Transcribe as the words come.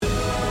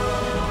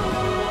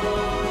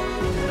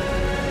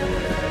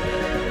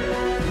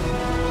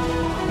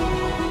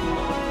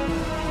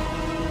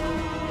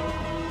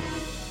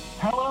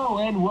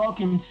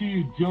Welcome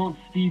to Don't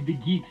Feed the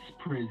Geeks,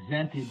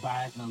 presented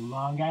by the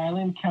Long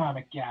Island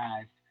Comic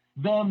Guys,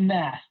 the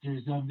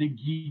masters of the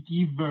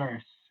geeky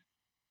verse.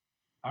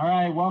 All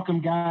right, welcome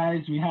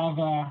guys. We have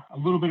a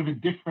little bit of a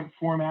different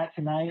format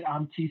tonight.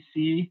 I'm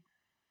TC.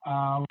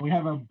 We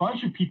have a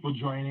bunch of people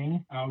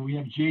joining. We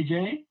have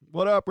JJ.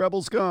 What up,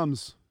 Rebel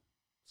Scums?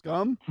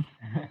 Scum?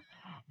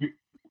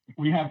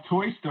 we have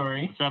Toy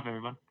Story. What's up,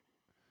 everyone?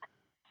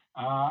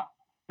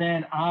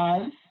 Then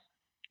Oz.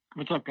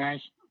 What's up,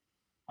 guys?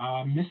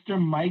 Mr.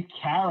 Mike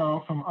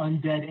Caro from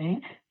Undead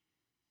Inc.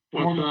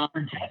 What's up?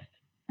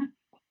 Guest.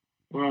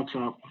 What's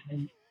up?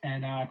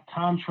 And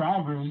Tom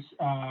Travers,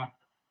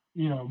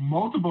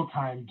 multiple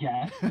time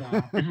guest.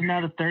 This is now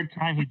the third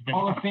time he's been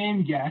Hall of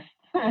Fame guest.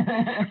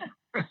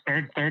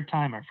 third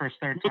timer, first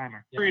third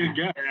timer.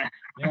 Yeah.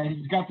 Yeah,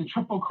 he's got the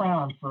triple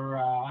crown for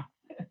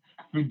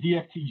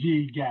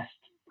DFTG guest.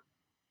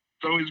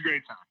 It's always a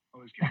great time.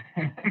 Always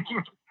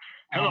good.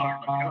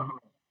 Hello.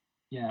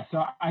 Yeah,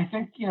 so I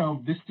think,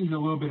 this is a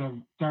little bit of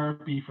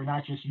therapy for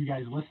not just you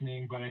guys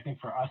listening, but I think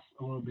for us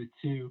a little bit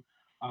too.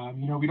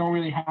 We don't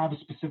really have a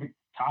specific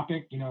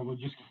topic. We're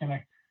just kind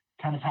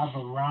of have a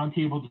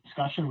roundtable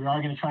discussion. We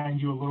are going to try and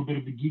do a little bit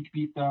of the geek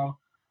beat though,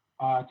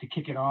 to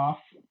kick it off.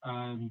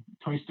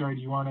 Toy Story,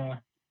 do you want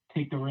to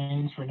take the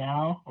reins for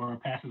now or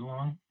pass it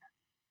along?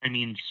 I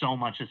mean, so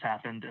much has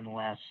happened in the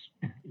last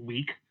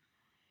week.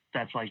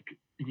 That's like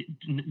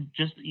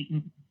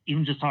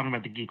even just talking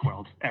about the geek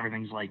world,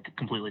 everything's like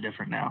completely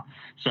different now.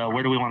 So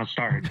where do we want to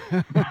start?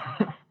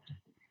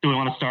 Do we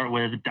want to start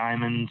with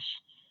Diamond's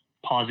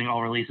pausing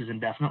all releases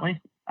indefinitely?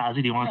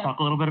 Ozzy, do you want to talk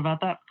a little bit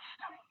about that?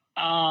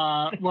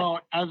 Well,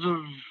 as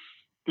of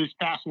this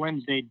past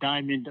Wednesday,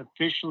 Diamond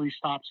officially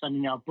stopped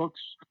sending out books.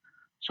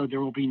 So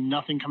there will be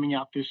nothing coming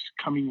out this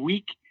coming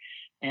week.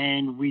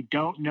 And we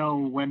don't know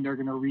when they're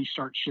going to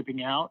restart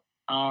shipping out.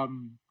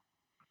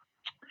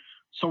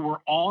 So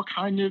we're all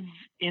kind of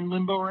in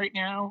limbo right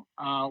now.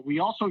 We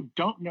also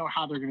don't know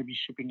how they're going to be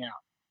shipping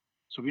out.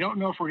 So we don't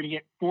know if we're going to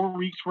get 4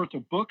 weeks worth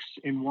of books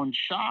in one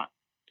shot,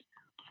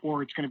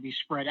 or it's going to be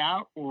spread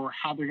out, or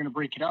how they're going to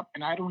break it up.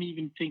 And I don't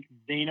even think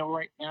they know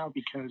right now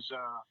because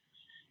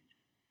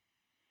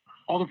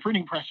all the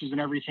printing presses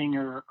and everything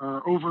are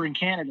over in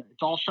Canada.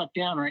 It's all shut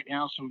down right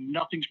now, so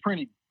nothing's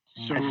printing.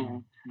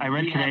 So I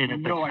read today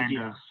that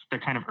they're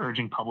kind of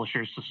urging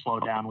publishers to slow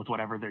down with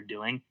whatever they're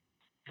doing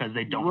because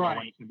they don't know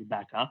when it's going to be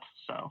back up.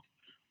 So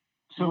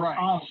do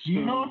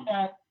you know if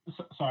that?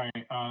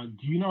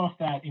 Do you know if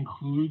that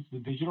includes the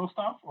digital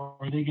stuff, or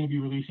are they going to be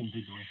releasing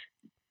digitally?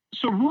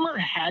 So rumor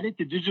had it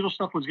the digital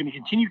stuff was going to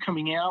continue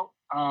coming out,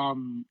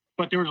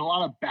 but there was a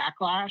lot of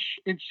backlash,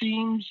 it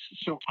seems.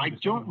 So I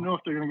don't know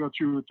if they're going to go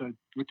through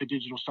with the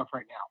digital stuff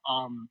right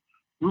now.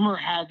 Rumor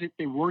has it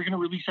they were going to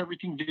release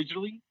everything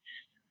digitally,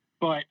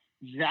 but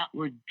that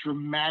would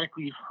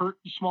dramatically hurt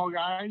the small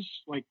guys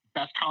like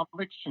Best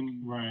Comics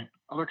and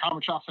other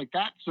comic shops like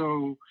that.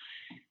 So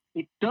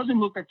it doesn't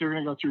look like they're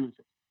going to go through with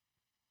it.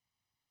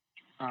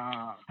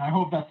 I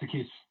hope that's the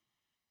case.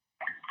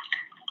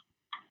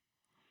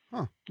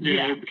 Huh.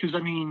 Yeah, because I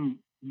mean,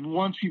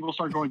 once people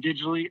start going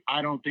digitally,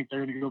 I don't think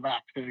they're going to go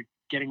back to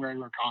getting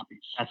regular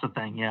copies. That's the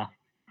thing, yeah.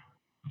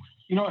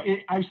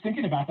 I was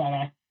thinking about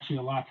that actually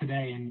a lot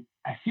today, and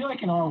I feel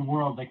like in our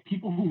world, like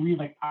people who read,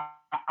 like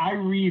I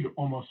read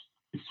almost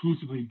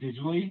exclusively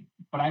digitally,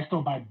 but I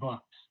still buy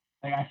books.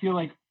 Like I feel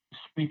like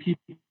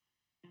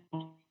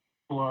people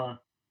are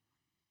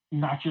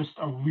not just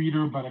a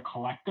reader but a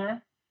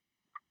collector.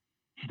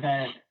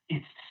 That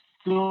it's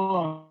still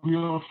a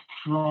real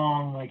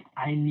strong, like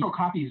I need a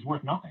copy is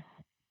worth nothing.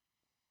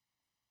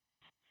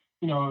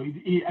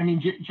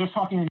 Just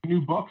talking to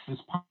new books, this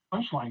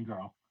Punchline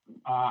Girl.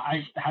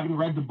 I haven't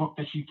read the book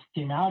that she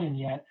came out in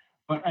yet,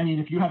 but I mean,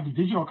 if you have the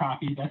digital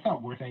copy, that's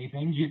not worth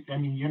anything.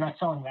 You're not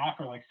selling that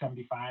for like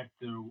 $75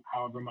 to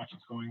however much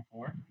it's going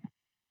for.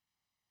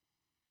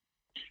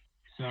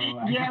 So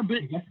I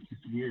guess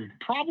it's weird.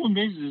 Problem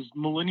is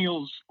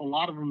millennials, a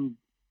lot of them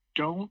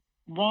don't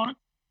want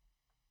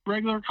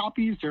regular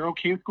copies. They're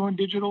okay with going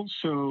digital.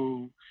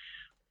 So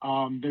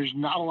there's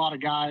not a lot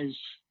of guys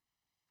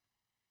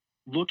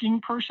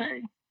looking per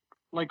se,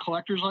 like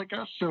collectors like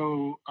us.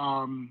 So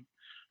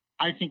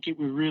I think it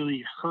would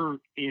really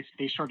hurt if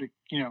they started,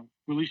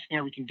 releasing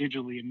everything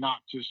digitally and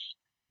not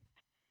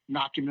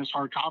giving us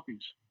hard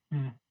copies.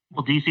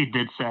 Well, DC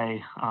did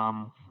say,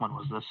 when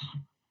was this?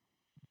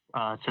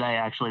 Today,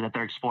 actually, that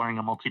they're exploring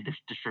a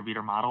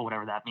multi-distributor model,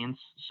 whatever that means.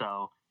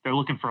 So they're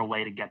looking for a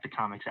way to get the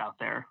comics out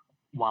there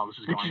while this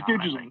is going on,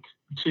 digitally. I think.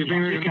 So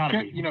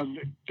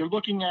they're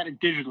looking at it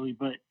digitally,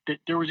 but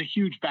there was a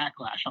huge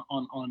backlash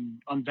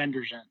on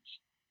vendors' ends.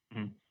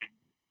 Mm-hmm.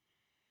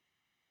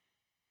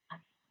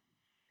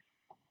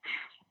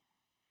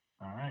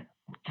 All right.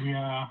 You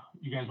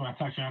guys want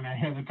to touch on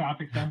any other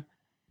topics then?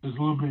 There's a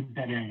little bit of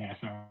dead air there,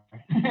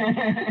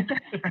 sorry.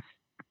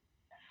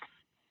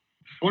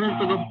 What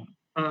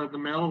are the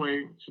mail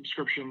away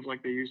subscriptions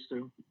like they used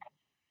to?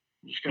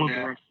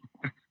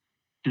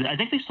 I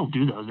think they still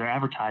do those. They're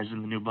advertised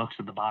in the new books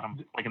at the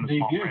bottom, like in the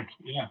small print.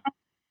 Yeah.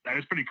 That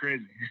is pretty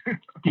crazy.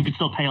 You could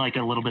still pay like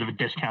a little bit of a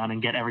discount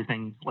and get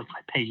everything like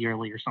pay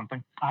yearly or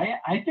something.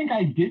 I think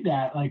I did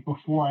that like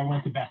before I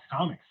went to Best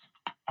Comics.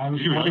 I was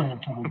Did you really? ordering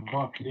a couple of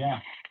books. Yeah.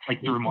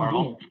 Like through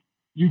Marvel.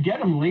 You get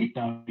them late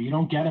though. You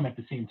don't get them at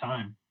the same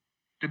time.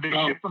 Did they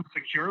ship them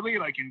securely?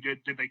 Like,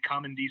 did they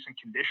come in decent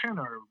condition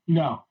or?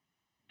 No.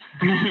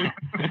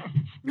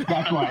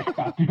 That's why I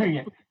stopped doing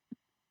it.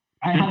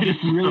 I had this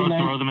just really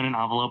nice. throw them in an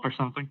envelope or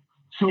something.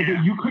 So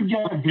that you could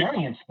get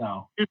variants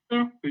though. They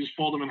just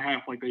fold them in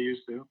half like they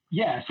used to.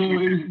 Yeah. So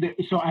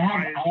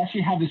I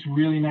actually have this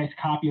really nice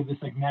copy of this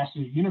like Master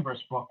of the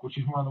Universe book, which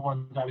is one of the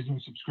ones I was doing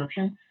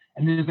subscription.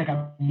 And there's like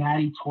a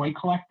Matty Toy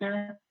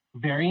Collector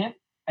variant,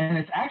 and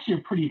it's actually a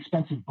pretty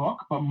expensive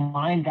book, but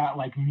mine got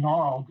like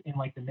gnarled in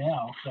like the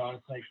mail. So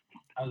it's like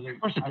I was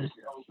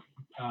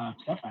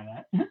upset by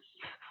that.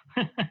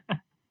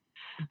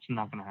 It's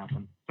not gonna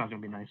happen. It's not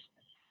gonna be nice.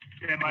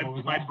 Yeah,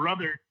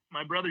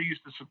 my brother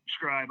used to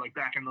subscribe like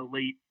back in the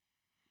late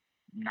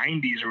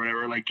 90s or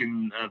whatever, like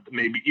in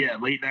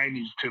late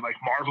 90s to like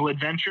Marvel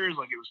Adventures,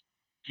 like it was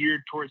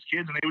geared towards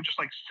kids, and they would just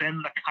like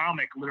send the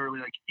comic literally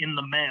like in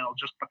the mail,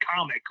 just the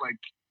comic, like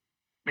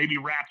maybe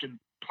wrapped in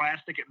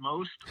plastic at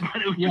most,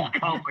 but it would just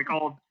come like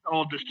all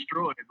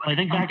destroyed. Like, I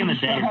think back in the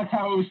day, that's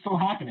how it was still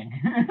happening.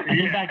 I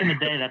think back in the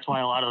day, that's why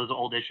a lot of those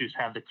old issues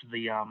have the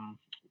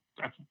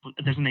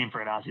there's a name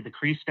for it, Ozzy, the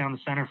crease down the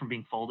center from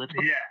being folded.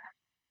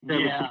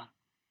 Yeah.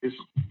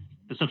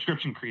 The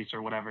subscription crease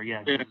or whatever.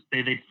 Yeah.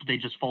 They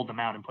just fold them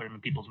out and put them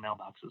in people's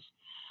mailboxes.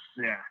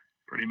 Yeah.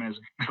 Pretty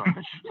amazing.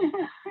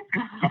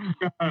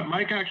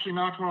 Mike actually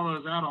knocked one of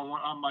those out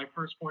on my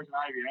first Poison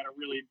Ivy. I had a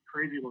really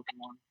crazy looking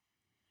one.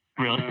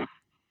 Really?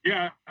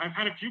 Yeah, I've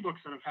had a few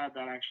books that have had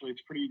that actually.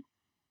 It's pretty.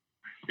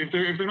 If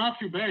they're not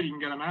too bad, you can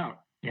get them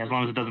out. Yeah, as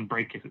long as it doesn't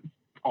break it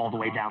all the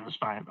way down the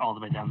spine, all the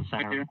way down the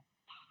center. Yeah.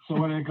 So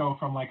what did it go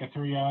from like a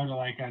 3.0 to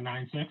like a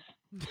 9.6?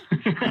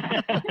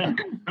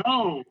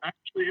 No,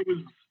 actually it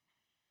was.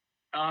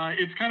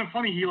 It's kind of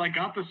funny. He like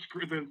got the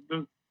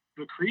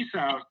crease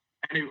out,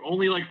 and it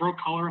only like broke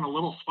color in a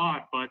little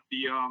spot, but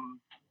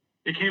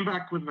it came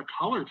back with the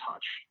color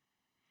touch.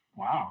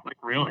 Wow. Like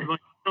really? Like,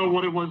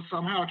 what it was,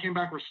 somehow it came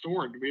back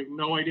restored. We have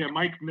no idea.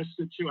 Mike missed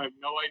it too. I have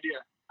no idea.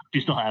 Do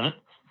you still have it?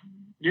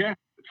 Yeah,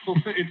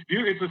 it's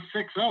beautiful. It's a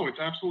 6.0. It's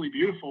absolutely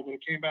beautiful, but it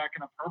came back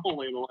in a purple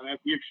label, and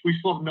we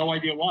still have no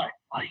idea why.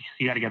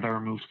 You got to get that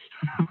removed.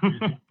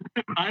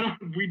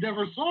 We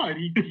never saw it.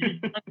 He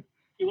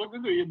looked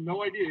into it. He had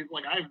no idea. He's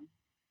like,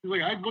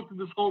 I've looked at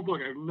this whole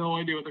book. I have no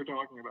idea what they're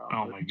talking about.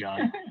 Oh my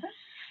god.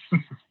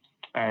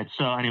 All right.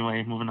 So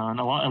anyway, moving on.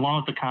 Along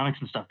with the comics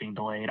and stuff being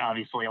delayed,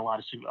 obviously a lot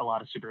of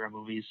superhero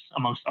movies,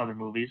 amongst other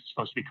movies,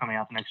 supposed to be coming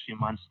out the next few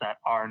months that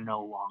are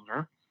no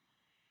longer.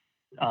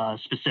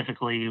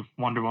 Specifically,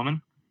 Wonder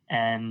Woman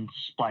and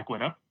Black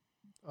Widow.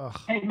 Ugh.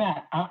 Hey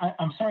Matt,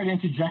 I'm sorry to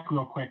interject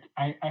real quick.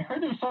 I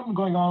heard there was something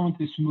going on with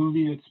this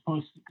movie that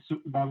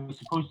was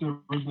supposed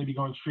to originally be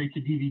going straight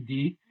to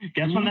DVD.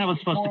 Guess when that was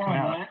supposed to come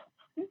out?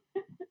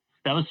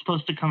 That was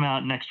supposed to come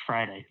out next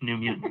Friday. New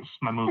Mutants,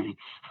 my movie.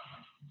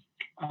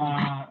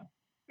 That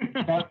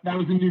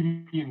was the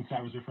New Mutants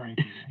I was referring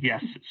to.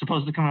 Yes, it's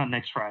supposed to come out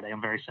next Friday.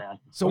 I'm very sad.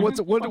 So what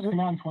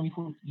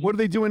are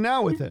they doing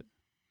now with it?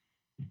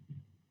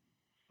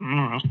 I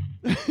don't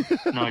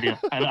know. No idea.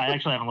 I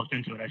actually haven't looked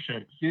into it. I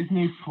should.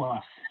 Disney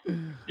Plus.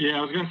 Yeah,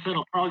 I was gonna say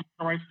it'll probably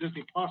go right to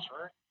Disney Plus,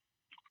 right?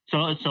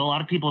 So a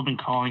lot of people have been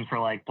calling for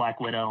like Black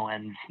Widow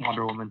and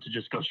Wonder Woman to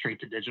just go straight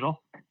to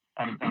digital.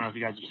 I don't know if you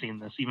guys have seen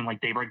this. Even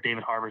like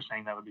David Harbour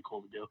saying that would be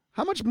cool to do.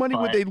 How much money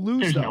would they lose?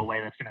 There's though? no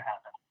way that's gonna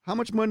happen. How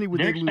much money would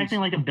they lose? They're expecting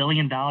like $1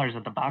 billion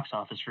at the box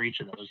office for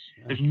each of those.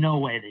 There's no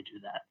way they do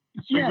that.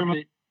 They're gonna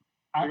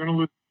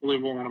lose a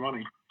unbelievable amount of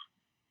money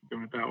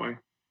doing it that way.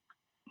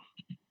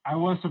 I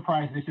was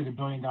surprised they said $1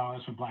 billion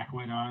for Black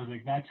Widow. I was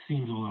like, that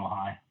seems a little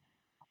high.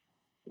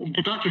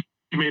 Doctor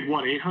made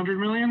what, 800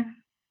 million?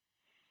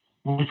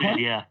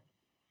 Yeah.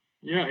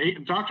 Yeah,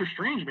 Doctor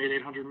Strange made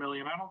 800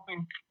 million. I don't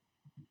think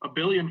 $1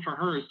 billion for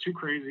her is too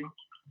crazy.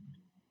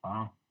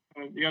 Wow.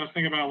 You got to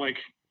think about like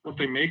what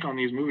they make on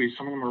these movies.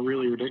 Some of them are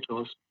really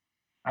ridiculous.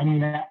 I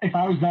mean, if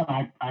I was them,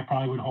 I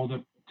probably would hold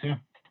it too.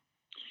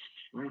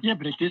 Yeah,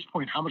 but at this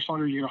point, how much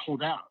longer are you going to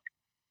hold out?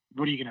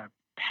 What are you going to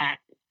pack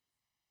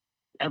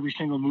every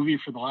single movie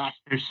for the last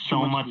There's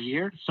so much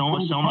year? So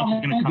much is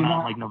going to come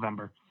out in like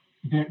November.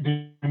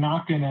 They're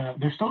not gonna.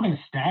 They're still gonna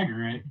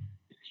stagger it.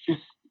 It's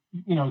just,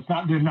 it's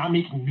not. They're not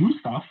making new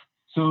stuff.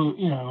 So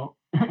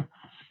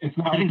it's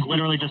not. I think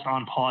literally just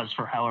on pause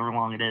for however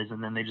long it is,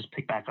 and then they just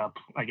pick back up,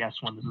 I guess,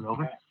 when this is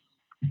over.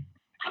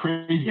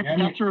 Crazy. Yeah,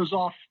 but that throws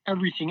off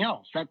everything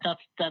else. That's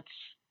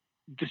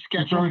the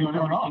scheduling on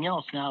everything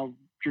else. Now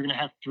you're gonna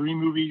have 3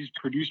 movies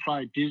produced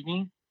by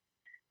Disney.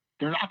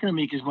 They're not going to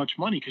make as much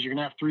money because you're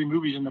going to have 3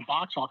 movies in the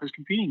box office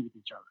competing with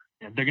each other.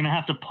 Yeah, they're going to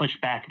have to push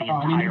back the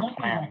entire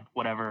plan,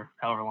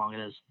 however long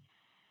it is.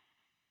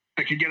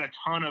 They could get a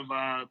ton of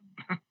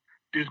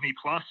Disney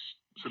Plus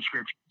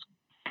subscriptions.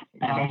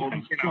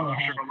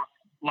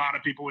 lot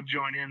of people would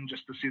join in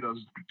just to see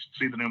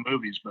the new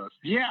movies. But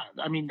yeah,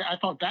 I mean, I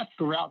thought that's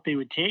the route they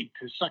would take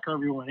to sucker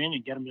everyone in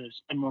and get them to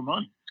spend more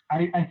money.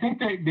 I think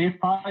that they've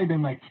probably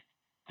been like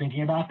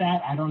thinking about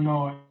that. I don't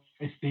know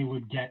if they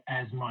would get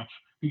as much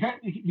because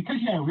you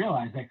gotta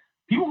realize like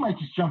people might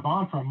just jump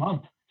on for a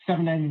month,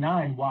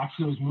 $7.99, watch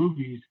those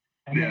movies,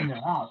 and then they're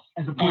out.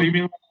 As opposed you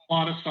mean like a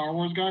lot of Star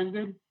Wars guys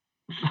did?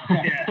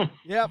 yeah.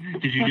 Yep.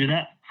 Did you do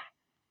that?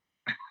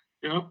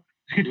 Yep.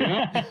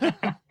 Yeah.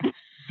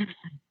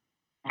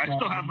 I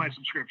still have my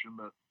subscription,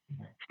 but.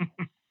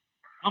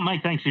 Oh,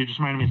 Mike, thanks. You just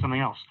reminded me of something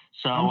else.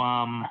 So,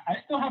 I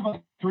still have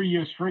like 3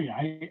 years free.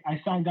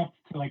 I signed up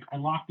to like I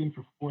locked in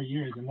for 4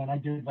 years, and then I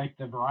did like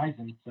the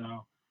Verizon.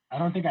 So I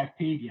don't think I've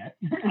paid yet.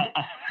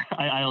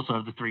 I also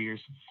have the 3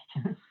 years.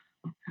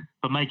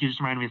 But Mike, you just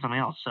reminded me of something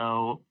else.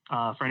 So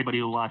for anybody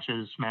who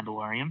watches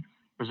Mandalorian,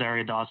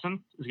 Rosario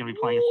Dawson is going to be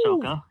playing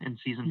Ahsoka in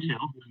season 2.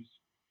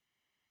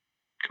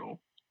 Cool.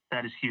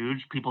 That is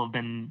huge. People have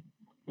been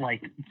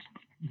like,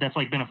 that's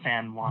like been a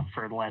fan want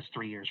for the last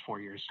 3 years,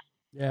 4 years.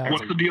 Yeah.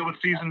 What's the deal with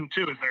season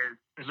 2?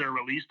 Is there a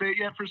release date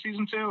yet for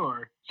season 2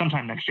 or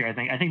sometime next year? I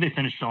think they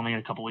finished filming it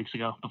a couple weeks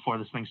ago before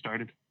this thing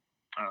started.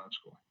 Oh, that's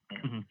cool.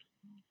 Yeah.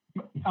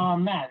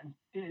 Mm-hmm. Matt,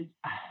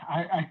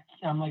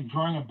 I'm like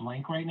drawing a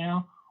blank right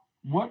now.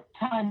 What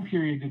time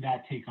period did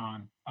that take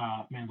on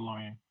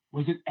Mandalorian?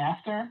 Was it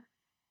after?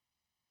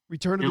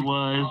 Return of It the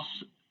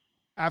was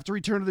after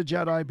Return of the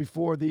Jedi,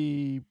 before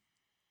the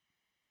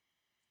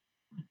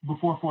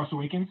Force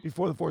Awakens?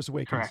 Before the Force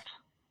Awakens. correct.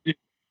 It's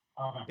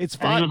I think it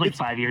five. was like It's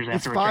 5 years it's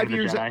after 5 Return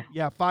years. of the Jedi.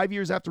 Yeah, 5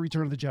 years after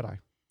Return of the Jedi.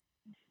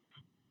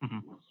 Mm-hmm.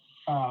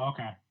 Oh,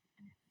 okay.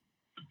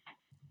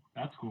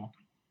 That's cool.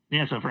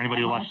 Yeah, so for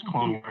anybody who watches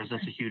Clone Wars,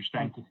 that's a huge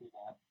thing. Nice to see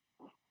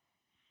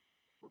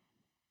that.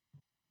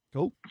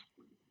 Cool.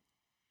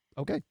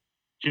 Okay.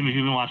 Jim, have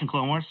you been watching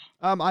Clone Wars?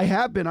 I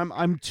have been.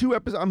 I'm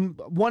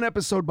 1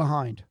 episode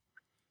behind.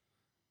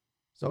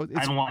 So I it's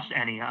haven't watched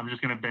any. I'm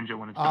just gonna binge it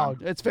when it's done.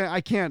 it's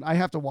I can't. I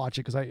have to watch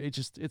it because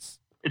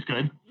It's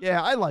good.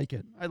 yeah, I like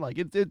it. I like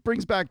it. It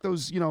brings back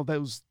those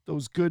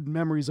those good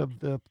memories of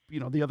the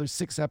other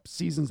 6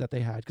 seasons that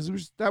they had,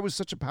 because that was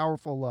such a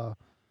powerful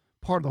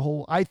part of the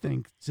whole, I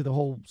think, to the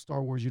whole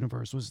Star Wars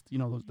universe was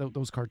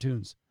those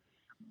cartoons.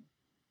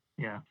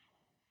 Yeah,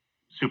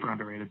 super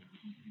underrated.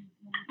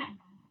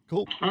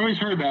 Cool. I always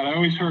heard that. I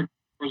always heard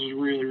it was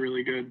really,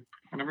 really good.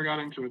 I never got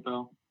into it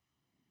though.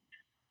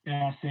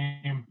 Yeah,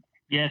 same.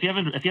 Yeah, if you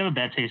have a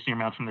bad taste in your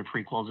mouth from the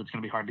prequels, it's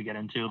gonna be hard to get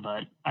into.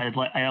 But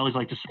I always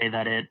like to say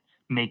that it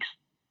makes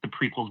the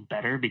prequels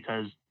better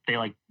because they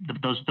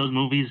those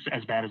movies,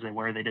 as bad as they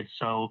were, they did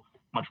so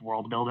much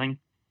world building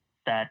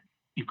that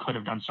you could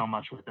have done so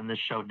much with, and this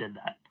show did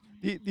that.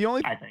 The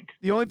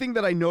only thing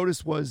that I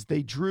noticed was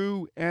they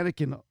drew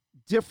Anakin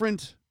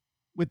different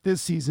with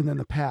this season than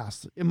the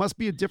past. It must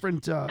be a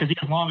different because he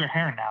has longer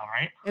hair now,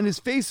 right? And his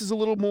face is a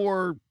little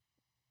more.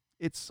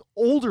 It's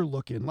older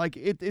looking. Like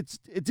it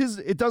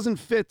doesn't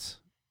fit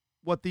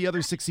what the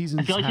other 6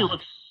 seasons. I feel like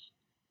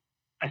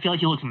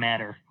he looks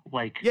madder.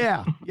 Like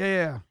yeah.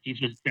 He's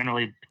just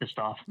generally pissed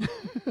off.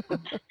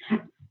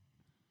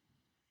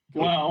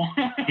 Well,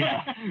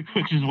 yeah,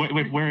 which is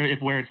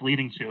where it's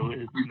leading to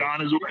is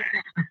on his way.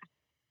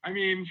 I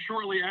mean,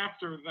 shortly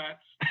after that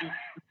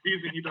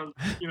season, he does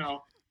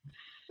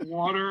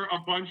water a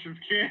bunch of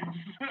kids.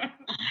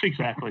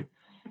 Exactly.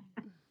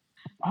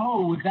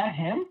 Oh, was that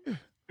him?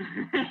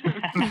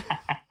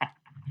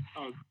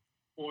 Oh,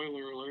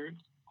 spoiler alert.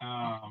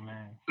 Oh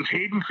man. Does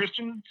Hayden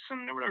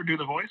Christensen or whatever do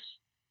the voice?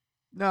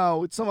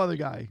 No, it's some other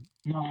guy.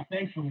 No,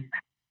 thankfully.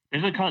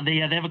 There's they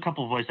have a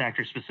couple of voice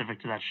actors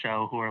specific to that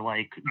show who are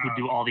who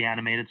do all the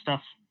animated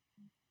stuff.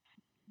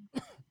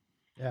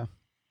 Yeah.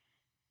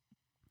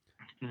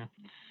 Yeah.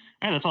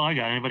 All right, that's all I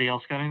got. Anybody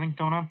else got anything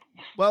going on?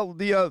 Well,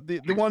 the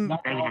one There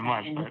hasn't been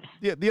much,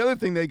 but the other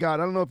thing they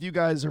got, I don't know if you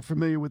guys are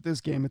familiar with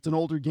this game. It's an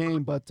older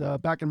game,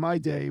 but back in my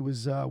day, it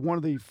was one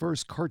of the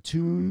first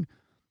cartoon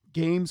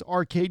games,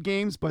 arcade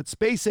games. But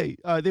Space Ace,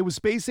 there was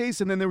Space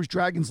Ace, and then there was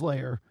Dragon's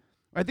Lair.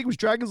 I think it was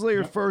Dragon's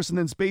Lair first, and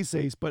then Space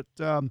Ace. But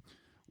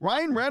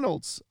Ryan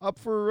Reynolds up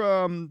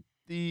for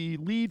the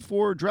lead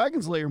for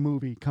Dragon's Lair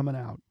movie coming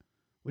out,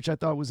 which I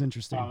thought was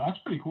interesting. Oh, that's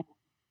pretty cool.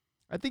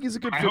 I think he's a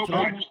good fit for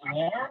that. Dragon's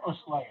Lair or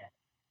Slayer?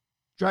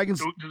 Dragon's.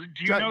 Do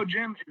you know,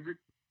 Jim? Is it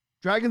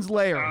Dragon's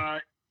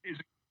Lair? Is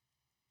it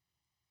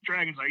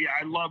Dragon's Lair? Yeah,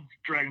 I love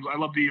Dragon's. I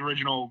love the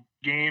original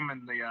game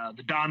and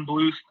the Don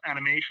Bluth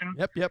animation.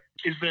 Yep.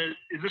 Is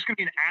this going to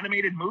be an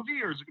animated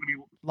movie or is it going to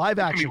be live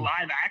action?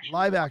 Live action.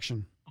 Live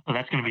action. Oh,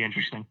 that's going to be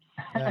interesting.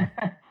 Yeah.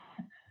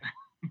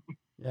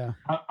 Yeah.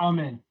 I'm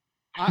in.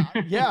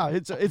 Yeah,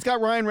 it's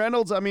got Ryan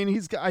Reynolds. I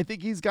mean, I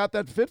think he's got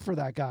that fit for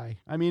that guy.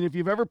 I mean, if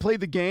you've ever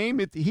played the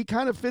game, he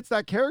kind of fits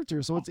that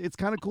character. So it's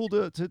kind of cool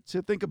to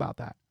think about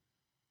that.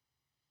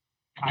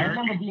 I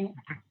remember being.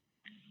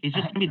 He's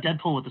just gonna be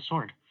Deadpool with the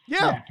sword.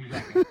 Yeah,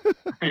 exactly.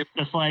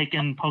 Just like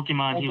in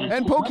Pokemon, he was.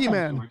 And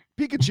Pokemon,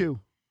 Pikachu.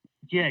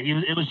 Yeah,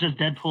 it was just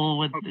Deadpool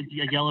with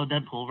a yellow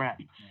Deadpool rat.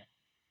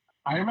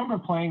 I remember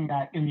playing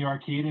that in the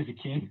arcade as a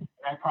kid.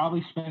 I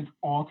probably spent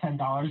all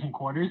 $10 in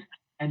quarters,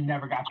 and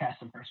never got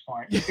past the first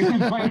part. It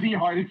was one of the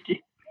hardest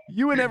games.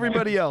 You and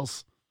everybody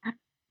else.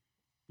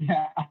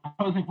 Yeah,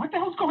 I was like, what the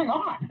hell's going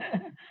on?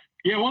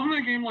 Yeah, wasn't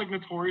that game like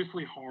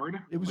notoriously hard?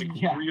 It was- like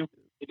yeah. really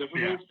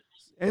difficult.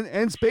 Yeah.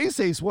 And Space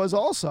Ace was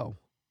also.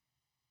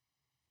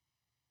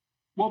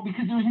 Well,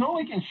 because there was no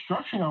like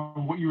instruction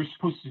on what you were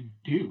supposed to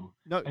do.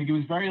 No, Like it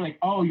was very like,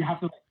 oh, you have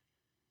to.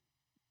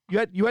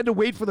 you had to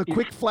wait for the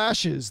quick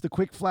flashes, the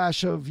quick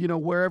flash of,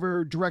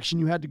 wherever direction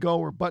you had to go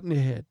or button to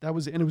hit.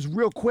 And it was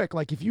real quick.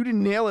 Like if you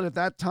didn't nail it at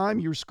that time,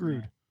 you're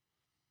screwed.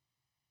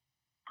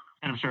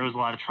 And I'm sure it was a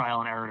lot of trial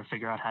and error to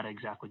figure out how to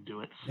exactly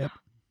do it. Yep.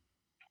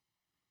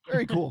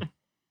 Very cool.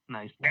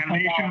 Nice. The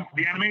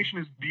animation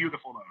is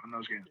beautiful though in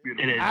those games.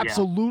 Beautiful. It is. Yeah.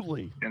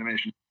 Absolutely. The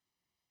animation.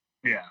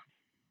 Yeah.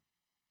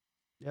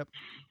 Yep.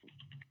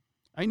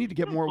 I need to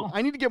get more.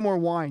 I need to get more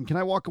wine. Can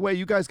I walk away?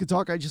 You guys can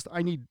talk. I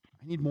need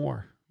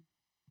more.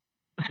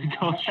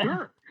 Go,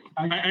 sure.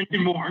 I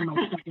need more.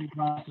 My second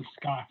glass of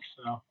scotch,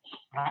 so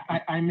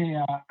I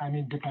may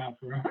dip out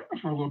for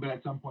a little bit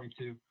at some point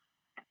too.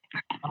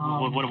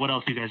 What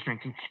else are you guys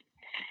drinking?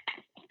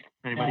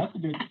 Anybody?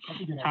 Yeah,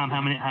 that's a good Tom,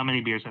 idea. how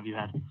many beers have you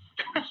had?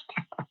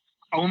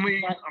 I'm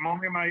only on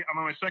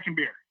my second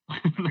beer.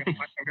 I've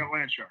got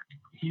Land Shark.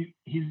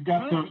 He's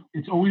got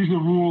it's always the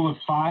rule of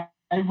 5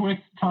 with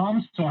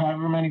Tom, so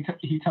however many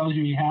he tells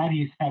you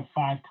he's had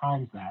 5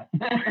 times that.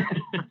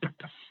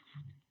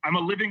 I'm a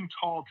living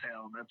tall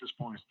tale at this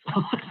point.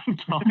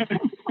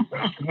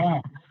 Yeah.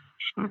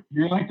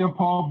 You're like the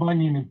Paul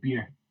Bunyan of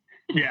beer.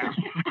 Yeah.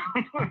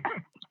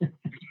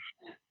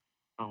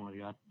 Oh my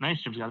god.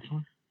 Nice, Jim's got this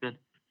one. Good.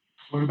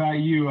 What about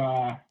you,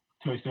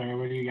 Toy Story?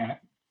 What do you got?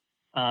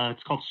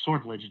 It's called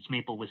Swordledge. It's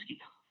maple whiskey.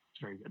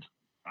 It's very good.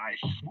 Nice.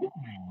 Oh,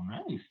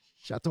 nice.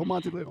 Chateau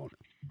Monteleone.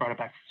 Brought it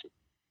back.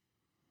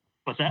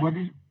 What's that? What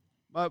did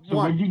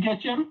One. you get,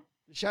 Jim?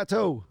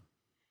 Chateau.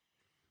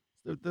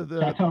 The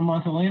Chateau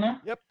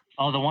Montelena?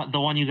 Oh, the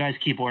one you guys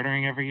keep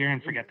ordering every year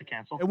and forget to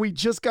cancel. and we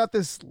just got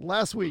this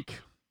last week.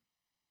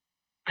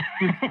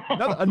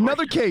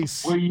 Another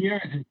case. What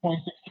year is it?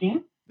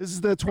 2016? This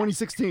is the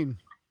 2016.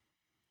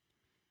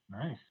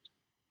 Nice.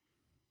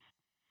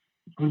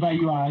 What about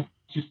you?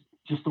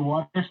 Just the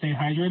water, staying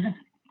hydrated?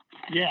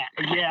 Yeah.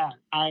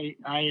 I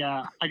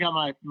got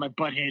my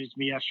butt handed to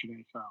me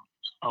yesterday, so.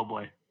 Oh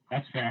boy.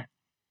 That's fair.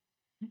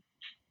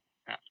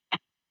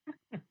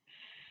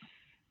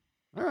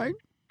 All right.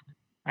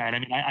 All right. I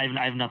mean,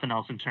 I have nothing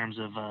else in terms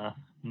of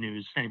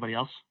news. Anybody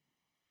else?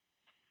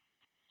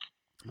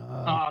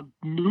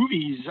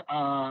 Movies.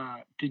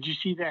 Did you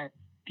see that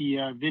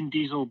the Vin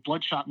Diesel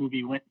Bloodshot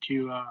movie went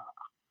to?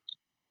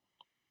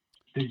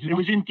 It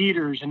was in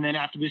theaters, and then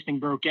after this thing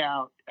broke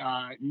out,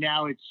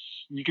 now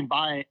you can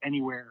buy it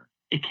anywhere.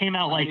 It came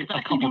out like it's a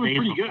actually couple doing days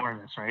pretty before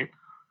this, right?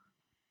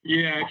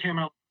 Yeah, it came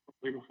out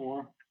way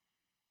before.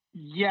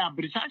 Yeah,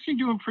 but it's actually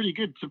doing pretty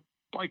good.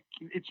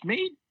 It's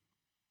made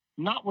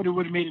not what it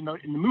would have made in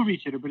the movie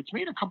theater, but it's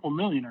made a couple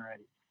million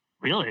already.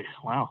 Really?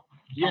 Wow.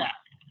 Yeah.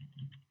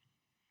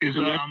 Is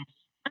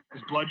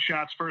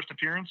Bloodshot's first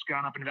appearance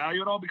gone up in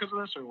value at all because of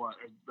this, or what?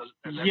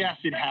 Yes,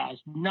 it has.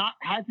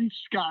 Hasn't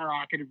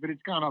skyrocketed, but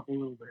it's gone up a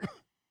little bit.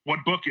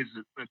 What book is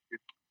it?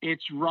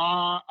 It's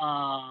Raw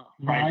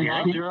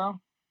Zero.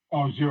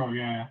 Oh, Zero,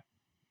 yeah.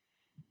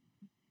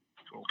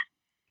 Cool.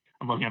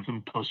 I'm looking at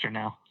the poster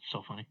now.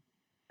 So funny.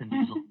 Vin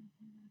Diesel.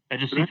 I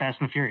just see Fast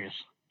and the Furious.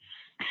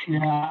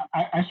 Yeah,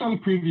 I saw the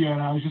preview and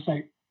I was just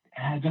like,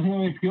 it doesn't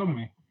really appeal to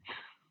me.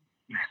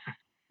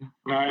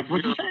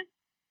 What'd you say?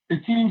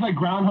 It seems like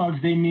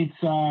Groundhog's Day meets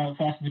Fast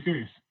and the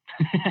Furious.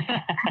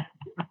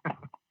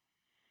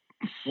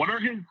 What are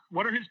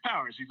his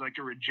powers? He's like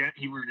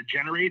he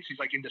regenerates. He's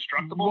like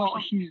indestructible.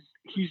 Well,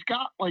 he's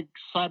got like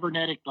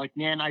cybernetic like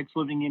nanites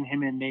living in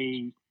him, and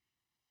they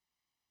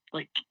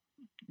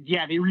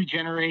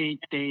regenerate.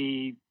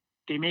 They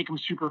make him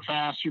super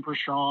fast, super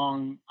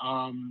strong.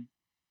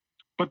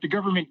 But the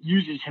government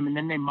uses him, and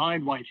then they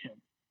mind wipe him.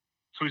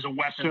 So he's a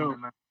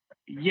weapon.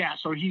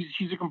 So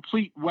he's a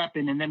complete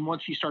weapon, and then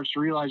once he starts to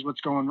realize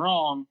what's going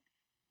wrong,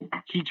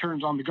 he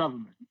turns on the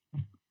government.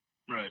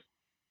 Right.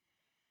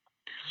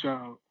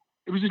 So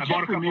it was a I bought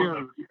Jeff a couple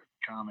Lemire of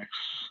comics.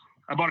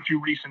 I bought a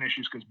few recent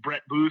issues because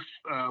Brett Booth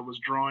was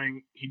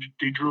drawing. He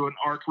drew an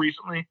arc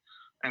recently,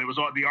 and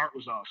the art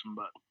was awesome,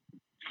 but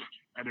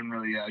I didn't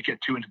really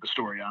get too into the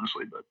story,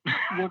 honestly. But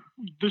well,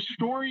 the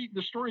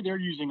story they're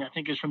using, I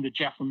think, is from the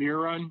Jeff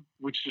Lemire run,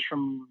 which is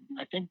from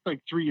I think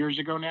like 3 years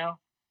ago now.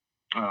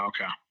 Oh,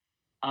 okay.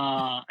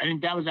 I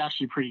think that was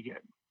actually pretty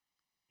good.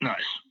 Nice.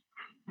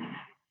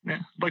 Yeah,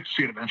 I'd like to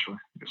see it eventually.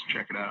 Just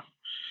check it out.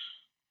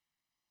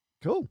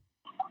 Cool.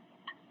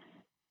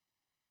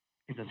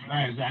 I think that's All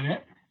right, is that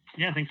it?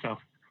 Yeah, I think so.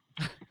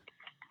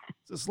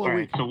 It's a slow All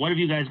right. week. So what have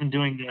you guys been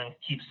doing to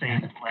keep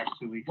sane the last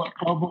 2 weeks?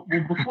 Well,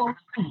 before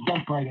we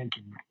jump right into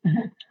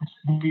it,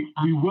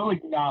 we will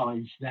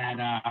acknowledge that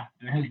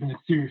there has been a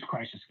serious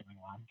crisis going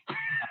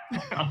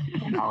on.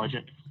 Acknowledge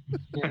it.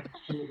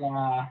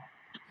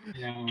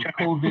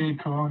 COVID,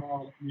 Corona,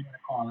 whatever you want to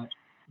call it.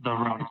 The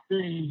Rona. It's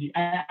crazy.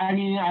 I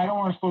mean, I don't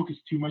want to focus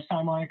too much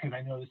time on it because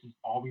I know this is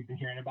all we've been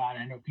hearing about.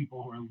 I know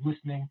people who are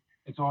listening,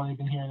 it's all they've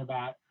been hearing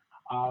about.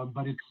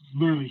 But it's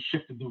literally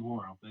shifted the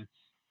world. It's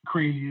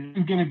crazy.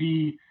 It's going to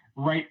be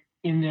right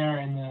in there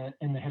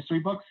in the history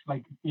books,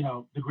 like, you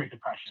know, the Great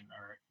Depression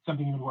or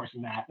something even worse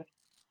than that.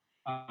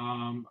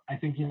 I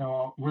think, you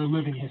know, we're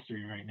living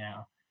history right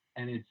now,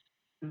 and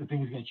the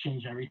thing is going to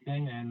change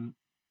everything. And,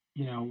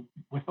 you know,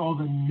 with all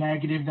the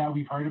negative that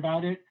we've heard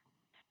about it,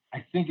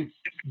 I think it's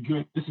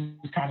good. This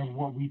is kind of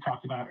what we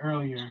talked about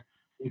earlier.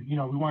 You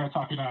know, we want to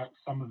talk about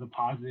some of the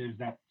positives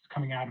that's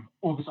coming out of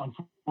all this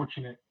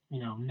unfortunate, you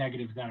know,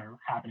 negatives that are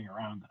happening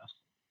around us.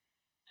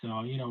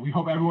 So, you know, we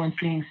hope everyone's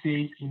staying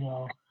safe, you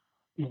know,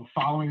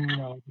 following, you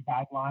know, the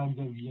guidelines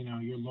of, you know,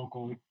 your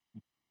local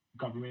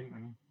government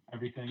and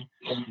everything.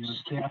 You know,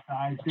 stay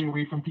outside, stay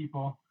away from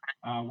people,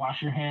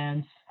 wash your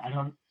hands.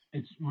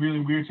 It's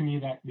really weird to me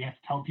that we have to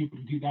tell people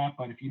to do that,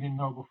 but if you didn't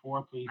know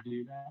before, please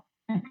do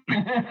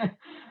that.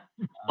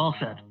 Well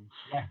said.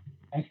 Yeah,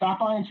 and stop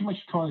buying too much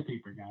toilet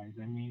paper, guys.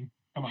 I mean,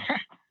 come on.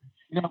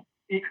 You know,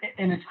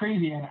 and it's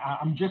crazy, and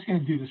I'm just gonna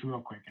do this real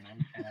quick,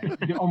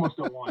 and I almost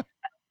don't want.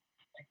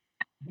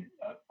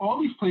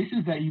 All these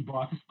places that you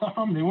bought the stuff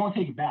from, they won't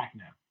take it back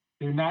now.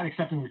 They're not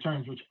accepting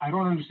returns, which I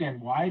don't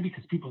understand why,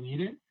 because people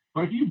need it.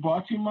 But if you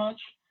bought too much,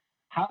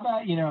 how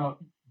about, you know,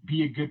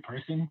 be a good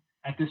person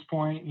at this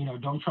point? You know,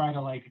 don't try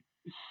to like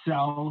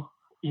sell,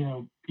 you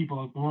know,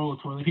 people a roll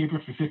of toilet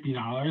paper for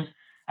 $50.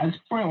 At this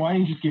point, why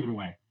don't you just give it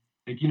away?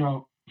 Like, you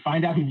know,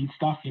 find out who needs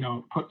stuff, you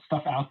know, put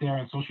stuff out there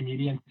on social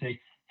media and say,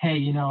 hey,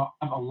 you know,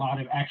 I have a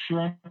lot of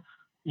extra,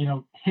 you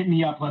know, hit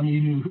me up, let me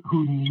know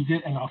who needs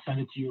it, and I'll send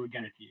it to you or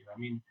get it to you. I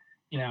mean,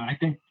 you know, I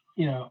think,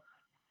 you know,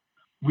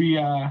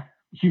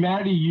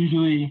 humanity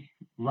usually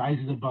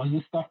rises above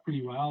this stuff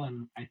pretty well.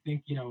 And I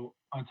think, you know,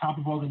 on top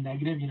of all the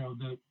negative, you know,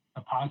 the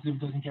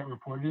positive doesn't get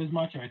reported as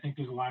much. And I think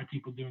there's a lot of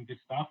people doing good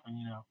stuff. And,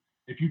 you know,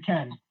 if you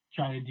can,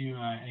 try to do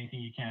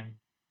anything you can.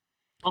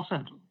 Well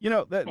said. You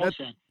know,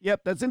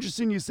 that's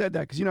interesting you said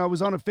that, because, you know, I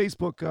was on a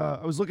Facebook,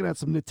 I was looking at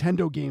some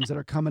Nintendo games that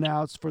are coming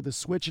out for the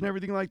Switch and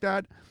everything like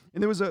that.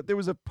 And there was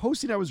a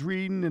posting I was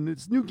reading, and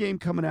it's a new game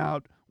coming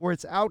out, or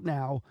it's out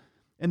now.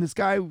 And this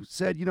guy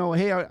said, you know,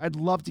 hey, I'd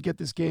love to get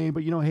this game,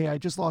 but, you know, hey, I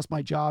just lost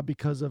my job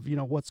because of, you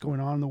know, what's going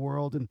on in the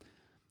world. And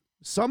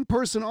some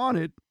person on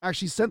it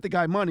actually sent the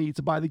guy money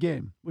to buy the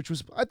game, which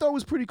I thought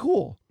was pretty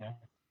cool. Yeah.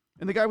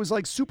 And the guy was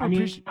like super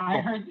appreciative.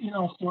 I heard, you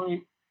know, a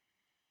story,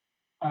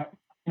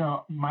 you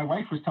know, my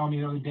wife was telling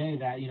me the other day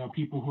that, you know,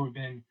 people who have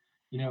been,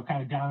 you know,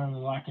 kind of down on the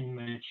luck and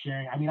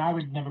sharing. I mean, I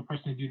would never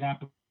personally do that,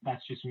 but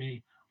that's just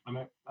me.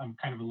 I'm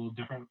kind of a little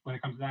different when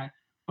it comes to that.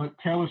 But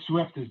Taylor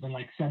Swift has been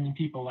like sending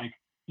people like,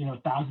 you know,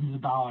 thousands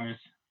of dollars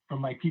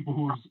from like people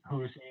who are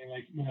saying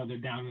like, you know, they're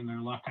down in their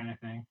luck kind of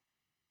thing.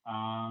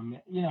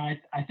 You know,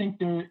 I think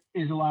there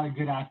is a lot of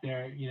good out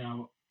there, you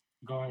know,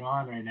 going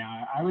on right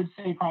now. I would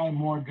say probably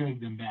more good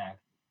than bad.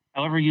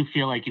 However you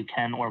feel like you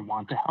can or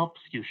want to help,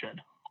 you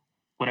should.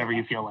 Whatever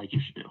you feel like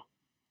you should do.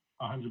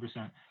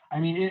 100%. I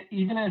mean,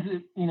 even as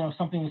you know,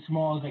 something as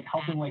small as like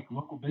helping like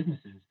local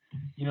businesses.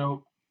 You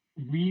know,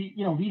 we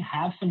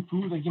have some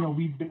food, like, you know,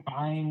 we've been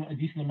buying a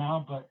decent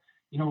amount, but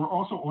you know, we're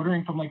also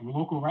ordering from like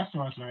local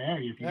restaurants in our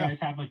area. If you guys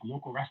have like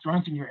local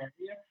restaurants in your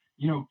area,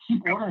 you know,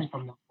 keep ordering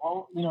from them.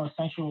 All, you know,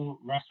 essential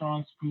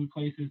restaurants, food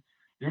places,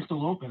 they're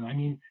still open. I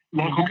mean,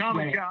 local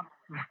comic shop.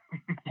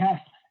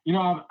 Yes. You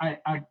know, I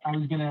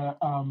was gonna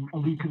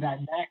allude to that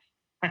next.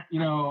 You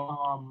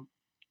know,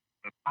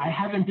 I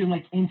haven't been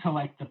like into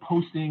like the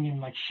posting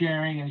and like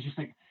sharing, and it's just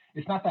like,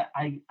 it's not that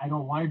I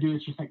don't want to do it.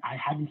 It's just like I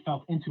haven't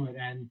felt into it.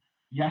 And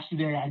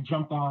yesterday I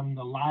jumped on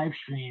the live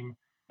stream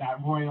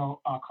that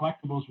Royal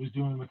Collectibles was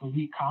doing with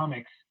Elite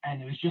Comics,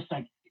 and it was just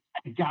like,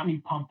 it got me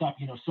pumped up.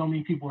 You know, so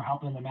many people were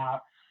helping them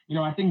out. You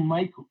know, I think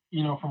Mike,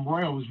 you know, from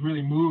Royal was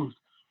really moved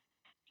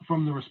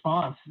from the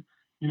response,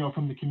 you know,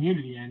 from the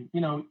community. And,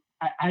 you know,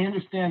 I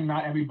understand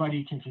not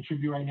everybody can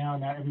contribute right now,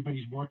 not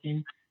everybody's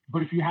working,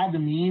 but if you have the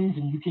means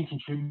and you can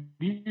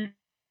contribute,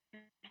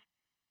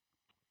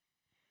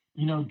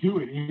 you know, do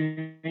it.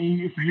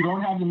 If you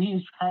don't have the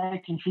means, try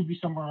to contribute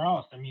somewhere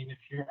else. I mean, if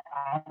you're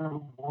out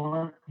of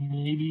work,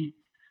 maybe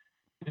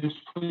there's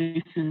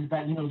places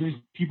that, you know, there's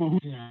people who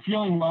are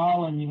feeling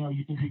well and, you know,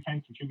 you think you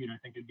can contribute. I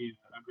think it'd be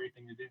a great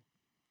thing to do.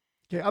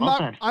 Okay,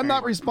 I'm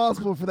not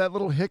responsible for that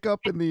little hiccup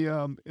in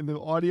the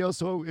audio.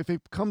 So if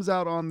it comes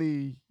out on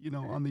the, you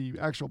know, on the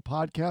actual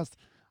podcast,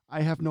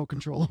 I have no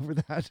control over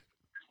that.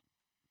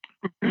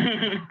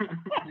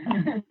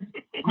 Because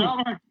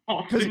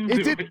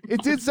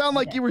it did sound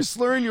like you were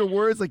slurring your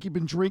words, like you've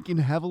been drinking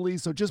heavily.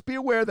 So just be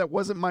aware that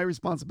wasn't my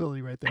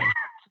responsibility right there.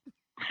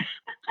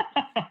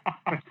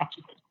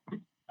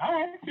 All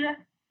right, yeah.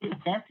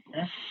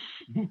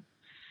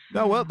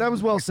 No, well, that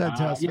was well said,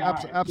 Tess.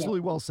 Absolutely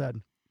well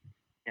said.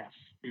 Yes.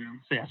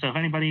 Yeah. So if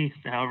anybody,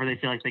 however they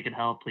feel like they could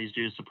help, please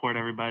do support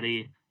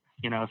everybody.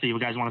 You know, if you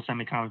guys want to send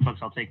me comic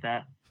books, I'll take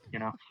that. You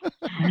know.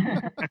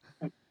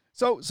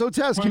 So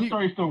Tess, can you?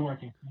 Story's still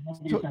working.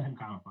 Send him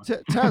comic books.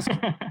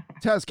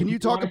 Tess, can you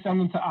talk? Send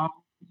them to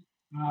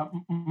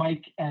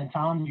Mike and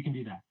Tom, you can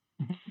do that.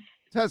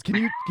 Tez,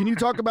 can you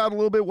talk about a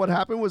little bit what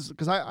happened? Was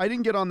because I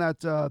didn't get on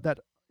that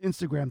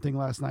Instagram thing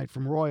last night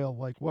from Royal.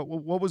 Like what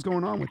was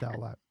going on with that?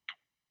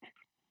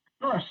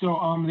 Sure.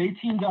 So they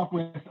teamed up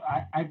with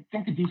I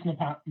think a decent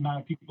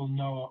amount of people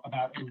know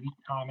about Elite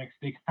Comics.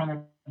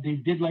 They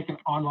did like an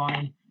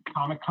online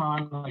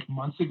Comic-Con like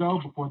months ago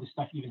before this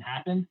stuff even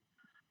happened.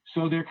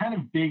 So they're kind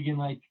of big in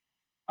like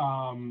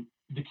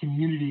the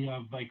community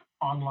of like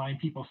online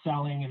people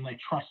selling and like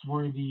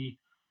trustworthy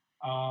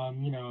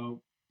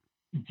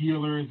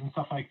dealers and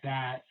stuff like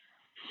that.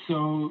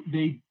 So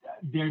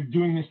they're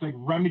doing this like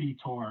remedy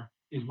tour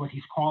is what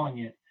he's calling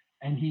it.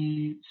 And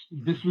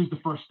this was the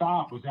first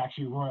stop was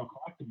actually Royal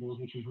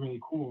Collectibles, which is really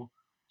cool.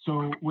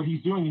 So what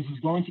he's doing is he's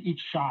going to each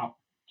shop.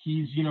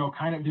 He's,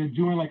 they're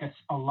doing like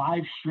a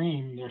live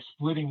stream. They're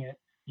splitting it,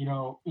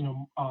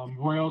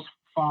 Royals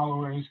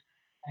followers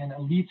and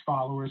Elite's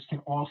followers can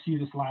all see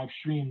this live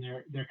stream.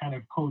 They're kind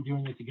of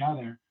co-doing it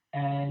together.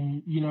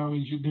 And,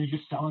 they're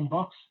just selling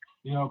books.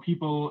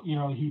 People,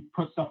 he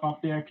puts stuff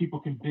up there. People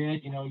can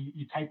bid,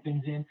 you type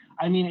things in.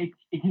 I mean,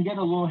 it can get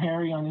a little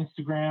hairy on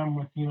Instagram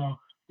with,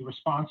 the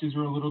responses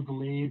are a little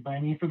delayed, but I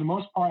mean, for the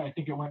most part, I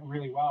think it went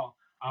really well.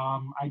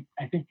 I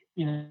think,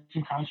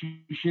 some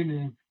contribution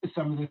in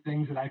some of the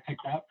things that I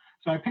picked up.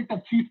 So I picked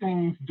up 2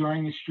 things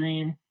during the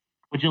stream.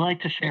 Would you like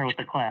to share with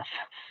the class?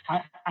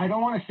 I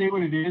don't want to say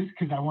what it is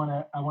because I want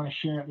to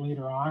share it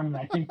later on. And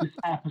I think this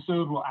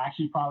episode will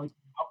actually probably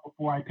come up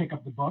before I pick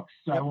up the books,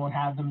 so I won't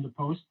have them to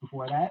post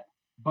before that.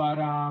 But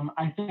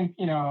I think,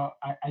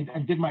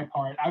 I did my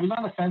part. I was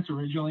on the fence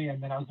originally,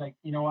 and then I was like,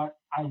 you know what?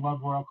 I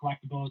love Royal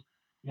Collectibles.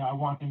 I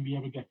want them to be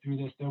able to get through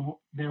this.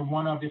 They're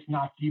one of, if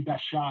not the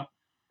best shop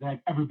that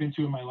I've ever been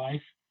to in my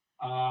life.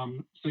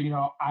 So,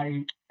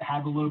 I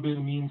have a little bit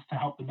of means to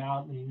help them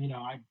out. And,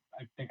 I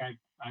think I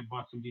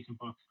bought some decent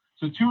books.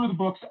 So 2 of the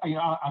books,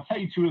 I'll tell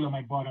you 2 of them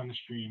I bought on the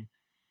stream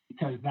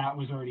because that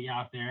was already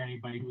out there,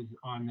 anybody who was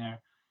on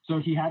there. So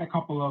he had a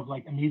couple of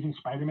like Amazing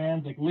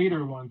Spider-Mans, like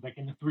later ones, like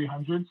in the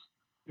 300s.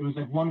 It was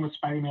like one with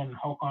Spider-Man and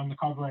Hulk on the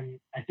cover, and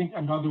I think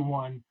another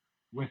one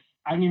with,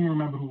 I don't even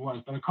remember who it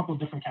was, but a couple of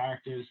different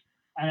characters.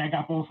 And I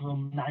got both of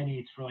them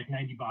 9/8 for like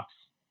 $90.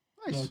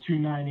 Nice. So 2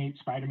 9/8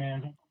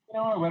 Spider-Mans.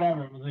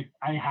 Whatever. It was like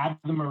I have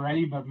them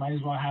already, but might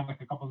as well have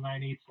like a couple of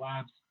 9/8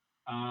 slabs.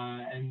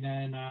 And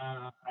then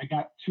I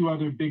got 2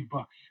 other big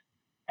books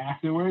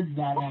afterwards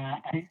that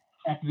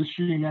after the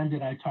stream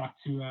ended, I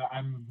talked to,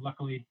 I'm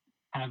luckily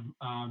have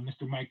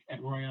Mr. Mike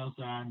at Royal's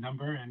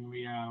number, and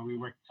we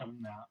worked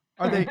something out.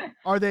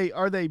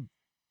 Are they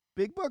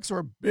big books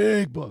or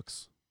big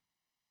books?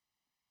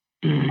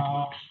 Big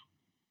books.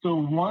 So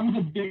one's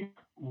a big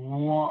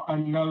one,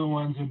 another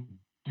one's a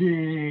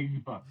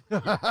big book.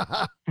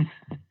 I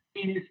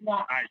mean, it's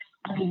not.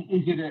 I mean,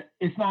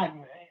 it's not.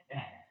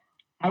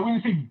 I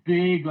wouldn't say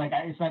big, like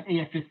it's not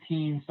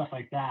AF-15 stuff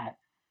like that,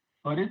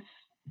 but it's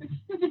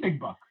a big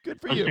book. Good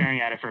for you. I was you.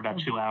 staring at it for about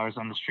 2 hours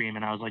on the stream,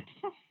 and I was like,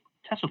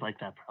 Tess would like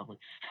that probably.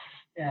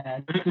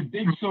 Yeah, it's a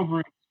big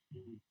silver.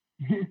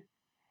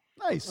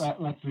 Nice.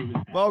 Let's do this.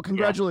 Well,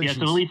 congratulations.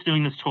 Yeah, so Elite's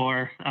doing this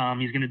tour.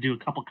 He's going to do a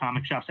couple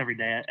comic shops every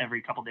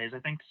couple days, I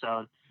think.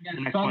 So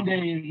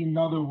Sunday is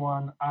another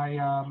one.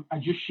 I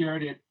just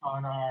shared it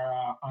on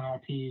our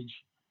page.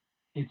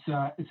 It's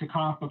a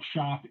comic book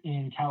shop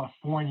in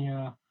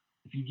California.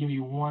 If you give me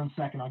 1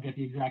 second, I'll get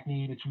the exact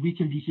name. It's We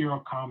Can Be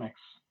Hero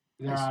Comics.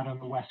 They're out on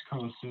the West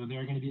Coast, so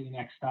they're going to be the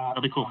next stop.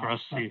 It'll be cool for us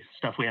to see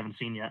stuff we haven't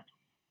seen yet.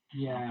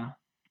 Yeah.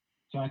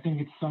 So I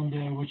think it's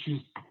Sunday, which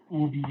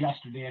will be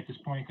yesterday at this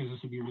point because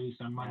this will be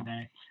released on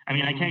Monday. I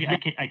mean, I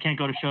can't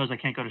go to shows, I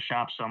can't go to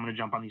shops, so I'm going to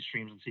jump on these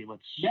streams and see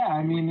what's. Yeah,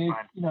 I mean, if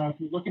you're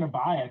looking to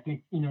buy, I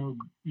think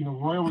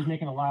Royal was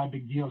making a lot of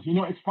big deals.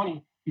 It's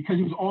funny because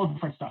it was all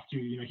different stuff too.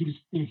 He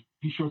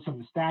showed some of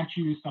the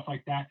statues, stuff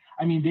like that.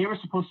 I mean, they were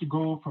supposed to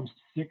go from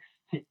 6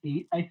 to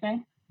 8, I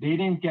think. They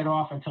didn't get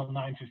off until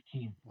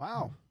 9:15.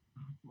 Wow.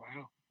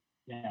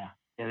 Yeah.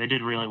 Yeah, they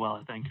did really well,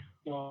 I think.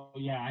 So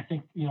yeah, I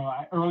think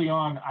early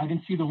on, I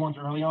didn't see the ones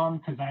early on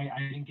because I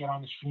didn't get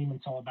on the stream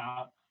until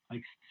about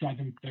like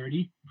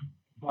 7:30.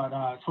 But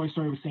Toy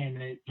Story was saying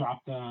that it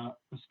dropped.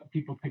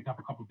 People picked up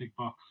a couple big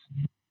books.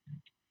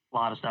 A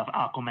lot of stuff.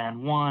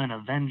 Aquaman 1,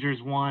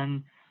 Avengers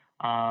 1,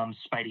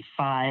 Spidey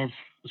 5. It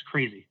was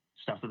crazy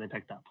stuff that they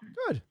picked up.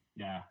 Good.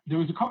 Yeah, there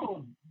was a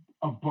couple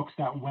of books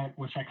that went,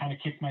 which I kind of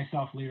kicked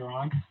myself later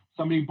on.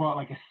 Somebody bought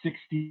like a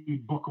 60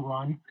 book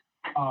run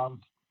of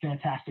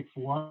Fantastic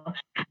Four,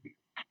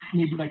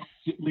 maybe like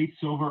late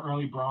silver,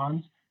 early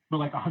bronze, for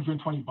like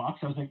 $120.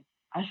 I was like,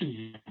 I should have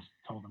just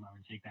told them I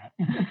would take that.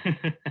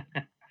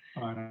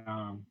 But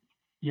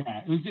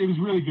yeah, it was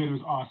really good. It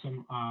was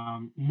awesome.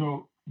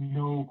 No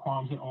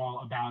qualms at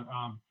all about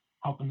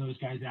helping those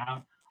guys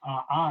out.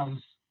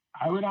 Oz,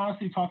 I would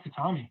honestly talk to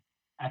Tommy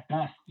at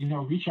Best.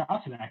 Reach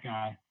out to that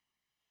guy.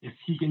 If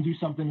he can do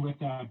something with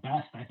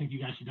Best, I think you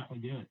guys should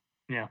definitely do it.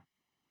 Yeah.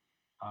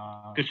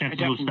 Good chance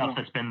to move stuff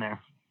that's been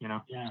there.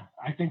 Yeah,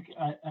 I think it's.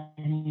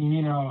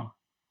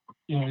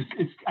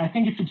 I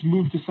think if it's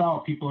moved to sell,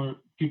 people are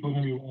going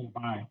to be willing to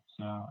buy.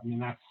 So I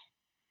mean,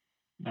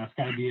 that's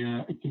got to be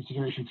a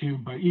consideration too.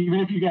 But even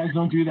if you guys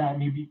don't do that,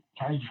 maybe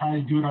try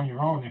to do it on your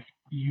own if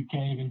you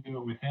can't even do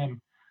it with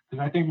him.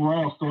 Because I think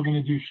Royal's still going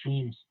to do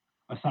streams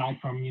aside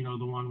from,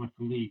 the one with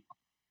the league.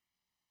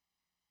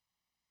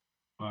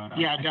 But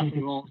yeah,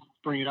 definitely we'll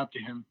bring it up to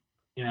him.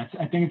 Yeah,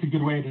 I think it's a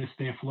good way to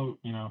stay afloat,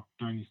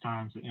 during these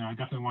times. I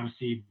definitely want to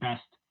see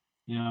Best,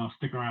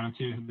 stick around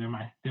too. They're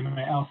my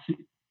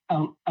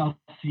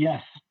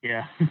LCS.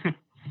 Yeah.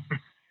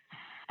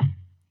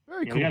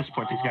 Very cool. We gotta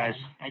support these guys.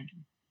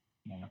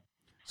 Yeah.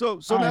 So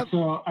All now, right,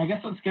 so I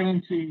guess let's get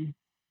into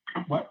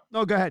what?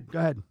 no, go ahead.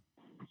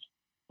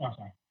 Oh,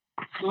 sorry.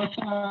 So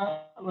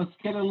let's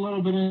get a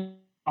little bit of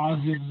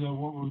positives of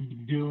what we've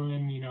been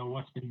doing.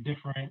 What's been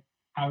different,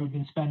 how we've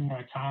been spending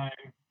our time.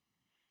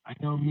 I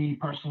know me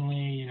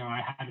personally,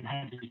 I haven't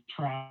had to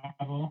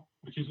travel,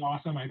 which is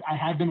awesome. I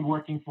have been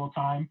working full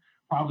time,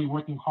 probably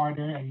working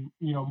harder and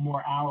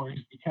more hours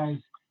because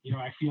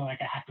I feel like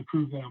I have to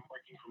prove that I'm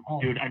working from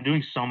home. Dude, I'm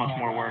doing so much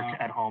more work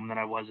at home than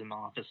I was in the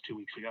office 2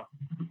 weeks ago.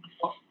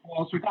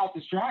 Well, it's without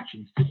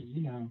distractions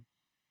too.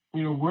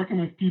 Working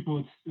with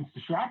people, it's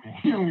distracting.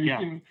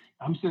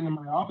 I'm sitting in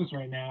my office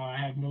right now. I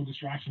have no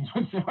distractions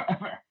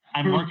whatsoever.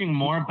 I'm working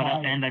more,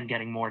 and I'm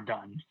getting more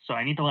done. So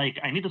I need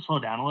to slow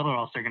down a little, or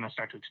else they're gonna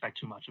start to expect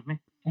too much of me.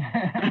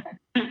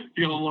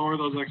 You gotta lower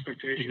those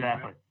expectations.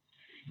 Exactly.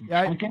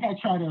 yeah, I think I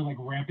try to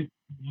ramp it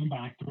down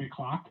by 3:00.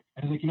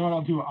 I was like, you know what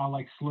I'll do? I'll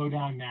slow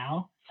down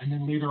now, and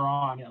then later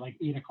on at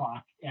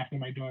 8:00 after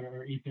my daughter,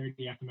 or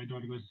 8:30 after my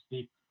daughter goes to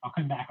sleep, I'll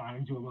come back on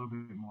and do a little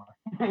bit more.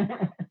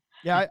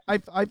 yeah,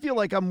 I feel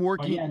like I'm But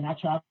working. yeah, not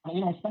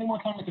traveling. Spending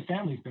more time with the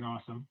family has been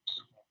awesome.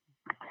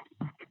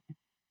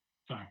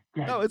 Sorry.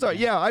 Go ahead. No, it's all right.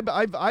 Yeah,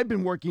 I've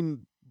been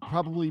working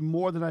probably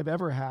more than I've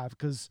ever have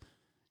because,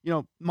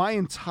 my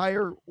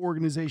entire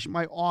organization,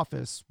 my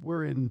office,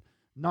 we're in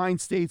 9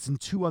 states and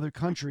 2 other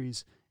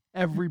countries.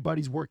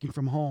 Everybody's working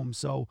from home,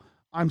 so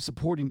I'm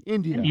supporting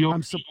India.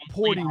 I'm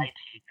supporting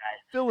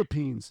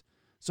Philippines.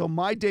 So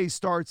my day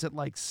starts at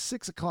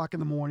 6:00 in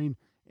the morning,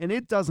 and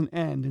it doesn't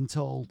end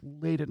until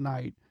late at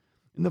night.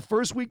 And the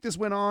first week this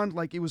went on,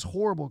 it was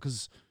horrible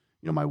because,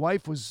 my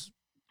wife was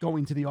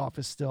going to the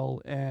office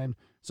still, and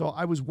so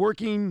I was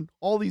working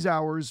all these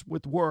hours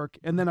with work,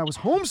 and then I was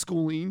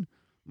homeschooling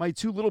my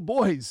 2 little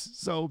boys,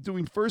 so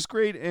doing first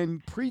grade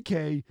and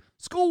pre-K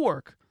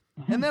schoolwork.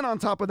 And then on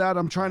top of that,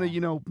 I'm trying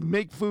to,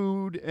 make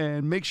food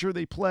and make sure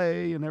they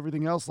play and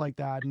everything else like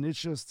that. And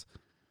it's just,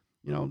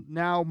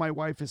 now my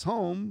wife is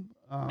home,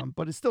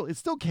 but it's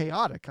still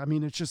chaotic. I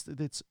mean,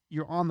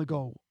 you're on the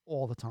go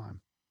all the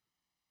time.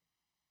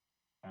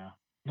 Yeah.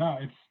 No,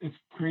 it's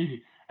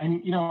crazy.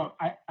 And,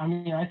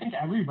 I think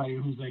everybody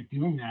who's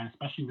doing that,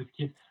 especially with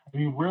kids,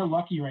 we're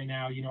lucky right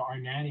now, our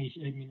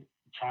nanny,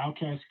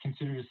 childcare is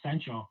considered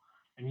essential.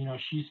 And,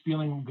 she's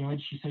feeling good.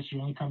 She says she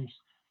only comes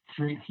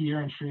straight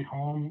here and straight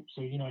home.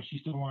 So, she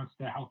still wants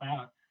to help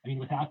out.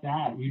 Without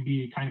that, we'd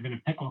be kind of in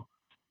a pickle.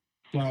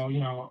 So,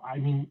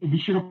 we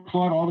should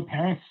applaud all the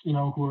parents,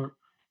 who are,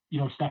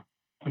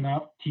 stepping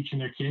up, teaching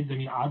their kids.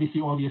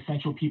 Obviously all the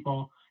essential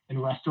people in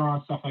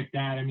restaurants, stuff like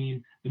that.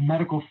 The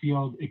medical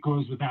field, it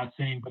goes without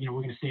saying, but,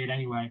 we're going to say it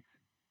anyway.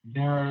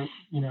 They're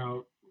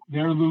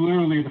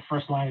literally the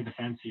first line of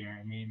defense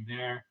here.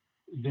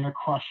 They're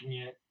crushing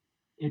it.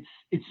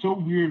 It's so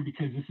weird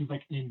because this is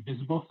an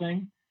invisible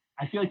thing.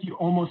 I feel like you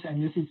almost,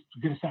 and this is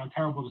going to sound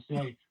terrible to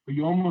say, but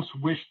you almost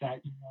wish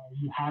that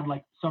you had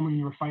someone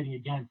you were fighting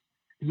against,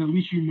 because at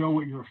least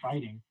what you were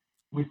fighting.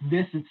 With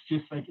this, it's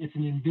just it's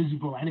an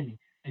invisible enemy,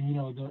 and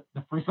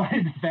the first line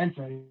of defense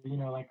are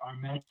our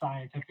med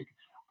scientific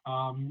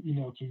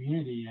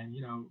community, and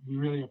we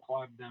really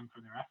applaud them for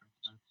their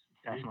efforts.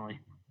 Definitely.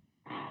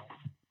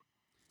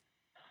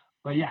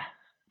 But yeah.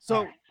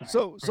 So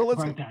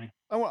let's.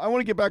 I want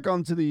to get back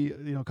onto the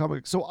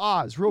comic. So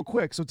Oz, real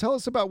quick. So tell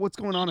us about what's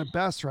going on at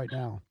Best right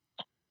now.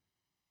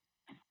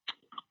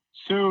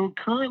 So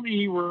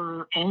currently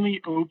we're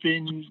only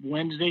open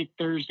Wednesday,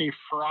 Thursday,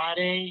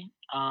 Friday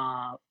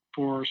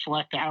for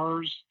select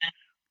hours.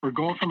 We're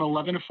going from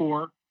 11 to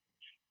 4.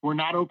 We're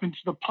not open to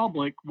the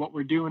public. What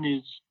we're doing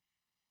is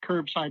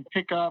curbside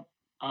pickup,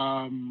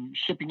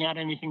 shipping out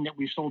anything that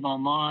we sold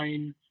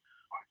online,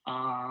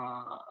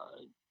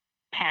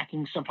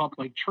 packing stuff up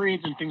like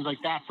trades and things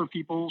like that for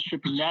people,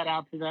 shipping that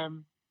out to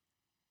them.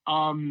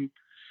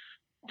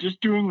 Just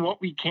doing what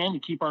we can to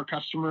keep our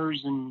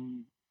customers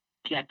and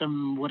get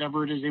them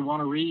whatever it is they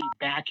want to read,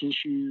 back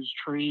issues,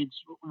 trades,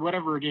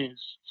 whatever it is.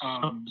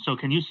 So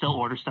can you still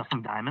order stuff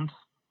from Diamond?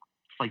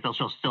 They'll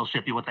still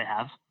ship you what they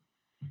have?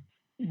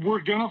 We're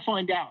going to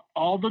find out.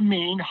 All the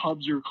main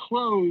hubs are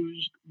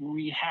closed.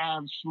 We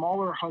have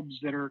smaller hubs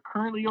that are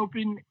currently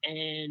open,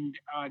 and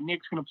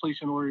Nick's going to place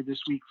an order this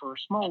week for a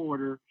small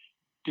order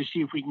to see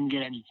if we can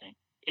get anything,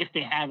 if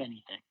they have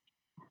anything.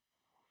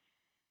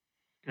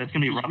 That's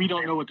going to be rough. We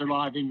don't know what their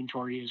live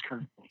inventory is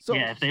currently. So,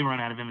 yeah, if they run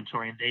out of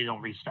inventory and they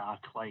don't restock,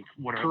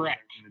 what are they going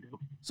to do?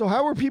 So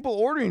how are people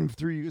ordering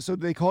through you? So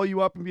they call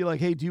you up and be like,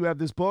 hey, do you have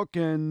this book?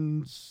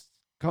 And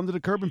come to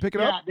the curb and pick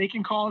it up? Yeah, they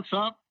can call us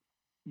up.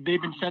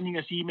 they've been sending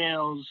us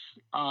emails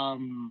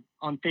on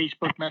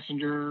Facebook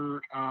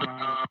Messenger,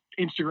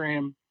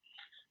 Instagram,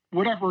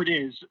 whatever it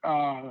is.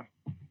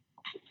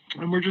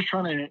 And we're just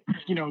trying to,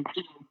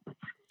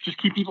 just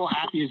keep people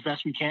happy as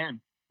best we can.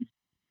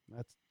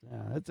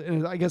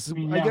 I guess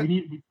we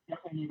definitely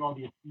need all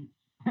the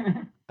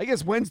I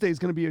guess Wednesday is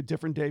going to be a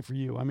different day for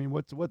you. I mean,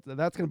 that's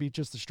going to be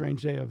just a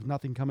strange day of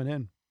nothing coming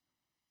in.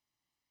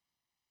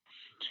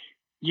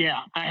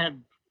 Yeah, I have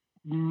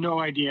no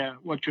idea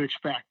what to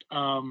expect.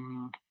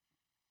 We'll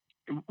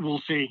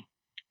see.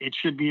 It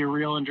should be a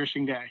real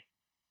interesting day.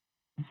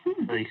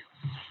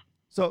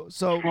 So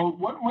well,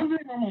 when do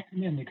they normally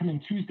come in? They come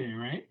in Tuesday,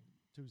 right?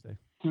 Tuesday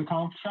to the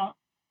comic shop.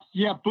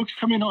 Yeah, books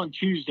come in on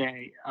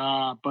Tuesday,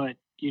 but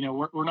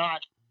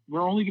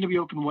we're only going to be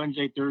open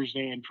Wednesday,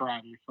 Thursday, and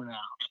Friday for now.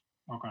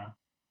 Okay.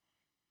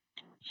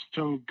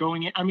 So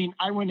going in, I mean,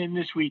 I went in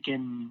this week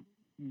and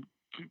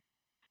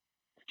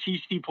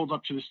TC pulled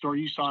up to the store.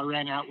 You saw I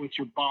ran out with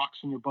your box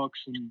and your books,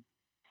 and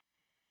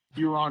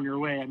you were on your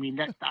way. I mean,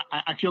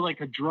 I feel like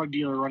a drug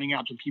dealer running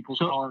out to people's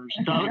cars.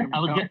 So I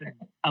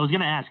was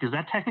gonna ask, is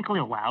that technically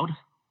allowed?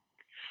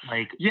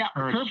 Like, yeah,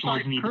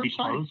 stores need to be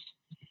closed?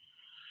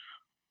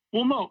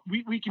 Well, no,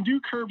 we can do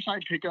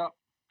curbside pickup.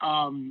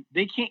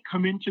 They can't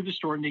come into the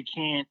store and they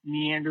can't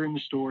meander in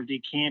the store. They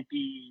can't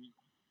be,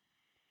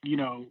 But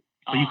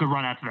you could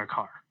run out to their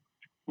car.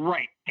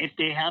 Right. If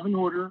they have an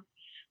order,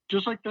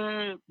 just like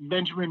the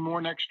Benjamin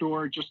Moore next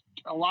door, just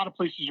a lot of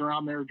places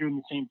around there are doing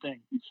the same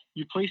thing.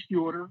 You place the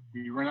order,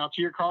 you run out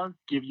to your car,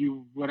 give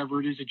you whatever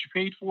it is that you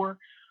paid for,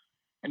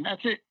 and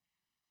that's it.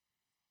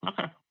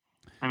 Okay.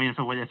 I mean, if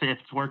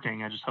it's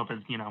working, I just hope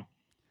it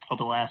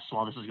lasts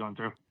while this is going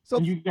through. So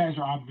you guys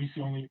are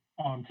obviously only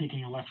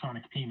taking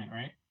electronic payment,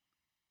 right?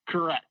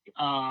 Correct.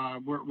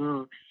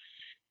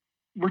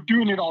 We're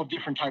doing it all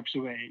different types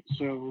of ways.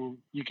 So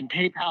you can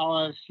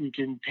PayPal us, you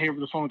can pay over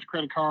the phone with a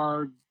credit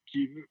card,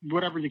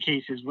 whatever the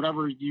case is,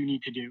 whatever you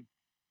need to do.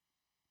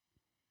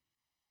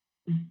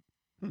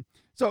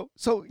 So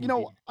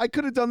I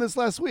could have done this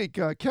last week,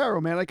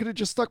 Caro, man. I could have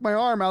just stuck my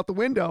arm out the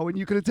window and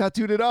you could have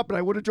tattooed it up and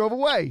I would have drove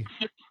away.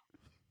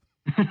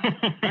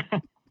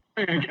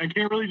 I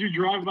can't really do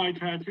drive-by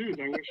tattoos.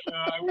 I wish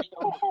that was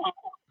possible.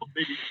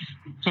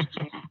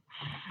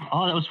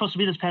 Oh, that was supposed to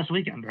be this past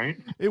weekend, right?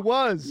 It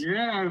was.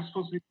 Yeah, it was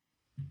supposed to be.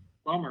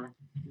 Bummer.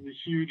 It was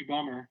a huge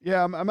bummer.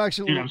 Yeah, I'm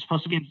actually. Dude, I'm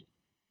supposed to be in.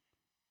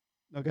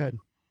 Oh, go ahead.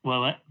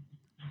 Well, what?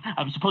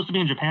 I'm supposed to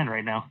be in Japan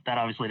right now. That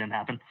obviously didn't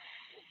happen.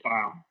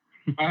 Wow.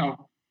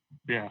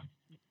 Yeah.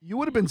 You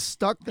would have been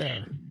stuck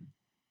there.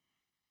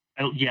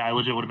 I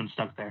legit would have been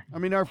stuck there. I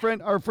mean, our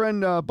friend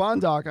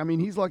Bondoc. I mean,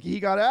 he's lucky he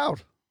got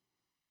out.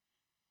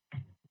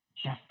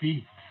 Chef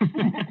B.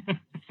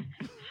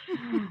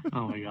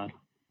 Oh my god.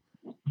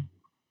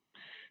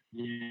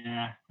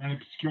 Yeah, that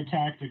obscure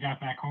character got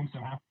back home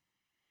somehow.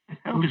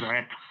 It was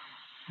alright.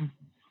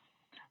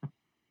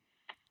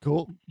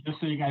 Cool. Just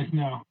so you guys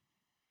know,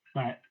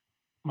 but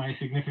my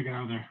significant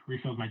other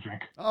refilled my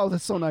drink. Oh,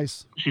 that's so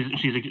nice. She's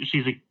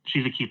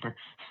a keeper.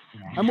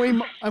 Yeah. I'm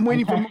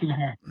waiting for her.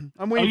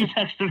 You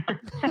texted her.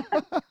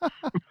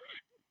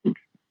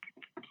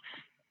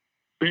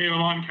 Babe,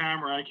 I'm on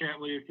camera. I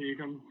can't leave. Can you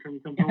come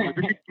over?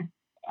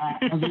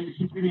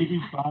 She's gonna be a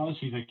huge follow.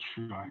 She's like,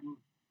 sure.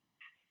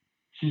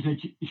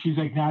 She's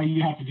like, now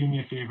you have to do me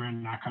a favor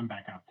and not come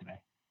back out today.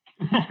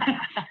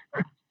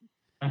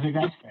 I think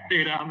that's fair.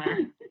 Stay down there.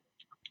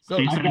 So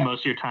you spend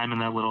most of your time in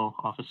that little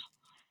office?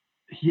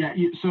 Yeah.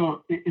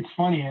 So it's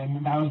funny,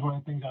 and that was one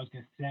of the things I was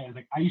gonna say. I was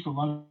like, I used to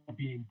love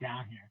being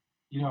down here.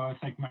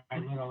 It's like my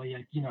little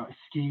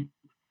escape.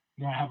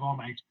 I have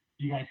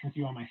you guys can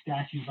see all my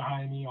statues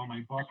behind me, all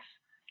my books.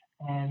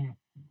 And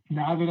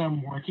now that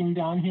I'm working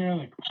down here,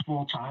 like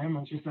full time,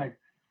 I'm just like,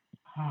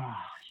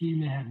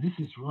 He-Man, this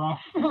is rough.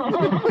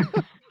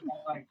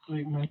 like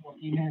my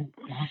He-Man,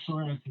 I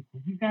was like,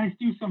 will you guys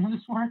do some of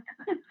this work?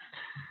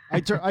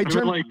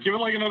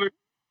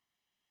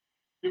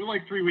 Give it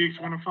like 3 weeks.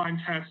 We're gonna find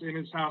Tess in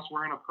his house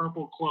wearing a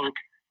purple cloak.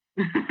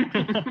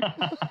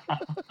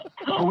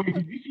 Oh wait,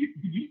 did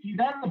you see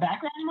that in the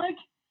background, Mike?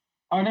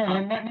 Oh no,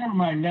 never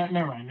mind.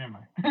 Never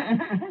mind.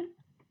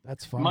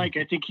 That's fine. Mike,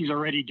 I think he's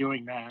already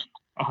doing that.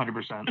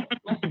 100%.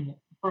 Listen,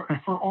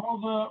 for all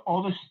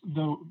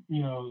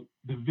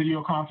the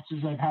video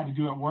conferences I've had to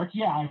do at work,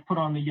 yeah, I've put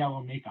on the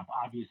yellow makeup,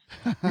 obviously.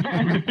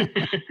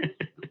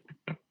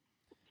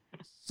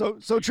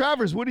 So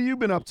Travers, what have you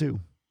been up to?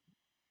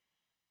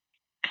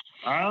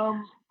 I've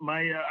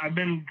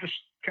been just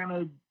kind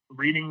of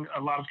reading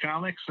a lot of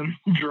comics and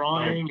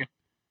drawing.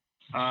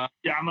 I'm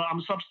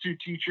a substitute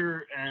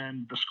teacher,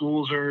 and the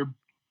schools are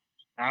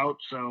out,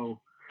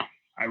 so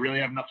I really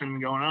have nothing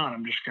going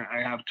on.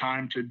 I have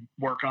time to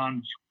work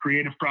on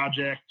creative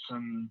projects,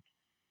 and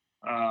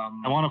I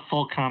want a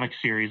full comic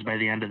series by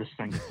the end of this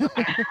thing.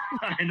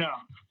 I know.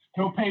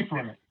 He'll pay for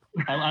it.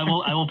 I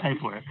will pay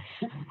for it.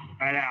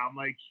 I know. I'm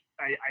like,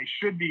 I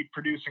should be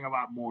producing a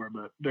lot more,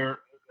 but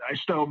I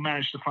still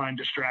manage to find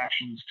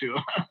distractions too.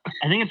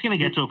 I think it's going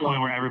to get to a point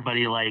where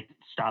everybody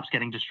stops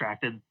getting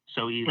distracted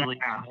so easily.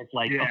 It's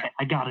like, okay,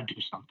 I got to do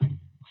something.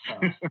 So.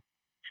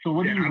 So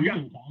what are you I've got-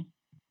 reading, Tom?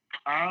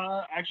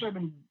 Actually, I've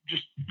been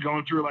just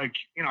going through I have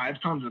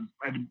I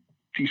have a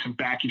decent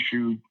back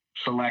issue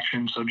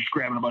selection, so just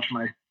grabbing a bunch of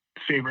my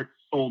favorite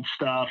old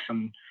stuff,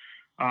 and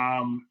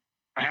I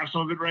have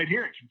some of it right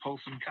here. I can pull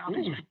some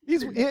copies.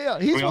 He's Are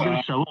we all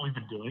gonna show what we've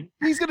been doing?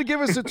 he's gonna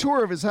give us a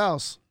tour of his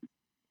house.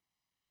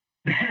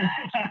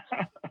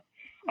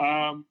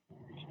 I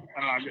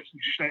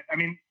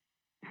mean,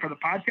 for the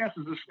podcast,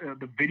 is this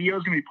the video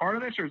is going to be part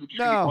of this, or is it just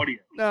going to No, be audio?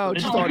 no,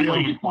 It's just all audio.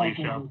 audio. Play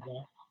show.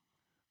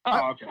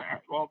 Oh, okay. All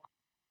right. Well,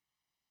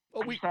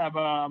 Oh, I just have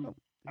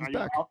he's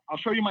back. I'll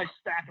show you my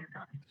stack of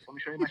copies. Let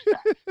me show you my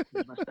stack.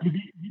 Here's my stack. You'd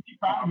be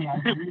proud of me.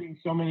 I've been reading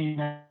so many.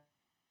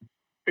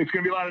 It's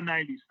going to be a lot of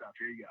 '90s stuff.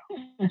 Here you go.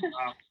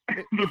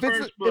 The If it's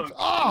first book.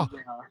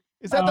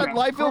 Is that that Oh,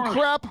 Liefeld of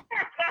crap?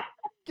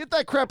 Get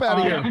that crap out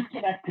of here.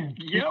 Disconnect him.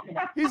 Yep.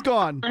 He's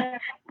gone.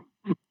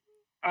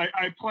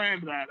 I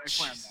planned that.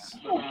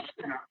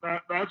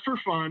 But, that's for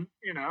fun,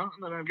 And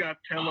then I've got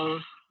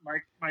Telos,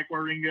 Mike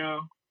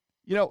Waringo.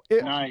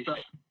 Nice.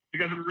 You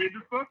guys ever read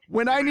this book?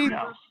 When I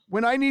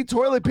need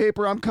toilet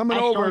paper, I'm coming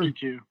I over. started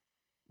to.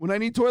 When I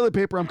need toilet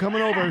paper, I'm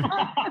coming over.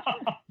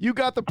 You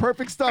got the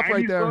perfect stuff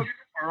right 90s there. books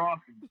are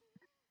awesome.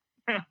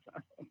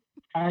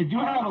 I do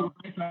have a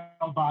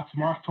Liefeld box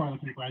marked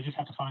toilet paper. I just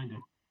have to find it.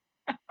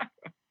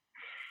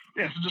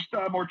 Yeah, so just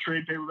more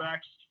trade paperbacks.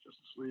 Justice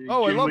League.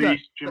 Oh, I Jim love Lee, that.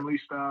 Jim Lee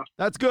stuff.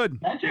 That's good.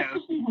 That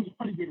Justice League was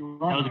a pretty good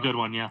run. That was a good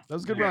one, yeah. That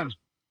was a good Yeah. run.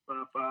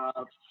 Stuff,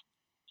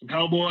 some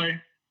Hellboy.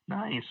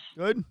 Nice.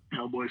 Good.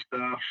 Hellboy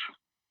stuff.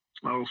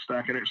 It's my little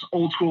stack of it. It's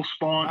old school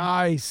Spawn.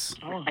 Nice.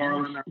 Oh,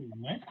 McFarlane.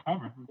 nice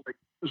cover.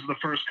 This is the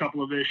first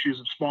couple of issues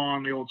of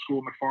Spawn, the old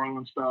school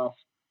McFarlane stuff.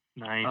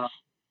 Nice.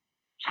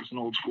 This is an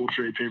old school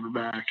trade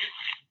paperback.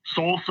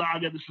 Soul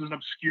Saga. This is an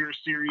obscure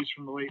series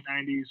from the late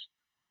 '90s.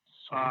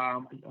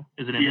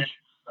 Is it Image?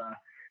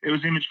 It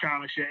was Image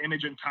Comics, yeah,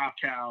 Image and Top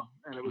Cow,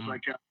 and it was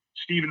like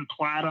Stephen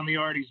Platt on the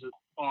art. He's an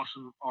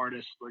awesome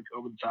artist, like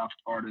over the top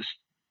artist.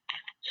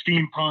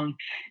 Steampunk,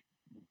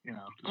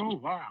 Oh,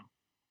 wow.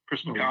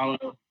 Chris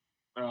McCullough,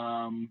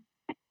 and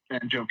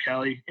Joe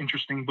Kelly.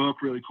 Interesting book,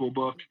 really cool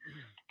book.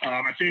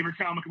 My favorite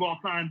comic of all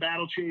time,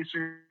 Battle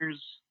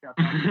Chasers. Got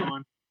that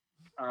one.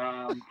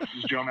 This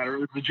is Joe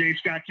Matter. It's the J.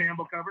 Scott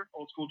Campbell cover,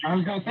 old school J. I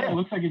was Scott. gonna say it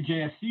looks like a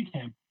JSC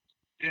camp.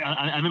 Yeah,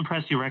 I'm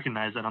impressed you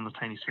recognize that on the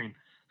tiny screen.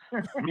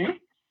 Me?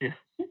 yeah.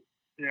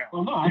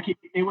 Well, no,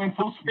 it went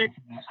full screen.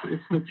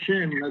 It's the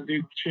chin, that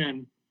dude's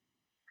chin.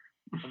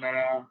 And then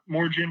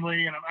more Jim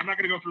Lee, and I'm not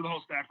going to go through the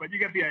whole stack, but you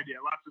get the idea.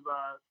 Lots of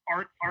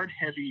art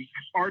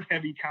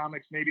heavy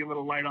comics, maybe a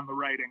little light on the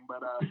writing,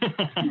 but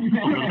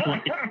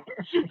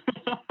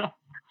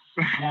Yeah,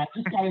 I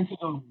just got into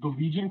the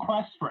Legion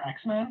quest for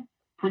X-Men.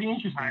 Pretty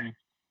interesting.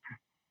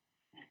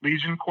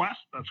 Legion Quest.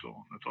 That's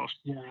cool. That's awesome.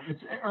 Yeah,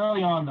 it's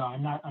early on though.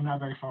 I'm not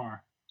very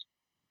far.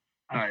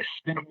 Nice.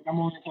 I'm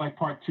only to like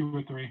part 2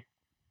 or 3.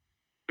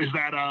 Is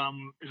that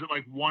is it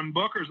like one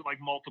book or is it like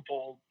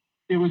multiple?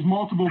 It was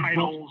multiple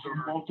Titles books,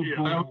 or-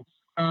 multiple.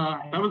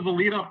 yeah. That was the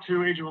lead up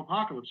to Age of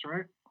Apocalypse,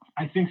 right?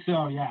 I think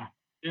so. Yeah.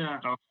 Yeah.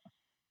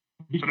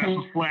 Because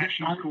that's Flash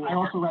and cool. I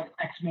also read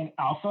X-Men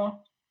Alpha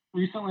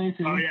recently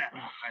too. Oh yeah.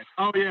 Nice.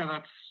 Oh yeah,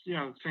 that's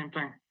same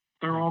thing.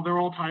 They're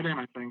all tied in.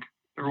 I think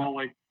they're all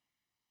like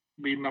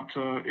leading up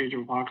to Age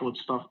of Apocalypse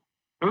stuff.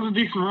 It was a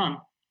decent run.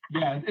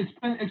 Yeah,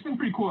 it's been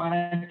pretty cool, and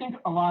I think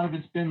a lot of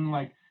it's been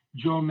like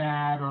Joe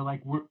Mad or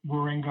like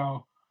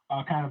Waringo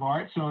kind of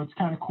art. So it's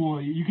kind of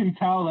cool. You can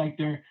tell like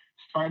they're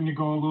starting to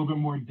go a little bit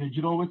more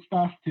digital with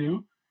stuff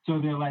too. So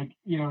they're like,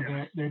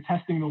 they're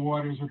testing the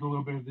waters with a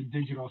little bit of the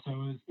digital. So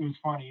it was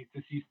funny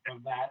to see some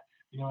of that,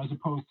 as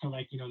opposed to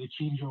like, the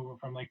changeover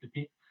from like the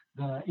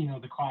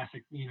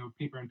classic,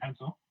 paper and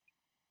pencil.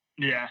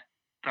 Yeah,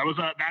 that was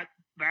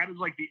that is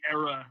like the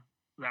era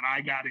that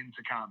I got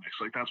into comics.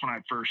 Like that's when I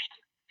first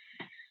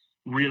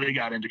really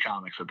got into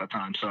comics at that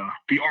time. So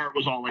the art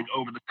was all like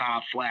over the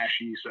top,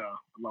 flashy. So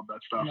I love that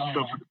stuff. Yeah.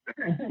 Still to this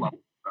day, love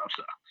that stuff.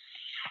 So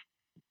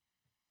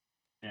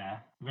Yeah,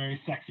 very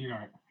sexy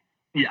art.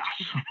 yes.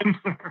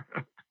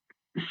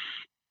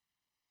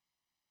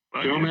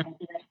 But, Joe yeah. Man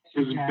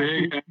is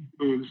big and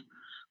booze.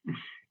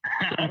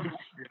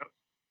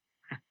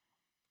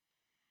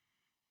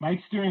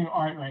 Mike's doing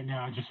art right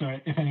now, just so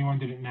if anyone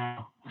didn't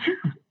know.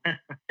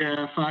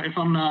 Yeah, if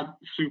I'm not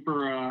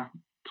super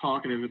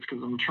talkative, it's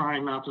because I'm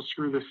trying not to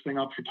screw this thing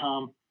up for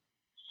Tom.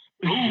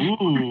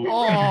 Ooh.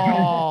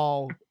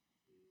 Oh,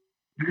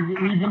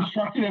 We've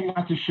instructed him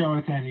not to show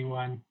it to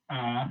anyone,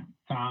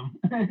 Tom.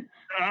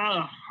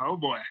 Oh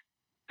boy.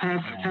 Has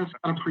got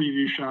a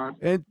preview shot.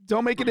 and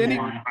don't make it any.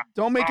 Yeah.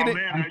 Don't make Oh it.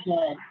 man,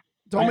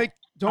 Don't make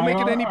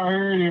it any. I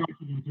already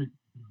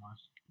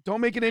Don't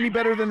make it any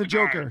better than the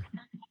Joker.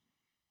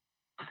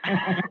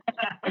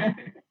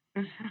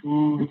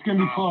 Ooh, it's gonna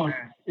be Oh, close.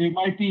 man. It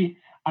might be.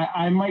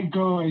 I might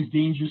go as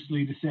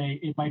dangerously to say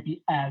it might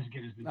be as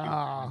good as the Joker.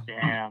 Ah,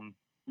 Damn.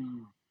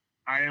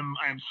 I am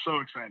so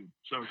excited.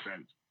 So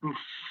excited. You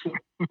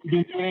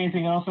been doing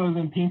anything else other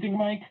than painting,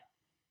 Mike?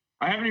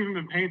 I haven't even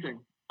been painting.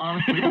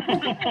 honestly.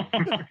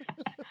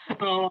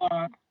 So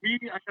I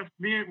guess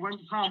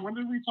Tom, when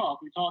did we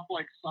talk? We talked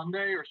like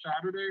Sunday or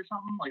Saturday or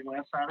something, like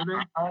last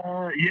Saturday.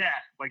 Yeah,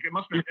 like it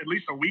must have been at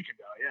least a week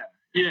ago. Yeah.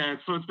 Yeah,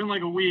 so it's been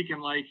like a week,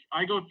 and like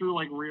I go through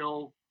like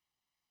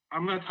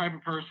I'm that type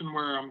of person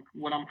where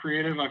when I'm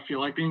creative, I feel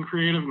like being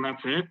creative, and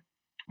that's it.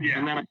 Yeah.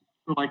 And then I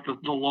feel like the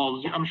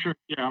lulls. I'm sure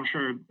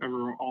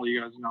all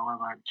you guys know how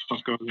that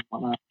stuff goes and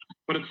whatnot.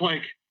 But it's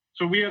like,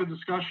 so we had a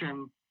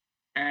discussion,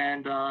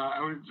 and I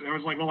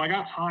was like, well, I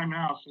got time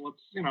now, so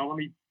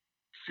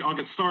I'll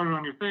get started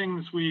on your thing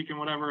this week and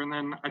whatever. And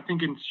then I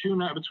think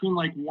between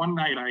like one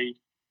night, I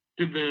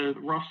did the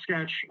rough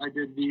sketch, I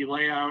did the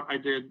layout, I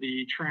did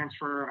the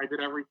transfer, I did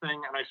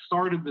everything, and I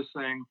started this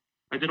thing.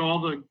 I did all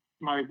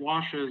my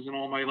washes and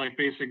all my like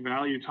basic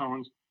value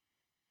tones,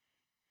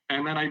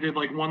 and then I did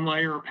like one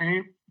layer of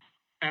paint,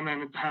 and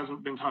then it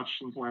hasn't been touched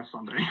since last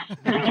Sunday.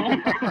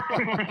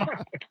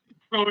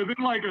 So within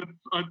like a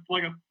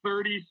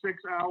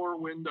 36-hour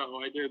window,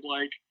 I did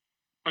like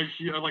a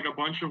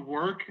bunch of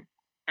work,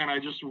 and I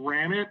just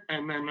ran it,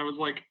 and then I was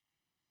like,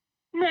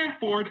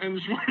 bored, and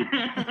just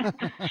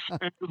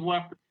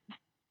left it.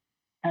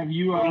 Have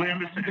you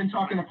been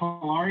talking to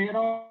Polari at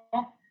all?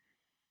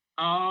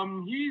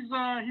 He's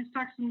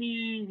texted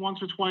me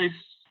once or twice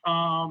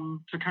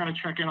to kind of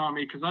check in on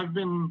me, because I've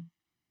been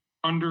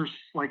under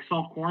like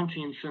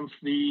self-quarantine since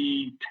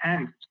the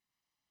 10th,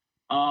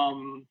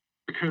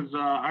 because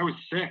I was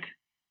sick,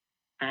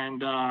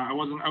 and I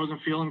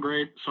wasn't feeling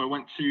great, so I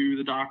went to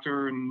the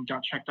doctor and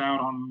got checked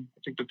out on I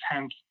think the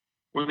 10th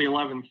or the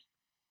 11th,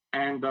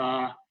 and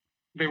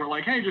they were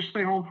like, hey, just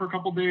stay home for a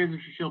couple days.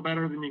 If you feel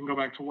better, then you can go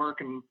back to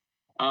work. And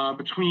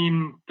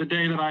between the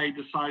day that I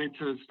decided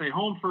to stay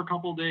home for a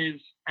couple days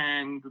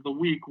and the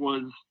week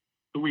was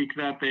the week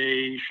that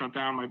they shut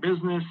down my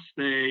business.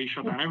 They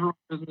shut down everyone's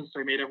business.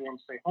 They made everyone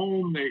stay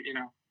home.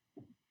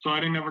 So I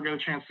didn't ever get a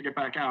chance to get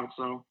back out.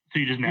 So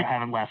you just never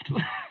haven't left.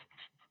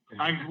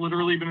 I've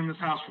literally been in this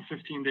house for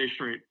 15 days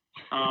straight,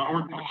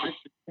 or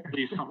at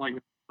least something like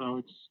that.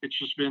 So it's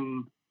just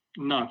been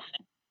nuts.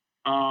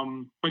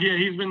 But yeah,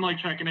 he's been like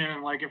checking in,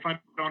 and like if I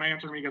don't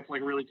answer him, he gets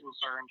like really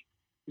concerned.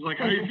 He's like,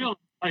 how you feel?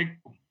 Like,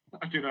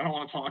 dude, I don't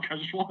want to talk. I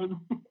just want to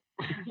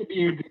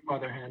be a good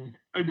mother hen.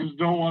 I just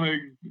want to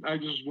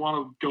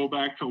go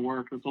back to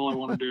work. That's all I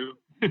want to do.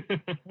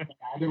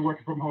 I've been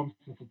working from home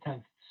since the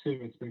 10th too.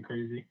 It's been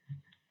crazy.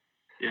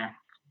 Yeah,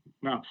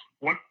 nuts.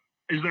 What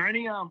is there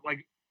any are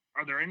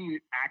there any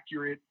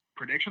accurate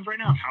predictions right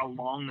now of how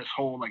long this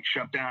whole like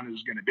shutdown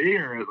is going to be?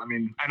 Or I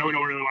mean, I know we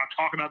don't really want to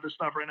talk about this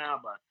stuff right now,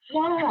 but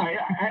no,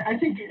 I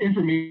think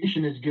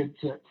information is good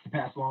to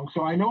pass along.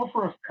 So I know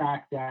for a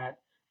fact that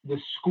the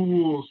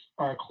schools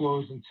are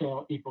closed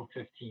until April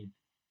 15th.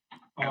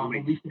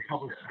 At least the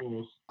public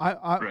schools.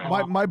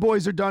 My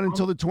boys are done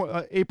until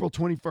the April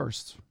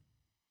 21st.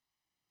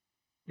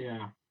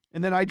 Yeah.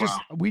 And then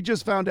we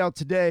just found out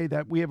today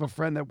that we have a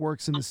friend that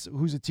works in this,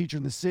 who's a teacher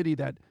in the city,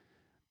 that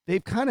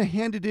they've kind of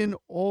handed in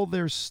all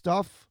their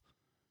stuff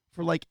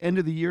for like end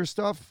of the year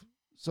stuff.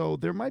 So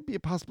there might be a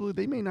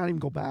possibility they may not even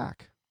go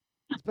back,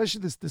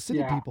 especially the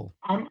city people.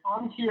 I'm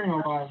hearing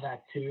a lot of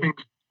that too.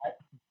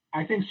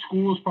 I think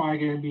school's probably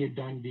going to be a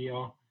done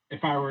deal.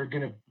 If I were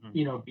going to,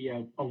 be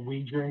a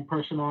wagering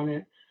person on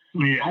it,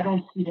 I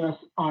don't see us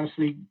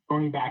honestly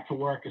going back to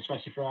work,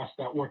 especially for us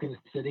that work in the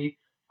city,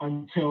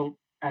 until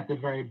at the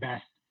very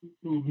best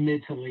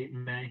mid to late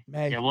May.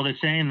 Yeah, well, they're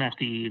saying that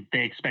they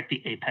expect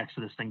the apex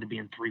of this thing to be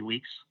in 3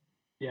 weeks.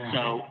 Yeah.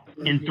 So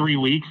in 3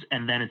 weeks,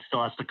 and then it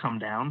still has to come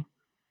down.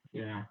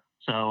 Yeah.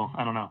 So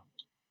I don't know.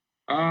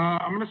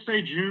 I'm gonna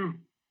say June.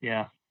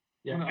 Yeah.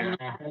 Yeah.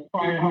 That's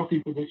probably a healthy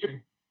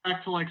prediction.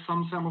 Back to like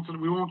some semblance of,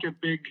 we won't get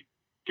big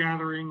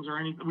gatherings or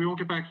anything. We won't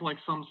get back to like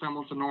some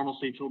semblance of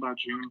normalcy till about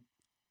June.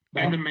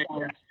 End of May.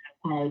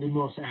 Probably the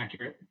most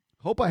accurate.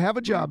 Hope I have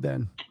a job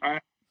then.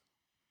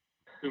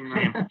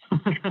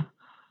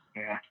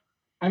 Yeah.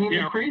 I mean,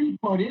 the crazy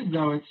part is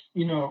though, it's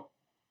then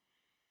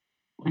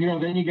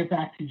you get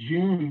back to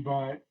June,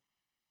 but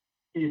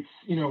it's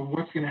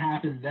what's going to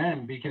happen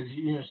then, because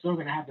you're still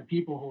going to have the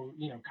people who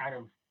kind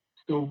of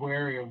still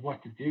wary of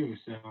what to do.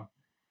 So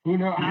who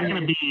knows?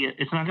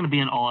 It's not going to be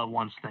an all at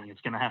once thing.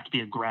 It's going to have to be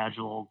a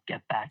gradual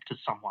get back to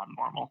somewhat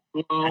normal.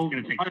 Well, it's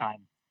going to take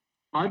time.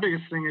 My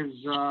biggest thing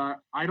is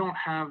I don't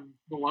have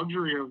the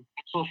luxury of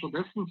social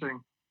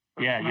distancing.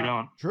 Yeah, you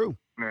don't. True.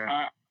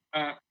 Got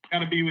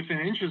to be within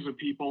inches of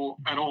people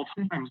at all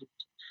times.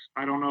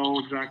 I don't know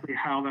exactly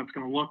how that's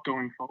going to look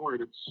going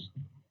forward.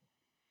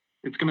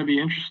 It's going to be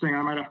interesting.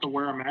 I might have to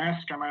wear a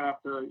mask. I might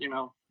have to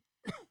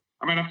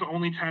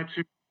only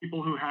tattoo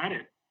people who had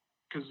it,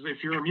 because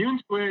if you're immune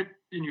to it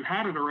and you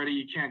had it already,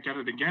 you can't get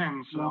it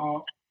again. So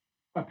well,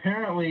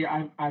 apparently,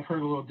 I've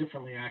heard a little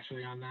differently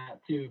actually on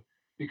that too,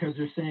 because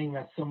they're saying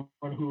that someone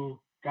who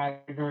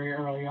got it very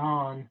early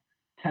on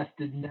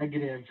tested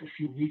negative a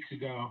few weeks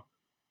ago,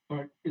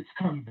 but it's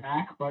come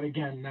back. But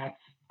again,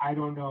 I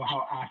don't know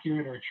how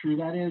accurate or true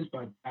that is,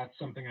 but that's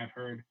something I've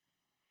heard.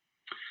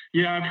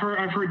 Yeah,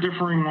 I've heard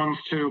differing ones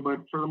too, but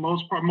for the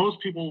most part,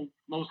 most people,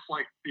 most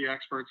like the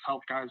experts,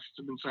 health guys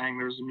have been saying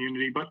there's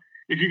immunity. But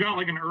if you got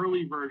like an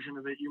early version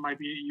of it, you might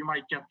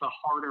get the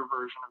harder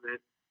version of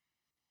it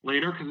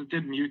later because it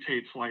did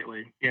mutate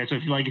slightly. Yeah, so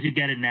if you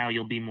get it now,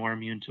 you'll be more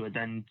immune to it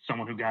than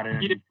someone who got it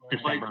in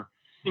December. Like,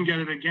 you can get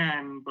it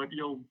again, but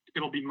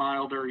it'll be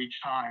milder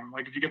each time.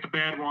 Like if you get the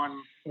bad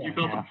one, you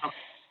build up,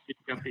 you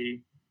get to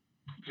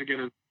get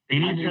it.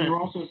 You're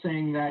also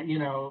saying that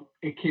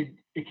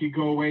it could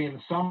go away in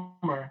the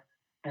summer,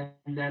 and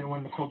then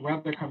when the cold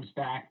weather comes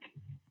back,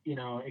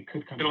 it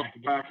could come back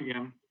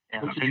again.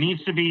 Yeah, there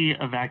needs to be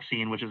a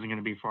vaccine, which isn't going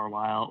to be for a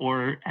while,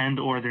 or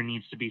there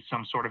needs to be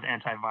some sort of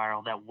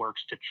antiviral that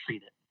works to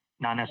treat it,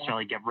 not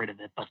necessarily get rid of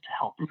it, but to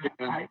help.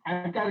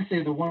 I've got to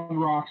say, the one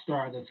rock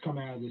star that's come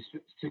out of this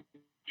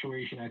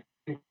situation, I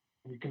think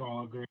we can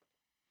all agree.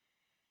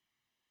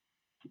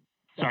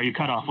 Sorry, you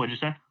cut off. What'd you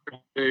say?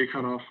 Yeah, you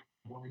cut off.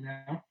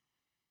 Now?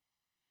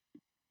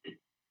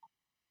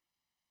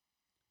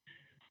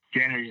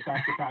 January.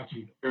 Dr.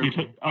 Fauci.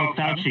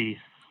 Fauci.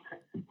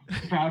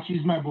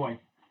 Fauci's my boy.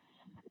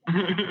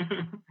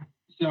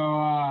 So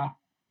I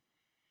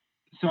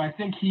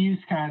think he's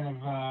kind of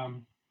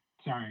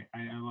sorry,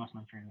 I lost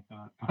my train of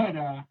thought. But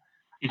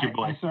he's your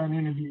boy. I saw an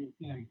interview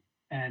and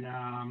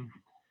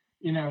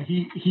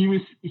he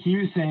was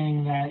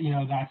saying that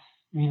that's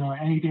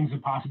anything's a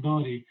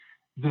possibility.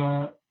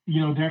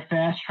 They're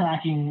fast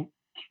tracking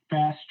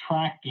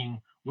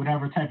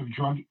whatever type of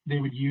drug they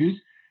would use,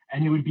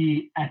 and it would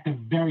be at the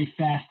very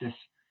fastest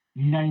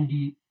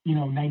 90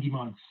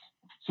 months.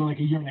 So like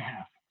a year and a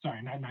half.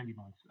 Sorry, not 90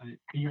 months, a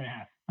year and a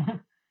half.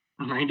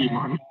 90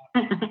 months.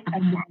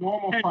 And the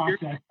normal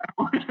process.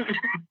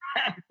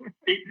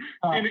 In 8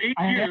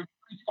 years.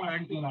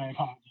 And I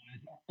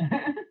apologize.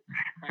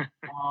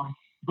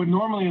 But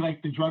normally,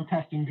 like the drug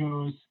testing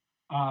goes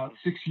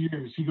 6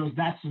 years. He goes,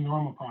 that's the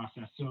normal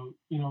process. So,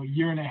 a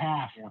year and a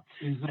half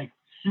is like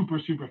super,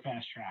 super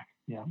fast track.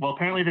 Yeah. Well,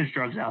 apparently there's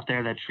drugs out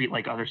there that treat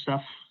like other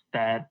stuff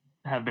that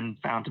have been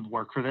found to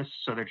work for this.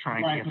 So they're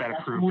trying to get that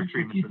approved for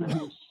treatment for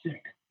this.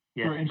 Sick.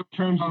 Yeah. So in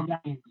terms of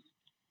that,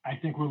 I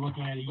think we're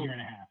looking at a year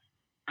and a half.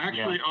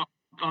 Actually,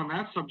 on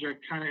that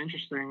subject, kind of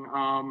interesting.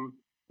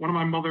 One of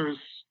my mother's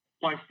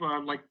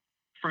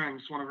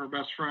friends, one of her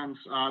best friends,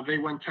 they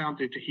went down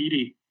to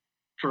Tahiti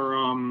for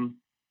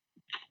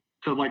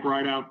to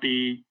ride out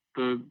the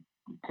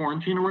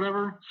quarantine or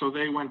whatever. So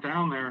they went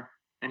down there,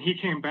 and he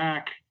came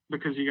back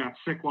because he got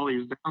sick while he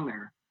was down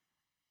there,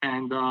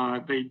 and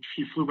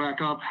he flew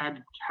back up,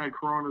 had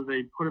corona.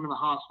 They put him in the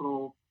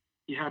hospital.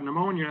 He had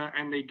pneumonia,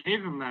 and they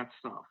gave him that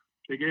stuff.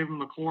 They gave him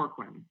the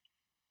chloroquine.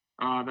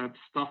 That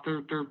stuff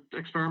they're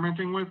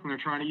experimenting with and they're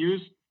trying to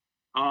use.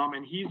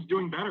 And he's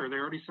doing better. They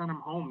already sent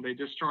him home. They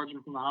discharged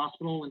him from the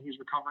hospital, and he's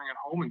recovering at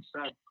home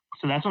instead.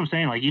 So that's what I'm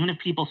saying. Like, even if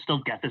people still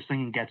get this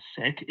thing and get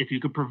sick, if you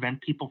could prevent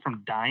people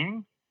from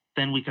dying,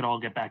 then we could all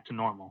get back to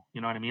normal.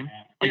 You know what I mean?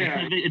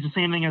 It's the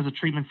same thing as a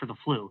treatment for the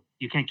flu.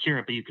 You can't cure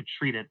it, but you could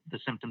treat it, the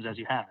symptoms as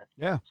you have it.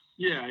 Yeah.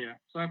 Yeah.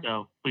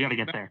 So we got to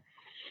get there.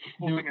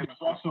 So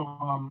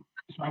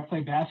I play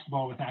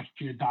basketball with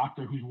actually a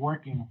doctor who's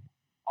working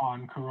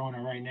on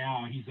corona right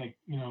now. He's like,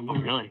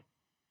 really?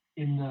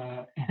 in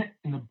the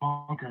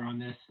bunker on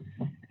this.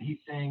 He's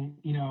saying,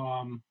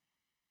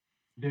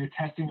 they're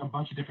testing a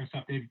bunch of different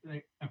stuff. They've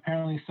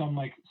apparently some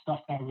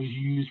stuff that was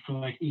used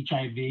for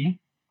HIV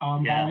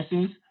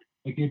viruses.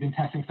 Like they've been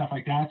testing stuff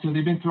like that. So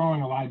they've been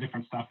throwing a lot of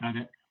different stuff at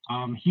it.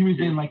 He was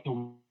in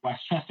the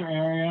Westchester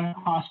area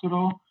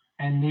hospital,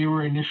 and they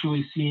were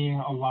initially seeing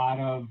a lot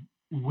of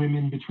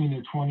women between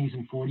their 20s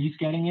and 40s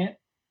getting it.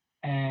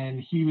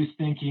 And he was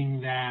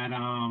thinking that,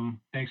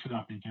 thanks for the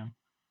update, Jim,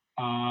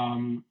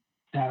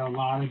 that a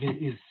lot of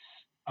it is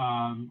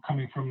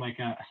coming from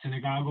a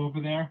synagogue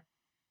over there.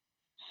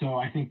 So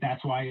I think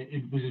that's why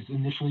it was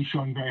initially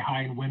showing very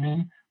high in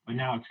women, but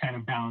now it's kind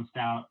of balanced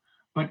out.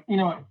 But,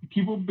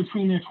 people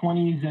between their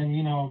 20s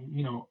and,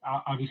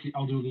 obviously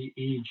elderly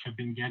age have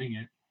been getting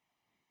it.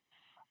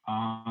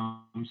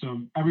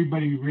 So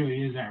everybody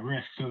really is at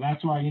risk. So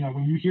that's why,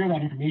 when you hear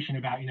that information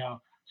about,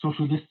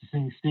 social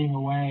distancing, staying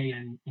away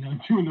and,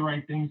 doing the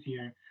right things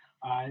here,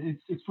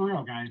 it's for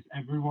real, guys.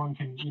 Everyone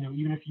can,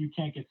 even if you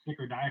can't get sick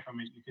or die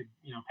from it, you could,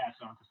 pass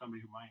it on to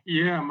somebody who might.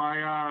 Yeah.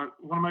 My,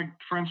 one of my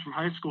friends from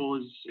high school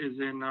is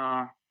in,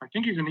 I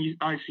think he's in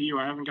ICU.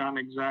 I haven't gotten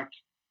an exact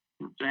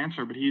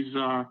answer, but he's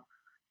a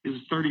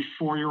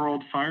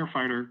 34-year-old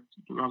firefighter,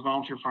 a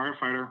volunteer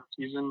firefighter.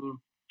 He's in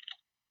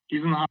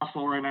the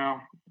hospital right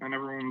now, and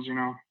everyone's,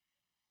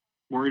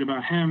 worried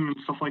about him and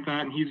stuff like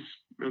that. And he's,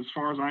 as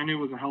far as I knew,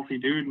 was a healthy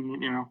dude and,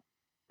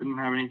 didn't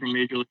have anything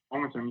majorly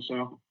wrong with him.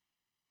 So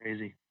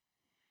crazy.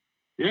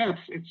 Yeah,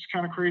 it's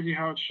kind of crazy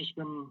how it's just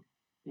been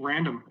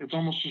random. It's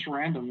almost just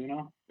random,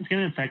 It's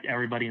going to affect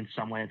everybody in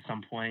some way at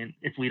some point.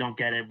 If we don't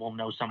get it, we'll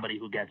know somebody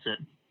who gets it.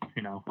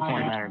 It's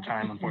only a matter of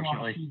time,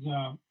 unfortunately.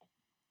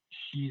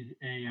 She's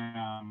a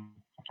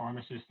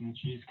pharmacist, and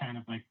she's kind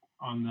of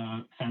on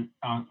the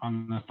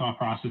thought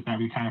process that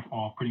we kind of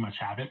all pretty much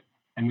have it,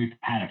 and we've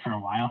had it for a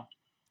while.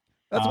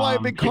 That's why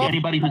I've been Like coughing.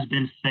 anybody who's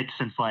been sick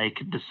since like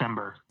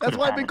December. That's could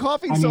why have I've been had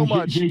coughing I mean, so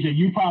much. JJ,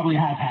 you probably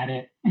have had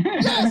it.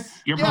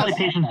 Yes. You're yes. probably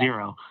patient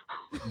 0.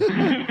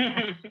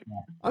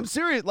 I'm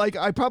serious. Like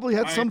I probably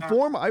had some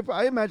form.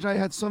 I imagine I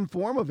had some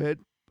form of it,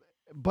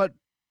 but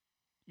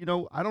you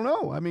know, I don't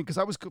know. I mean, because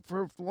I was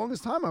for the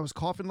longest time I was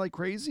coughing like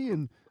crazy,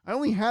 and I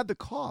only had the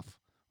cough,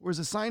 whereas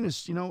a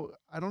sinus. You know,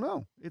 I don't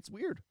know. It's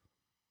weird.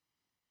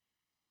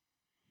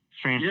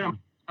 Strange. Yeah.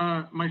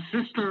 My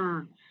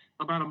sister,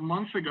 about a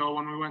month ago,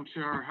 when we went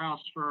to her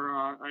house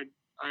for,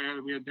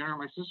 we had dinner at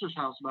my sister's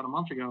house about a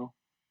month ago,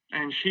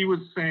 and she was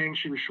saying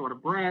she was short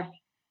of breath,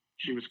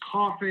 she was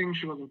coughing,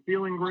 she wasn't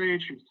feeling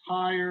great, she was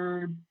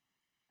tired,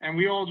 and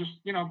we all just,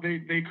 you know,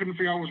 they couldn't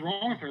figure out what was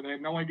wrong with her. They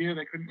had no idea.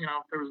 They couldn't, you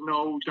know, there was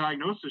no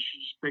diagnosis.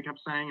 They kept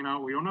saying, you know,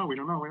 we don't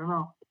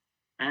know.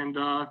 And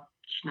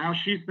now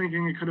she's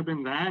thinking it could have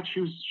been that.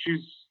 She's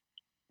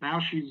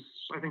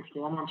I think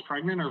 4 months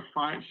pregnant or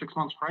 6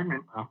 months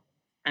pregnant. Wow.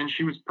 And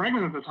she was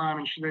pregnant at the time,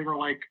 and they were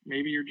like,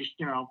 maybe you're just,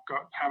 you know,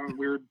 having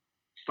weird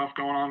stuff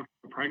going on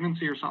with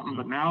pregnancy or something.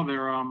 But now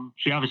they're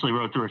She obviously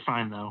rode through it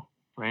fine though,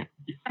 right?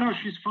 yeah, no,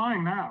 she's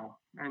fine now,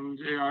 and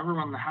you know,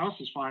 everyone in the house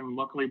is fine,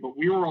 luckily. But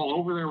we were all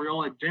over there. We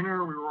all had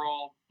dinner. We were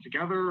all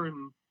together,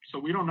 and so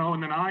we don't know.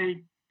 And then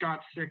I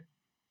got sick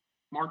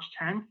March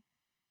 10th.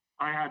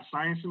 I had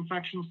sinus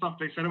infection stuff.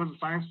 They said it was a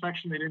sinus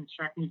infection. They didn't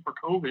check me for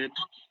COVID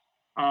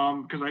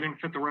because I didn't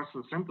fit the rest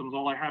of the symptoms.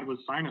 All I had was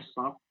sinus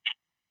stuff,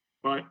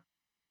 but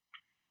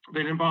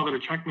they didn't bother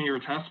to check me or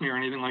test me or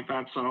anything like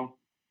that. So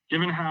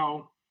given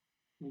how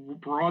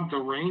broad the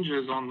range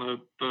is on the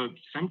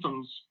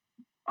symptoms,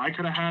 I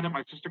could have had it.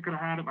 My sister could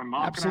have had it. My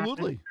mom could have had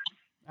it.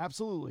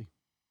 Absolutely.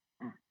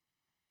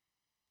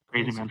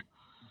 Crazy, man.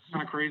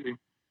 Kind of crazy.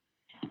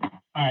 All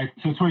right,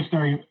 so Toy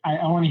Story,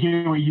 I want to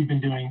hear what you've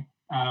been doing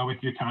with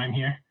your time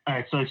here. All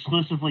right, so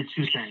exclusively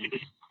 2 things.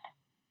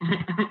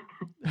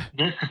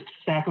 This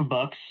stack of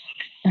books,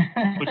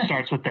 which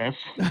starts with this.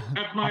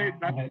 That's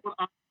what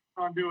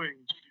I'm doing.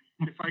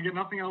 If I get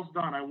nothing else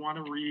done, I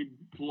want to read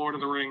Lord of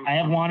the Rings. I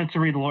have wanted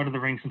to read The Lord of the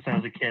Rings since I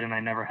was a kid, and I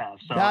never have.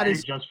 So I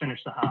just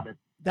finished The Hobbit.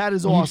 That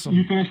is awesome.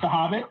 You finished The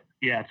Hobbit?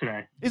 Yeah,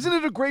 today. Isn't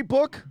it a great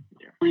book?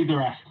 Yeah. Read the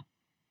rest.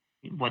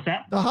 What's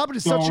that? The Hobbit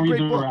is Don't such a read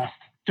great the book. rest.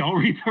 Don't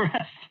read the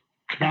rest.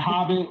 The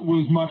Hobbit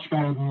was much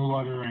better than The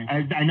Lord of the Rings.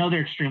 I know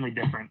they're extremely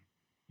different.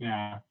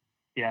 Yeah.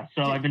 Yeah,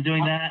 so I've been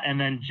doing that, and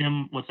then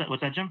Jim, what's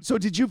that, Jim? So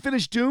did you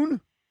finish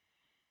Dune?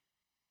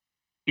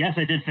 Yes,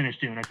 I did finish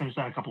Dune. I finished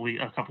that a couple weeks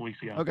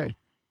ago. Okay.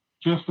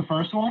 Just the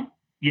first one?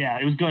 Yeah,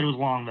 it was good. It was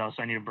long though,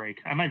 so I need a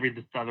break. I might read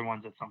the other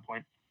ones at some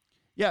point.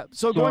 Yeah.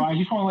 So I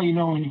just want to let you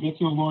know when you get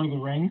to The Lord of the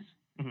Rings,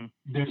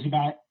 there's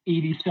about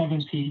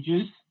 87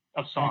 pages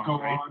of songs that go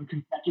right? on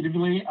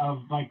consecutively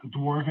of like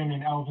dwarven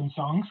and elven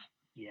songs.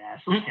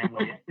 Yes, I can't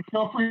wait.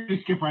 Feel free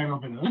to skip right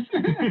over those.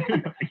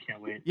 I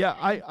can't wait. Yeah,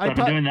 I've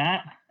been doing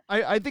that.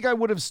 I think I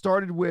would have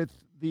started with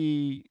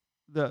the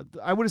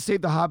I would have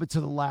saved The Hobbit to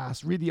the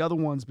last. Read the other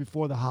ones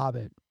before The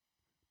Hobbit,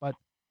 but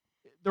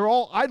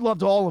I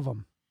loved all of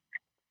them.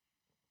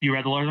 You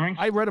read The Lord of the Rings?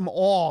 I read them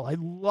all. I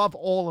love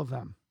all of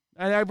them,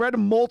 and I've read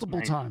them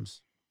multiple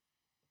times.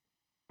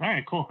 All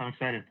right, cool. I'm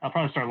excited. I'll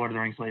probably start Lord of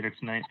the Rings later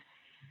tonight.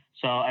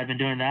 So I've been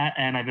doing that,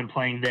 and I've been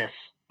playing this,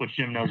 which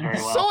Jim knows very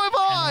well. So have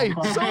I.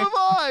 So have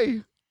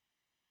I.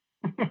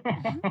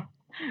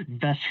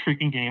 Best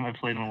freaking game I've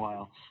played in a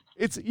while.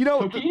 It's So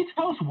can you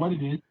tell us what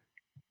it is?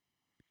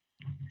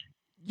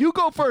 You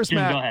go first, Jim,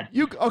 Matt. go ahead.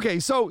 Okay.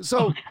 So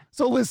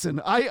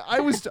listen. I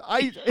was so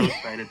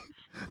excited.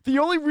 The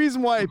only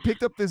reason why I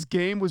picked up this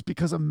game was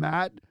because of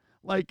Matt.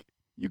 Like,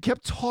 you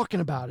kept talking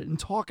about it and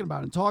talking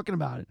about it and talking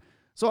about it.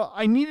 So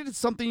I needed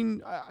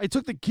something. I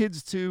took the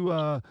kids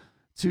to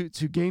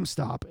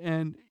GameStop,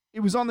 and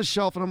it was on the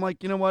shelf, and I'm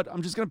like, you know what?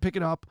 I'm just gonna pick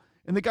it up.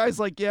 And the guy's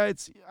like, yeah,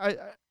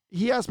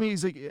 he asked me,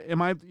 he's like,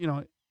 am I,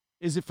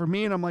 is it for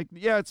me? And I'm like,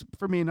 yeah, it's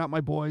for me, not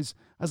my boys.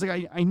 I was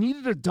like, I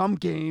needed a dumb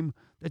game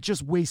that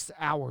just wastes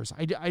hours.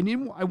 I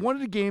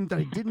wanted a game that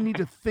I didn't need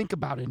to think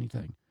about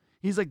anything.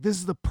 He's like, this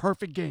is the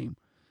perfect game.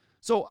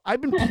 So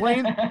I've been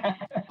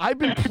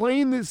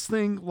playing this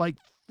thing like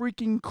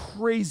freaking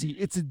crazy.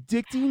 It's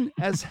addicting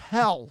as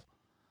hell.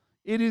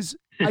 It is.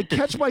 I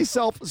catch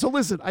myself. So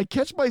listen, I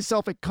catch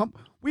myself at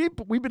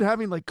we've been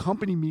having like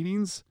company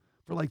meetings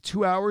for like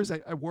 2 hours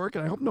at work,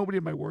 and I hope nobody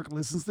at my work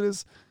listens to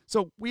this.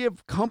 So we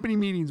have company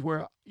meetings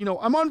where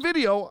I'm on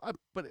video,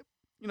 but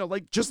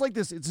like just like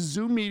this, it's a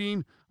Zoom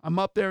meeting. I'm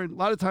up there, and a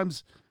lot of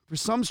times for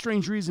some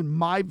strange reason,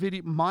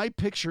 my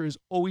picture is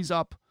always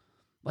up,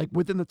 like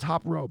within the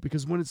top row,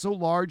 because when it's so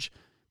large,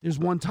 there's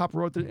one top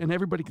row and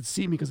everybody can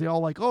see me because they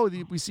all like, oh,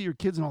 we see your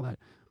kids and all that.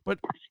 But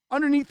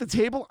underneath the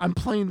table, I'm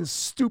playing this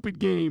stupid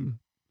game,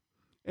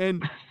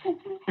 and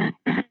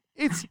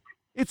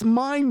It's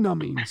mind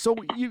numbing. So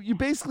you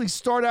basically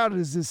start out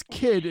as this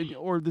kid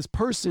or this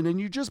person, and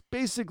you just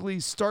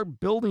basically start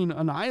building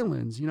an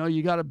island. You know,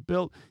 you got to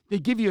build. They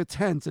give you a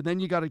tent, and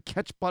then you got to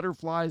catch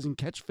butterflies and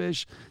catch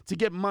fish to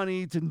get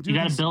money to do. You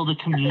got to build a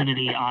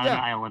community on an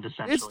island.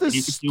 Essentially,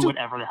 you can do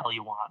whatever the hell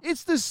you want.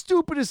 It's the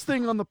stupidest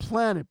thing on the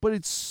planet, but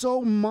it's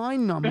so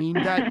mind numbing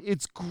that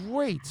it's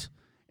great,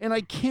 and I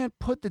can't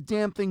put the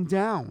damn thing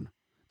down.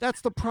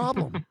 That's the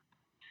problem.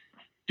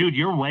 Dude,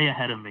 you're way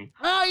ahead of me.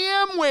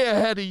 I am way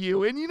ahead of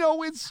you. And, you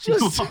know, it's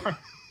just,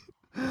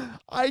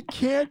 I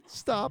can't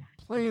stop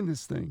playing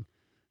this thing.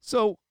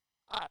 So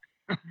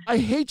I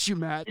hate you,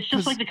 Matt. It's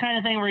just like the kind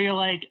of thing where you're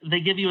like, they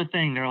give you a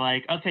thing. They're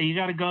like, okay, you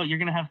got to go. You're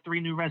going to have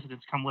 3 new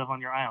residents come live on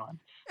your island.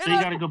 So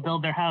you got to go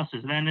build their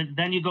houses.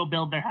 Then you go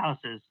build their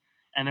houses.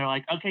 And they're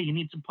like, okay, you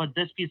need to put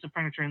this piece of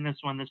furniture in this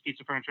one, this piece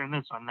of furniture in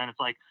this one. And then it's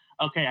like,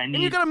 okay, I need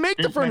and you gotta make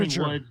this the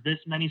furniture. many woods, this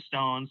many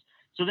stones.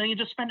 So then you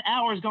just spend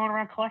hours going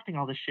around collecting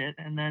all this shit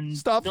and then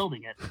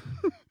building it.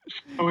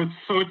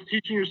 So it's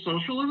teaching you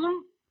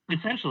socialism?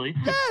 Essentially.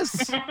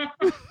 Yes.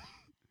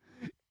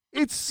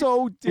 It's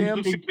so damn.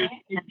 It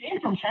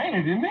came from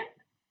China, didn't it?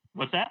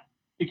 What's that?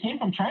 It came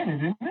from China,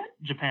 didn't it?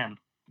 Japan.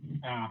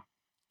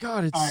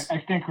 God, it's. All right,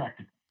 I stand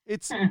corrected.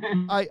 It's.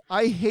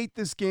 I hate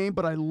this game,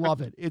 but I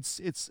love it.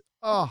 It's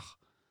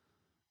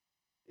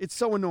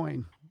so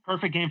annoying.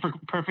 Perfect game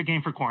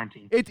for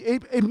quarantine.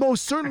 It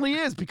most certainly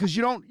is, because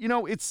you don't, you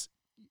know, it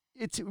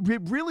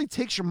really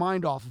takes your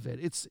mind off of it.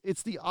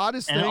 It's the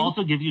oddest and thing. It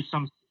also gives you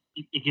some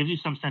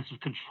sense of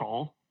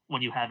control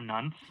when you have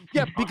none.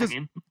 Yeah,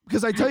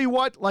 because I tell you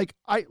what, like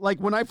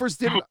when I first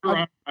did it,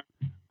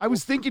 I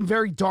was thinking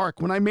very dark.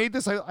 When I made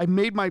this, I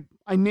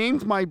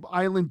named my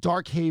island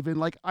Dark Haven.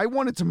 Like, I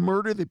wanted to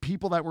murder the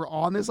people that were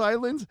on this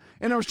island,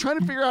 and I was trying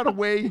to figure out a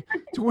way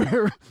to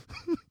where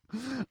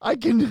I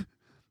can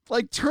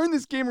like turn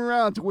this game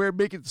around to where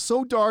make it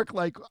so dark.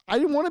 Like, I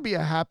didn't want to be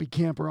a happy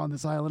camper on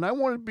this island. I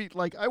wanted to be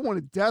like, I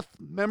wanted death,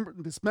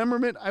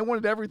 dismemberment. I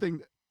wanted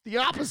everything the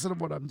opposite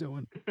of what I'm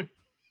doing.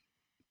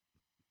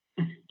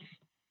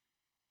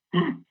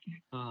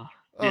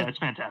 Yeah, it's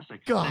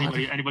fantastic. God.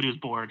 Anybody who's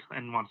bored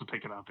and wants to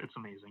pick it up, it's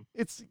amazing.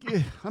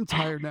 I'm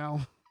tired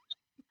now.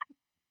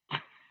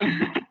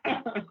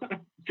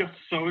 Just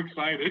so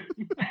excited.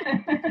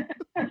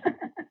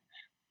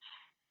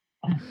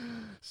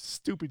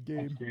 Stupid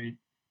game. Great.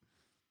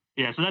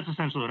 Yeah, so that's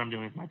essentially what I'm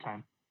doing with my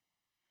time.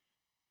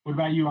 What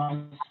about you, Oz?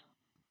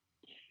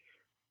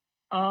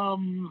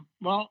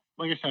 Well,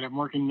 like I said, I'm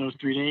working those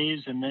 3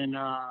 days, and then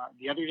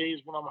the other days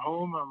when I'm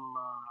home,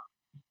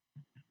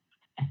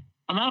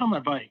 I'm out on my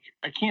bike.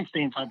 I can't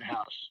stay inside the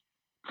house.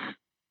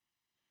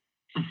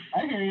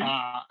 I hear you.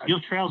 You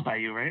have trails by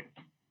you, right?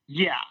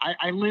 Yeah,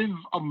 I live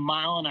a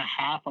mile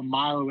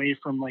away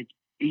from like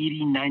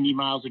 80, 90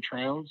 miles of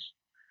trails.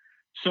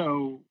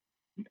 So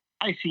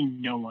I see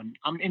no one.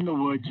 I'm in the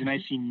woods and I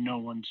see no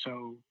one.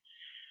 So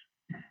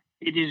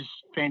it is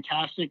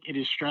fantastic. It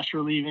is stress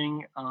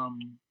relieving.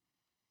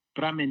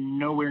 But I'm in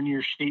nowhere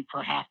near state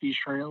for half these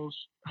trails.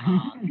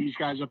 These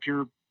guys up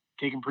here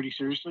take them pretty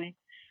seriously.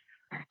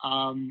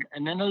 And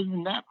then other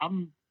than that,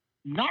 I'm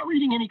not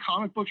reading any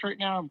comic books right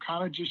now. I'm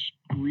kind of just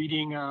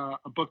reading a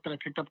book that I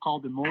picked up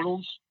called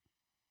Immortals.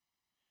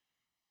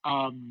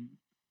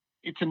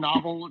 It's a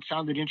novel. It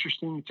sounded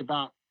interesting. It's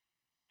about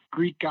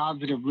Greek gods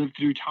that have lived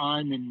through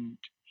time and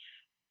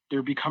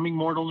they're becoming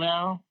mortal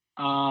now.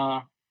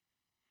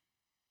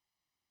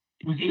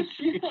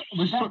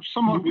 It's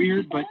somewhat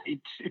weird, but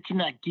it's in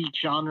that geek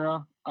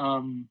genre.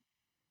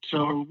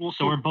 So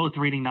we're both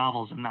reading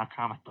novels and not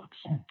comic books.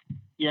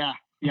 Yeah,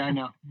 I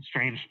know.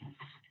 Strange.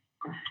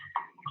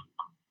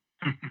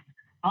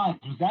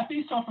 Was that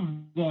based off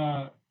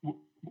of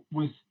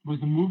was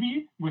the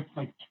movie with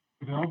like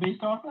Bill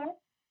based off that?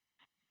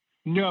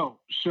 No.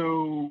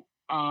 So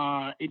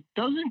it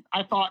doesn't.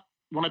 I thought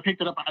when I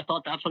picked it up, I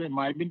thought that's what it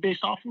might have been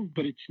based off of,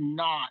 but it's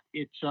not.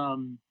 It's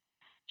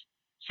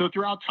so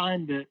throughout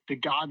time, the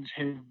gods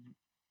have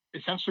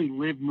essentially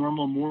lived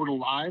normal mortal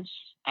lives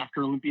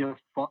after Olympia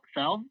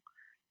fell,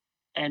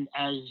 and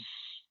as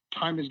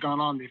time has gone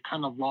on, they've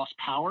kind of lost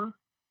power,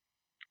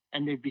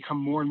 and they've become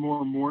more and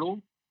more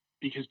immortal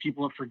because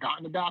people have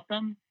forgotten about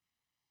them.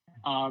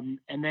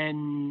 And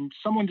then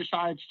someone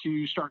decides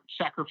to start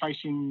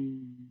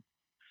sacrificing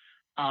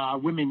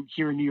women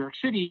here in New York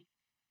City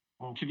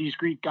to these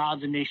Greek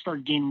gods, and they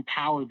start gaining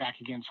power back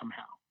again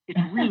somehow. It's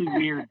really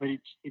weird, but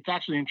it's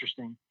actually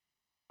interesting.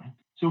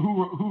 So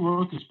who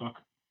wrote this book?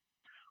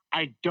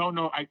 I don't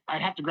know.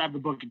 I'd have to grab the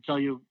book and tell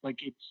you. Like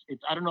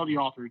it's. I don't know the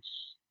author. It's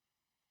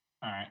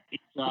all right.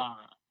 It's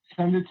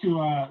send it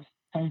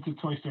to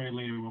Toy Story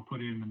later. We'll put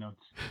it in the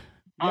notes.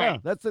 Yeah,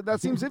 that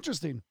seems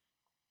interesting.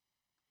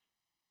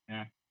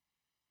 Yeah.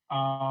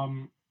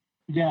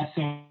 Yeah.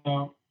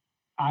 So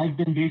I've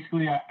been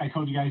basically. I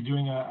told you guys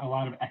doing a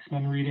lot of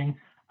X-Men reading.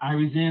 I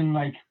was in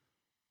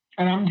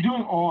and I'm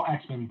doing all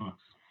X-Men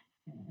books.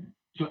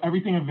 So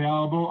everything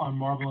available on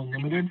Marvel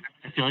Unlimited.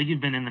 I feel like you've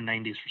been in the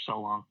 90s for so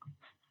long.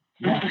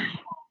 Yeah.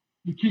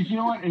 Because you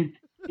know what?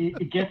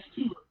 It gets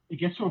to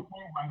a point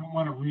where I don't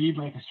want to read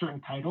like a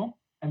certain title.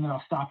 and then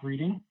I'll stop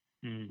reading.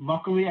 Mm.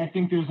 Luckily, I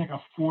think there's like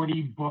a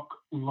 40 book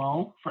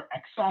low for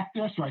X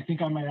Factor, so I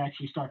think I might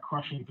actually start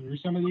crushing through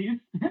some of these.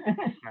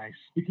 Nice.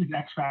 Because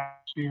X Factor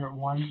favorite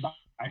one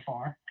by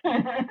far.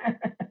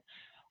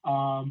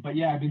 But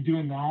yeah, I've been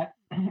doing that.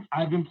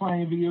 I've been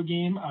playing a video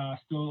game,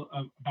 still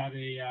about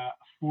a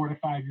 4 to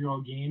 5 year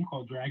old game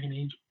called Dragon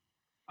Age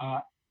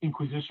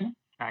Inquisition.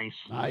 Nice.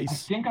 I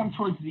Nice. think I'm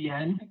towards the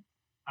end.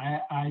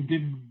 I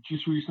did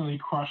just recently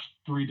crush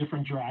 3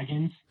 different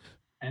dragons,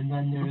 and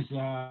then there's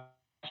a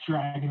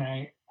dragon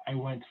I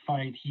went to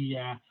fight.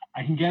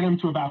 I can get him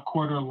to about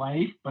quarter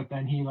life, but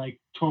then he like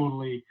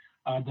totally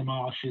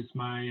demolishes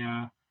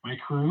my my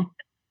crew.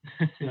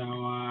 So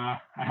I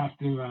have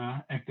to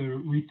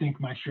rethink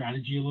my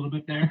strategy a little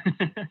bit there.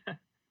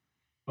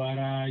 But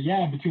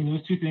yeah, between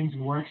those two things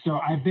and work, so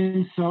I've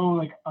been so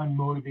like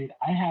unmotivated.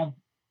 I have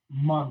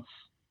months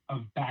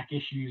of back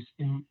issues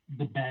in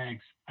the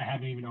bags I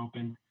haven't even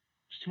opened.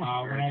 When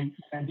I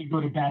did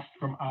go to Best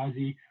from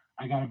Ozzy,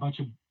 I got a bunch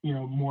of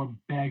more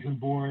bags and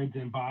boards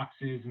and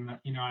boxes, and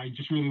I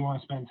just really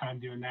want to spend time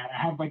doing that.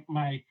 I have like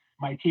my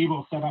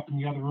table set up in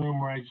the other room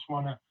where I just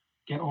want to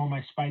get all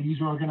my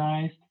Spideys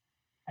organized,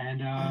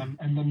 and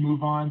then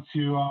move on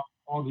to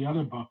all the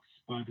other books.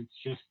 But it's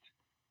just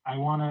I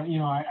want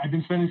to I've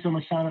been spending so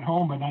much time at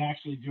home, but not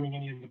actually doing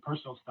any of the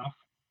personal stuff.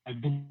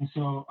 I've been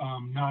so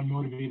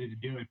non-motivated to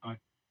do it, but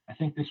I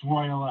think this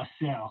Royal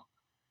sale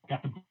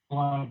got the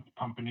blood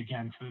pumping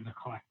again for the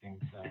collecting.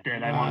 So. It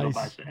did. I want to go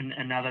buy it.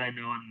 And now that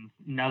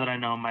I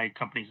know my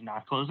company's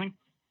not closing,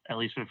 at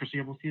least for the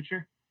foreseeable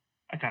future,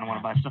 I kind of want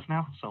to buy stuff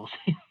now. So we'll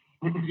see.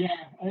 Yeah,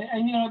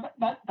 and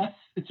that's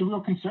it's a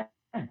real concern.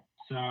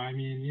 So I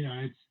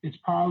mean, it's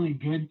probably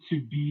good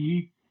to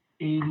be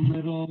a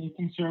little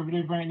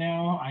conservative right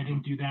now. I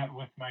didn't do that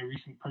with my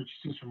recent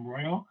purchases from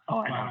Royal. Oh,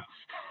 I know.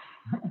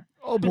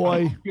 Oh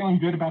boy. I'm feeling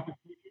good about the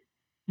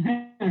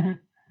future.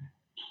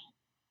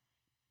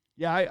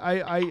 Yeah,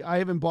 I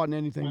haven't bought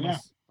anything. Yeah.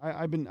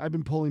 I've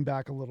been pulling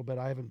back a little bit.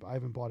 I haven't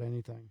bought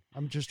anything.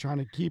 I'm just trying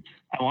to keep.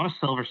 I want a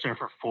Silver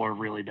Surfer 4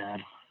 really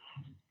bad.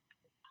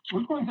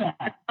 Which one's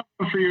that?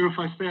 For you if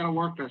I stay out of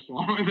work this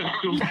long.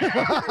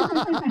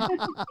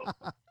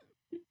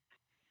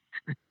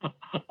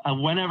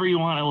 Whenever you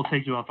want, I will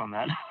take you up on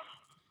that.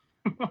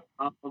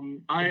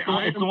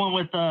 It's the one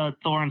with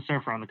Thor and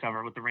Surfer on the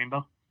cover with the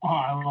rainbow. Oh,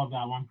 I love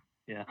that one.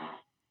 Yeah.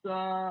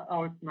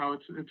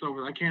 It's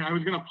over. I can't. I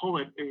was gonna pull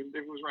it.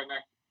 It was right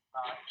next.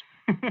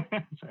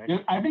 Sorry. Yeah,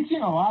 I've been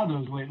seeing a lot of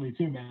those lately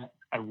too, Matt.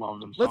 I love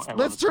them.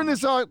 Let's turn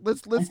this out.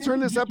 Let's turn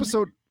this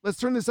episode. Let's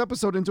turn this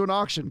episode into an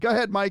auction. Go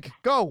ahead, Mike.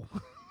 Go.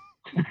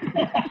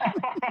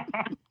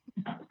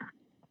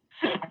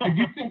 I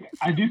do think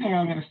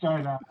I'm gonna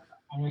start. I'm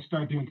gonna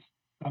start doing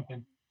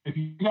something. If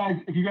you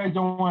guys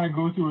don't want to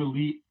go through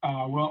Elite,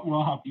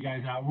 we'll help you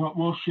guys out.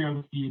 We'll share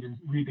the feed and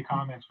read the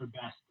comments for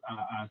Best,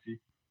 Ozzy.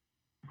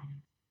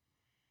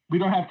 We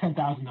don't have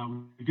 10,000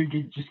 though. We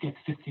did just get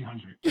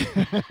 1,500.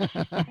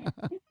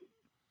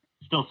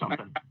 Still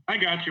something. I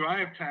got you. I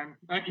have 10.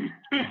 I can.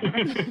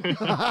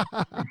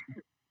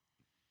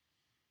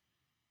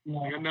 Yeah.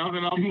 I got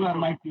nothing else. Maybe let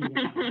Mike do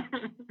it.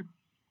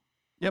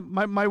 Yeah,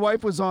 my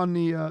wife was on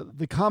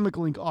the Comic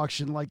Link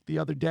auction like the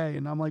other day,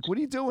 and I'm like, "What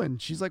are you doing?"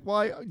 She's like,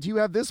 "Why do you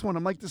have this one?"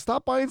 I'm like,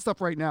 "Stop buying stuff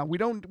right now. We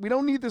don't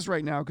need this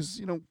right now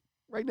because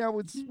right now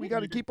we got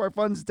to keep our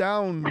funds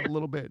down a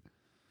little bit."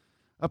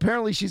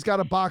 Apparently, she's got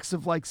a box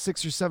of like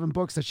 6 or 7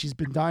 books that she's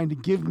been dying to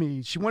give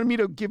me. She wanted me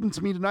to give them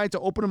to me tonight to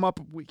open them up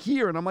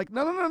here, and I'm like,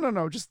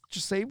 "No. Just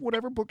save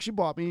whatever book she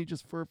bought me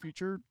just for a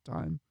future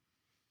time."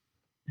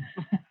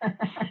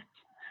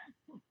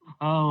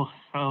 Oh,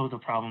 the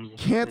problems.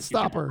 Can't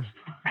stop her.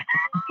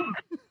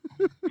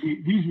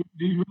 These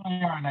really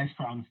are nice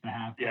problems to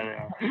have. Yeah, they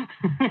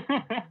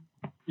are.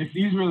 If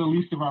these were the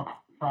least of our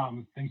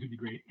problems, things would be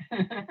great.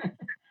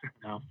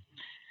 No.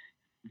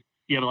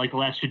 Yeah, but like the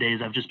last 2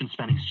 days, I've just been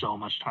spending so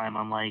much time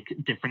on like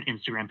different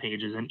Instagram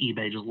pages and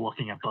eBay just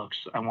looking at books.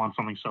 I want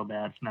something so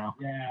bad now.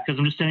 Yeah. Because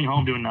I'm just sitting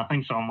home doing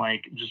nothing, so I'm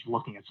like just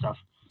looking at stuff.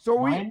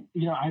 So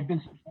I've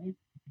been.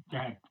 Go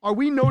ahead. Are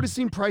we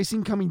noticing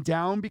pricing coming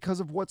down because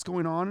of what's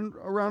going on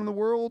around the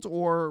world,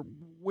 or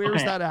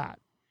where's that at?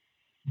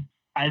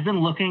 I've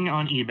been looking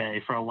on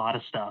eBay for a lot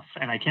of stuff,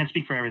 and I can't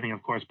speak for everything,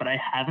 of course, but I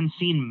haven't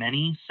seen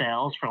many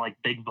sales for like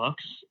big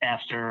books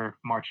after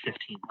March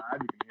 15th.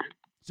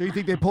 So you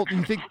think they pulled?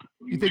 You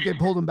think they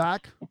pulled them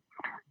back?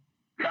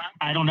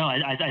 I don't know.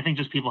 I think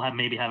just people haven't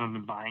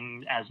been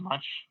buying as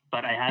much,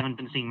 but I haven't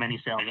been seeing many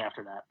sales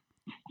after that.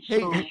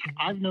 So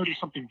I've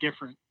noticed something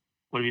different.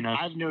 What have you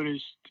noticed? I've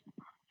noticed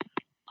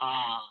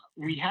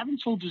we haven't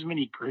sold as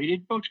many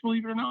graded books,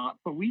 believe it or not,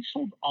 but we've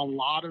sold a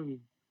lot of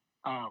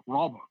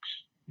raw books.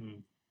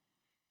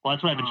 Well,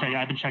 that's what I've been checking.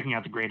 I've been checking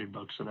out the graded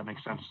books, so that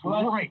makes sense.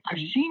 Well, right. I've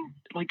seen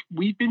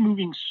we've been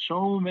moving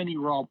so many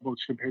raw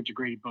books compared to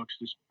graded books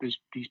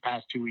these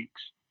past 2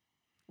 weeks.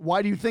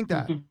 Why do you think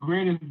that? The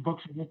graded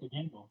books are worth the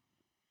gamble.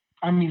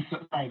 I mean,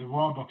 sorry, the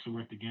raw books are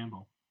worth the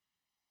gamble.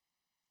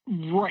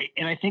 Right,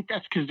 and I think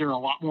that's because they're a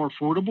lot more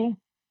affordable.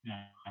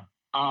 Yeah.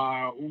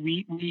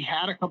 We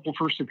had a couple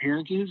first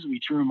appearances. We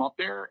threw them up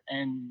there,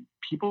 and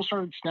people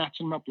started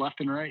snatching them up left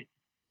and right.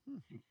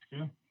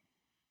 Yeah.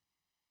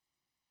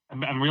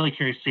 I'm really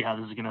curious to see how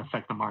this is going to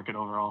affect the market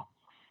overall.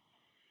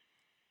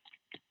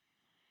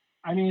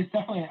 I mean, it's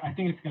definitely. I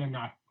think it's going to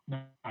knock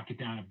it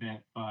down a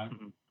bit, but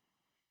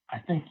I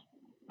think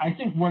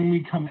when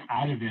we come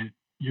out of it,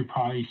 you'll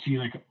probably see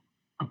like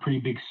a pretty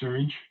big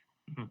surge.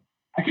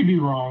 I could be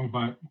wrong,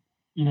 but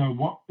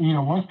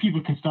once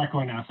people can start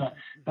going outside,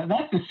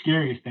 that's the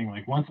scariest thing.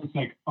 Like once it's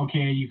like,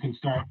 okay, you can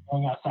start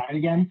going outside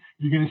again,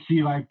 you're gonna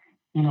see like,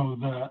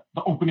 the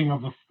opening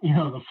of the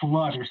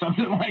flood or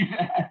something like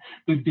that.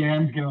 The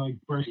dam's gonna like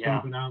burst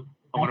open out.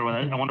 I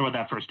wonder what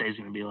that first day is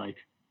gonna be like.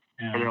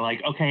 Yeah. Where they're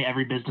like, okay,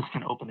 every business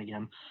can open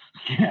again.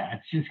 Yeah,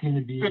 it's just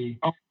gonna be.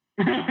 I'm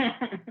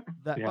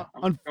not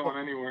going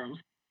anywhere. I'm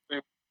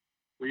staying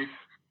home.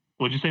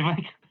 What'd you say,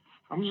 Mike?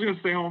 I'm just gonna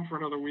stay home for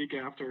another week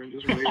after and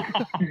just wait.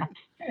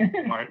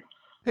 Smart.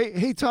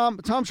 Hey, Tom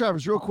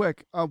Travers, real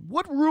quick.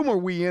 What room are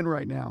we in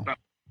right now?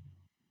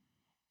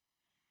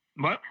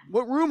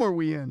 What room are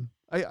we in?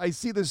 I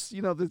see this,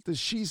 the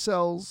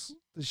seashells,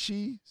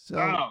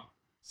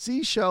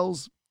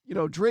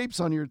 drapes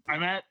on your.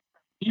 I'm at.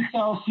 He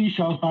sells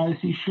seashells by the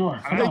seashore.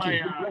 Thank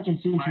you.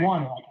 Since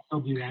one, I can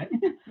still do that.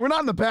 We're not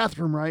in the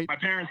bathroom, right? My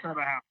parents have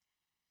a house.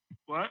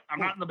 What? I'm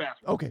not in the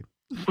bathroom. Okay.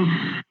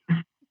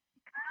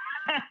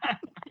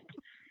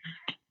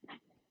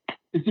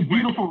 It's a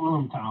beautiful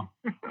room, Tom.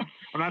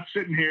 I'm not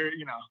sitting here,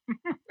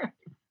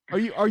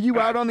 Are you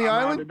out on the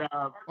island?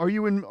 Are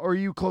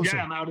you closer?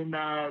 Yeah, I'm out in.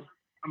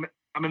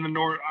 I'm in the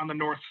north on the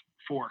North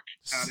Fork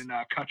out in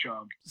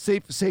Cutchogue.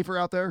 Safer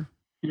out there.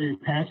 Your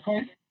parents'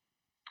 place?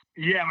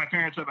 Yeah, my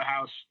parents have a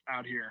house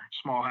out here,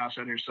 small house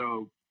out here.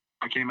 So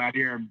I came out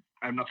here.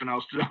 I have nothing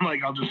else to do. I'm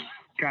like, I'll just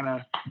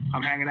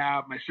I'm hanging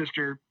out. My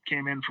sister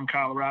came in from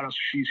Colorado, so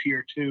she's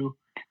here too.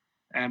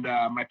 And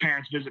my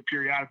parents visit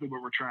periodically,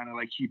 but we're trying to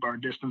like keep our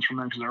distance from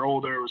them because they're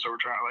older. So we're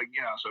trying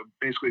to so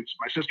basically it's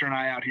my sister and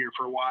I out here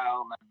for a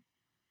while. And then,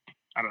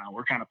 I don't know,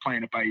 we're kind of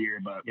playing it by ear,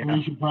 but.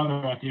 Where's your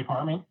brother at the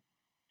apartment?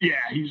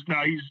 Yeah, he's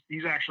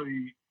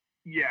actually,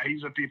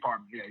 he's at the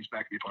apartment. Yeah, he's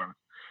back at the apartment.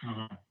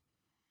 Mm-hmm.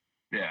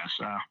 Yeah,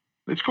 so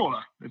it's cool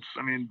though.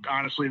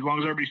 Honestly, as long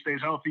as everybody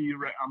stays healthy,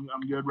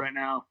 I'm good right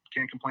now.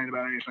 Can't complain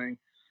about anything.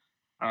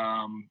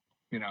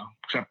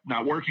 Except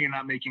not working and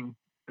not making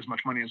as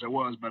much money as I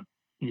was, but.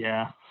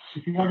 Yeah.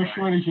 If you have a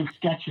shortage of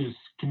sketches,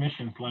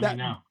 commissions, let me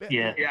know.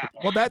 Yeah.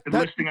 Well, that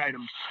listing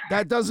items.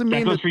 That doesn't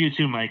mean that goes for you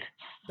too, Mike.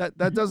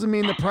 That doesn't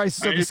mean the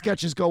prices of the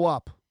sketches go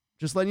up.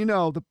 Just letting you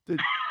know.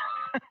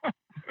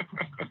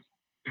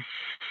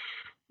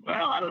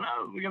 Well, I don't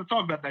know. We got to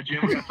talk about that, Jim.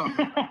 We got to talk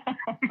about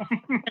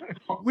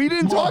that. We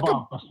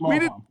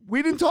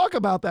didn't talk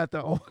about that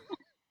though.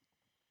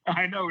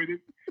 I know we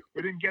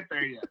didn't get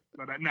there yet,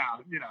 but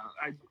now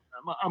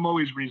I'm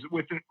always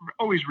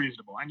always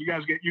reasonable, and you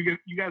guys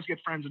get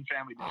friends and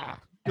family.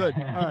 Good.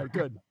 All right.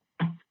 Good.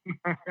 You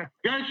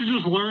guys should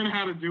just learn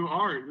how to do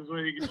art. This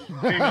way you can just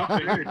hang up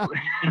there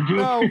and do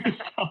No. like this.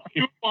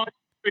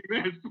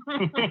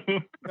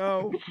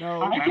 No.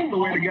 I can the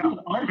way to go.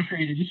 Art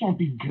trade, it just won't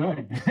be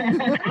good.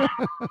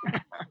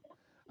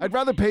 I'd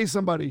rather pay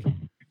somebody.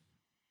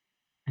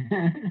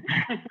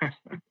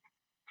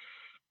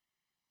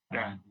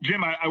 Yeah,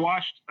 Jim, I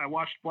watched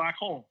Black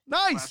Hole.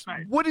 Nice. Last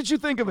night. What did you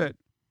think of it?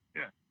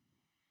 Yeah,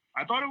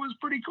 I thought it was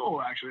pretty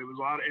cool. Actually,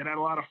 it had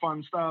a lot of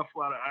fun stuff.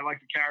 I like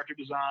the character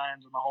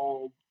designs and the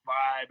whole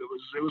vibe. It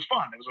was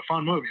fun. It was a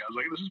fun movie. I was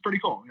like, this is pretty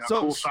cool.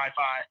 Cool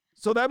sci-fi.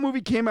 So that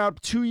movie came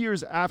out 2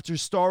 years after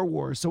Star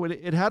Wars. So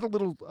it had a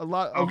little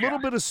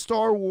bit of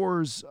Star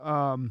Wars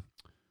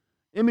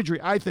imagery,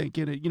 I think,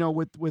 in it.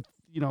 With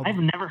I've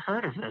never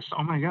heard of this.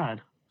 Oh my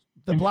god.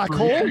 The Black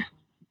Hole.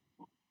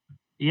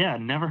 Yeah,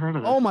 never heard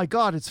of this. Oh my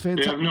god, it's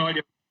fantastic. I have no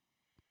idea.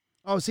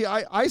 Oh, see,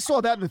 I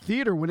saw that in the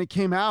theater when it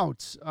came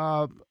out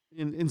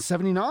in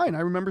 '79. I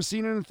remember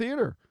seeing it in the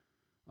theater.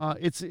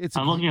 It's.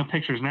 I'm looking at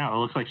pictures now. It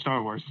looks like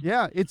Star Wars.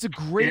 Yeah, it's a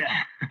great.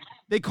 Yeah.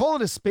 They call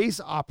it a space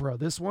opera.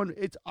 This one,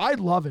 I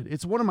love it.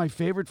 It's one of my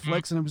favorite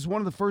flicks, and it was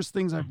one of the first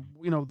things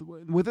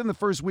within the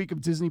first week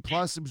of Disney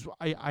Plus.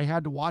 I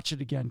had to watch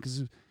it again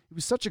because it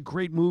was such a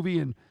great movie,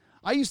 and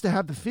I used to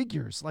have the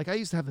figures. Like I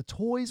used to have the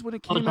toys when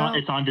it came out.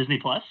 It's on Disney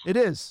Plus. It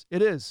is.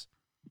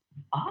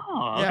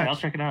 Oh, okay. Yeah. I'll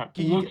check it out.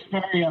 It looks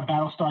very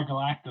Battlestar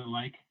Galactica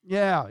like.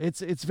 Yeah,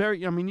 it's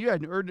very. I mean, you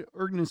had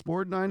Ernest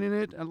Borgnine in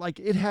it, and like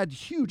it had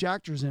huge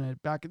actors in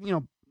it back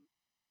in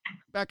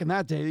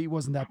that day. He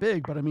wasn't that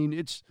big, but I mean,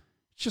 it's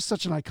just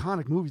such an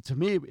iconic movie to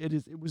me.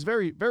 It was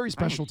very, very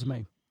special to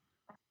me.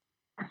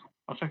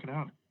 I'll check it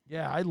out.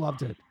 Yeah, I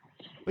loved it.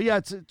 But yeah,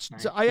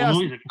 Nice.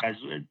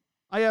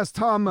 I asked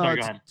Tom. Sorry,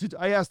 go ahead.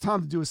 I asked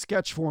Tom to do a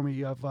sketch for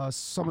me of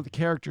some of the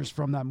characters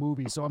from that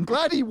movie. So I'm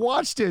glad he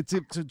watched it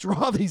to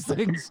draw these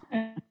things.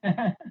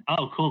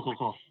 Oh,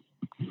 cool.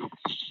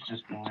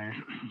 Just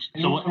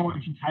So what?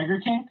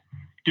 Tiger King?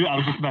 Dude, I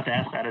was just about to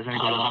ask that. Has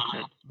anybody watched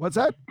it? What's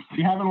that?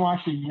 We haven't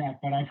watched it yet,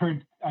 but I've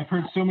heard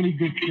so many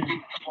good things.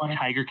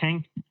 Tiger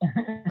King?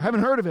 I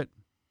haven't heard of it.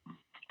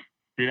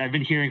 Dude, I've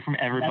been hearing from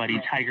everybody,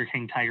 That's Tiger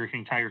King, Tiger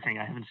King, Tiger King.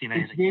 I haven't seen It's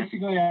anything yet.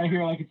 basically, I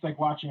hear like it's like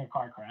watching a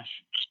car crash.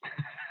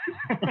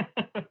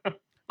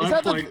 Is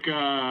That's that like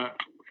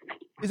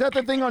Is that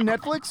the thing on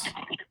Netflix?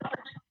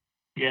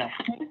 Yeah.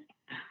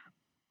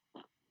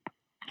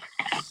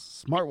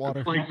 Smart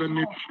water. like the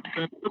new,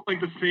 that's like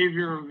the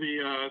savior of the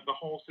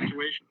whole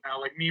situation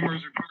now. Like memers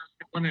are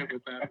killing it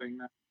with that thing.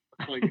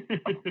 It's like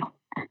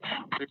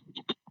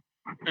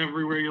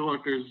everywhere you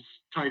look, there's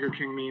Tiger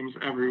King memes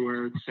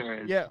everywhere. It's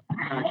Yeah,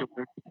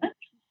 spectacular.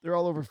 they're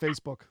all over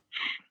Facebook.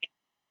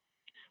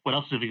 What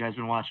else have you guys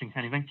been watching?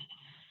 Anything?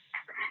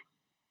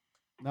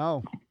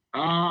 No.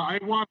 I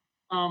watched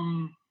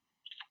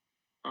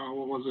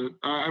what was it?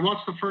 I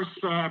watched the first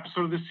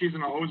episode of this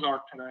season of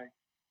Ozark today.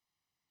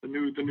 The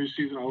new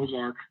season of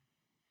Ozark,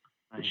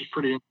 which is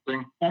pretty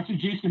interesting. That's a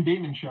Jason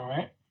Bateman show,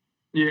 right?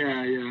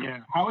 Yeah.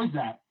 How is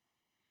that?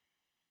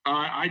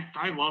 I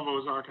love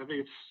Ozark. I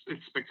think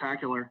it's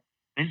spectacular.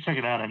 I need to check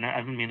it out.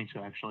 I've been meaning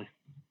to, actually.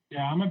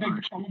 Yeah, I'm a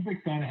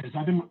big fan of his.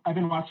 I've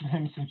been watching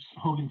him since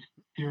Hogan's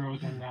Heroes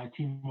and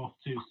Teen Wolf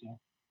too. So.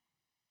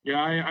 Yeah,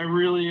 I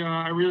really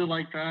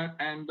like that.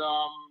 And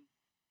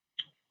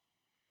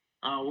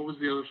what was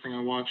the other thing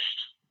I watched?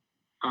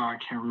 I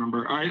can't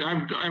remember.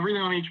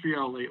 Everything on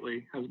HBO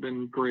lately has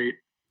been great.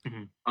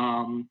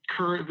 Mm-hmm.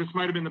 This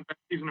might have been the best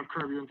season of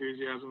Curb Your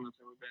Enthusiasm that's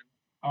ever been.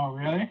 Oh,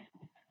 really?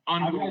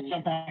 I'm gonna Unbelievable.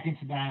 jump back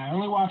into that. I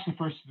only watched the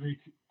first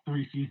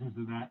three seasons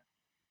of that.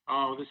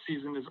 Oh, this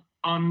season is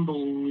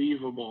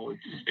unbelievable.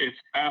 It's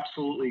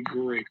absolutely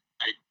great.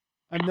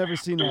 I've never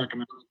seen I that.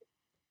 recommend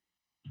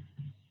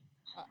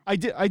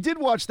it. I did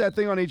watch that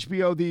thing on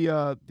HBO,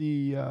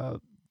 the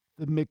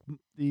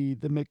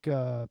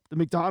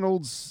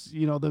McDonald's,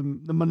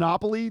 the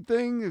Monopoly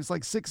thing. It was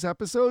like 6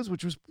 episodes,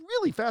 which was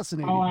really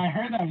fascinating. Oh, I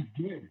heard that was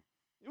good.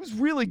 It was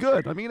really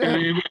good. I mean,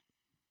 It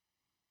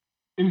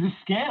was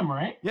a scam,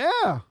 right?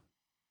 yeah.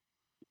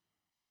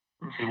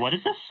 Hey, what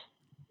is this?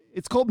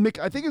 It's called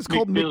I think it's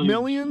called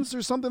McMillions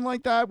or something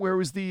like that, where it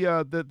was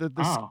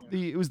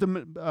it was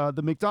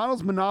the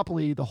McDonald's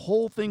Monopoly. The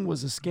whole thing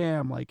was a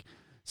scam. Like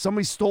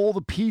somebody stole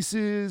the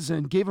pieces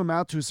and gave them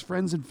out to his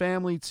friends and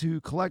family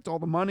to collect all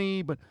the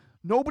money, but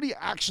nobody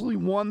actually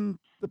won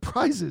the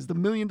prizes, the $1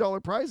 million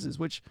prizes,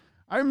 which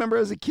I remember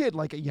as a kid,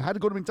 like you had to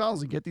go to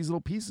McDonald's and get these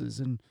little pieces,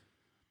 and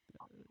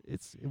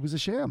it was a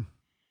sham.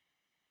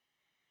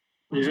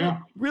 Yeah.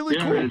 Really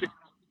Yeah, cool.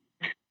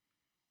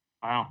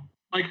 Wow.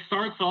 Like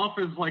starts off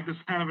as like this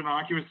kind of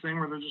innocuous thing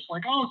where they're just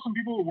like, oh, some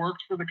people who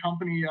worked for the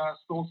company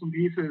stole some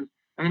pieces,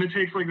 and then it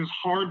takes like this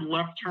hard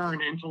left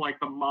turn into like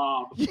the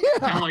mob. Yeah.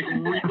 And like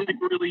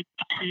really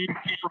cheap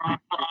fraud,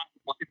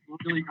 like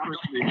really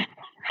crispy.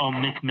 Oh,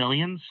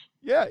 McMillions?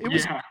 Yeah,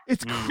 it's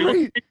It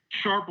great. takes a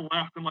sharp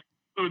left in like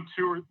episode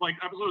 2 or like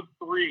episode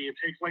 3. It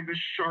takes like this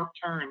sharp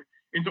turn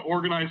into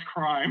organized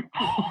crime.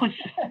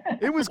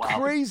 It was Wow.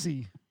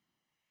 crazy.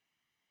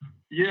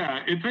 Yeah,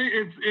 it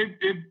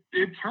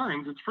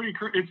turns. It's pretty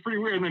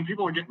weird, and then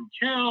people are getting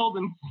killed,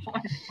 and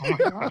like, Oh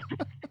my God.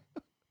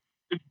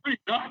 it's pretty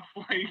nuts.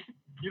 Like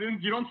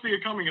you don't see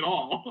it coming at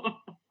all.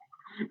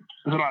 Is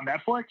it on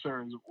Netflix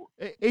or is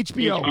it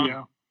HBO.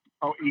 HBO?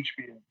 Oh,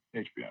 HBO.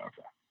 Okay.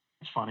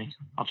 It's funny.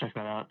 I'll check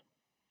that out.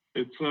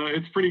 It's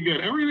pretty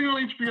good. Everything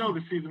on HBO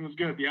this season was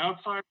good. The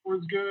Outsider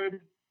was good.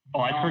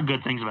 Oh, I've heard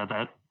good things about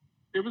that.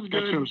 It was That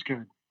good. show was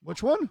good.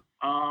 Which one?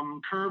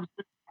 Curb's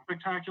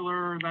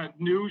spectacular. That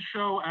new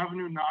show,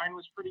 Avenue 9,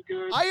 was pretty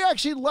good. I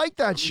actually like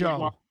that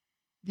show.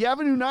 The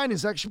Avenue 9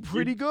 is actually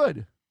pretty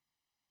good.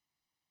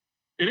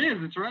 It is.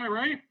 It's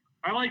right.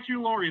 I like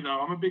Hugh Laurie though.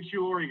 I'm a big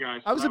Hugh Laurie guy.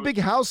 So I was a big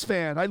House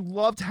fan. I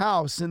loved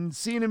House, and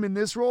seeing him in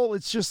this role,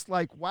 it's just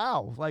like,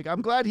 wow. Like,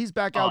 I'm glad he's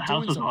back Oh, out House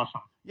doing was something.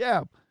 awesome.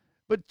 Yeah,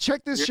 but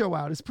check this show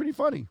out. It's pretty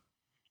funny.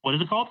 What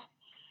is it called?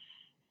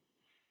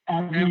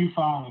 Avenue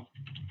 5.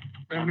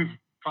 Avenue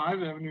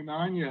 5, Avenue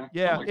 9, yeah.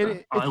 Yeah, something like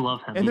and Oh, I love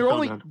him. and He's they're so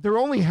only good. they're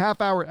only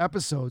half-hour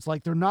episodes.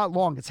 Like, they're not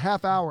long. It's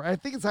half hour. I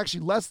think it's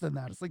actually less than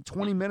that. It's like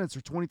 20 minutes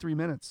or 23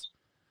 minutes.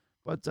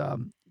 But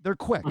they're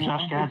quick. Well,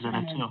 Josh Gad's in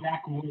it too.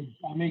 Jack Woods.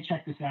 I may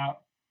check this out.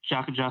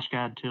 Josh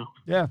Gad too.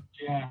 Yeah.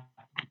 Yeah.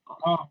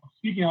 Oh,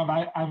 speaking of,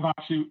 I've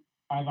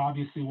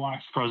obviously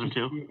watched Frozen this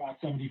 2 movie about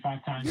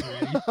 75 times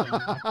already. So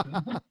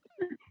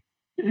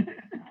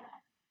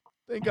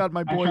Thank God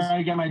my I boys. tried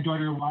to get my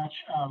daughter to watch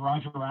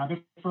Roger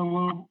Rabbit for a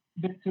little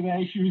bit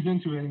today. She was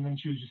into it, and then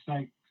she was just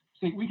like,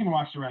 we can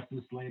watch the rest of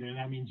this later.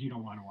 That means you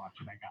don't want to watch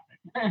it. I got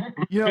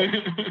it. You know,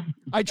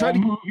 I tried That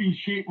to movie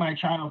shaped my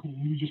childhood,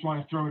 and you just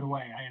want to throw it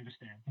away. I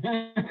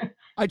understand.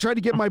 I tried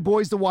to get my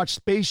boys to watch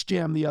Space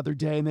Jam the other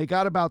day, and they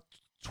got about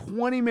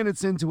 20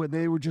 minutes into it, and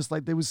they were just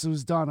like, it was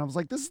done. I was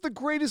like, this is the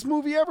greatest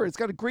movie ever. It's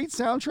got a great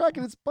soundtrack,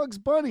 and it's Bugs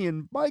Bunny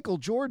and Michael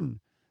Jordan.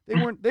 They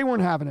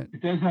weren't having it.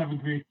 It does have a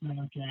great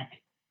soundtrack.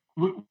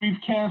 We've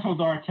canceled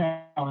R.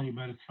 Kelly,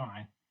 but it's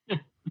fine.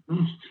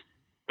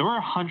 There were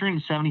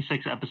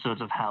 176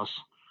 episodes of House.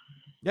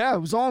 Yeah, it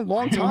was on a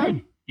long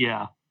time.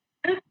 Yeah.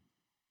 I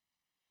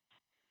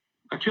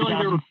feel like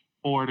they were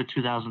 2004 to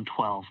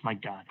 2012. My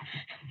God.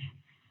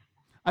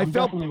 I I'm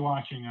felt definitely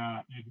watching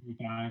Avenue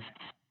 5.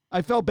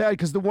 I felt bad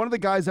because one of the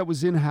guys that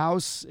was in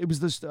house, it was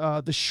this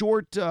the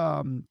short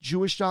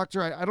Jewish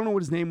doctor. I don't know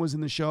what his name was in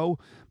the show,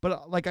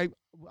 but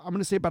I'm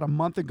gonna say about a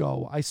month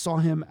ago, I saw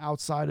him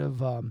outside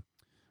of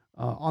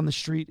on the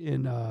street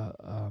in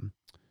what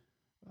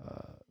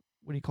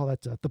do you call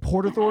that? The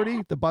Port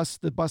Authority, the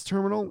bus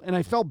terminal, and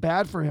I felt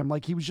bad for him.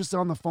 Like he was just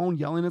on the phone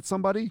yelling at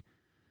somebody.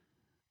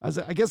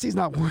 I guess he's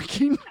not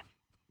working.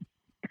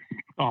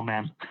 Oh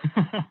man.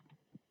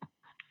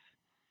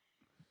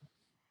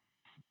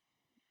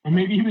 Or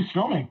maybe he was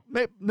filming.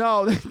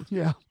 No,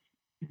 yeah.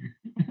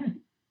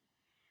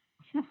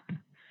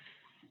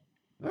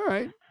 All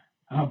right.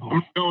 I'm going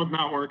to go with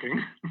not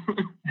working.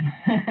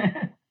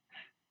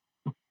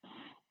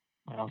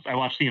 Well, I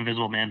watched The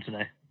Invisible Man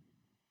today.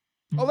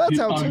 Oh, that's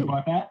out too.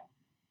 About that?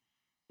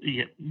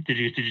 Yeah. Did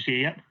you see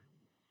it yet?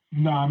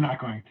 No, I'm not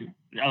going to.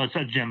 Oh, it's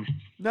Jim.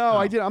 No,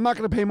 I did. I'm not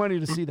going to pay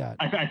money to see that.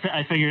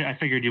 I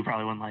figured you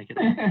probably wouldn't like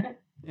it.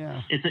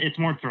 Yeah. It's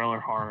more thriller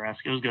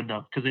horror-esque. It was good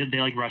though because they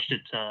like rushed it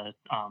to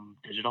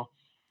digital.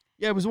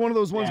 Yeah, it was one of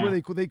those ones where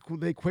they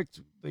quick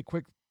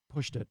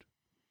pushed it.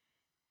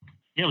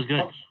 Yeah, it was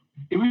good.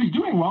 It was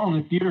doing well in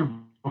the theater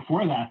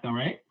before that, though,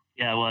 right?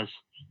 Yeah, it was.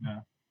 Yeah.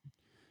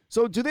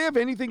 So, do they have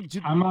anything?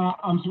 Because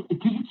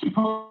it's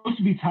supposed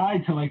to be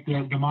tied to like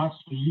the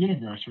monster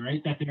universe,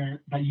 right?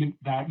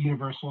 That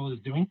Universal is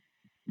doing.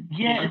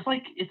 Yeah, it's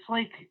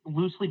like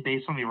loosely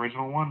based on the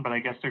original one, but I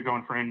guess they're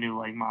going for a new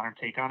like modern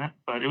take on it.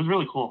 But it was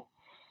really cool.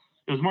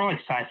 It was more like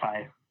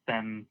sci-fi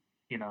than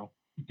Did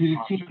it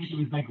seem like it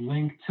was like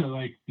linked to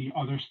like the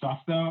other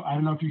stuff though? I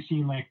don't know if you've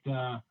seen like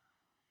the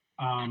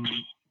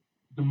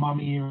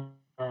Mummy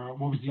or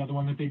what was the other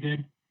one that they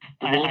did?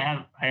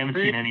 I haven't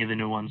seen any of the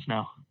new ones.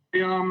 No.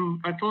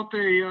 I thought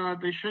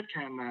they shit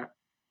canned that.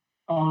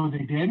 Oh, they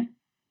did?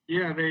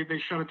 Yeah, they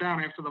shut it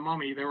down after the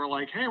Mummy. They were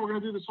like, "Hey, we're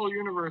gonna do this whole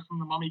universe,"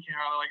 and the Mummy came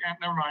out. They're like,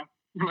 "Never mind."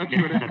 Let's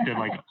do it. Did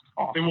like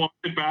awesome. They walked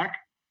it back.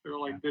 They were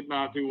like, did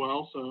not do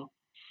well. So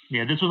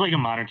yeah, this was like a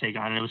modern take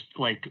on it. It was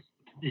like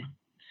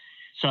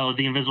so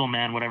the Invisible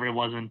Man, whatever, it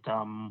wasn't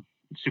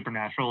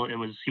supernatural. He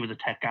was a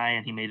tech guy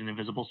and he made an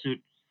invisible suit.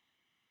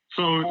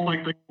 So it's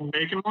like the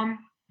Bacon one.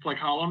 It's like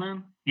Hollow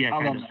Man. Yeah,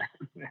 kind of.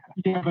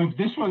 Yeah, but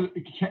this was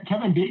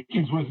Kevin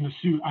Bacon's wasn't a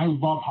suit. I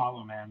love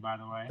Hollow Man, by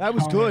the way. That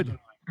was good. Man's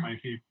my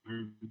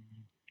favorite.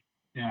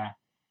 Yeah.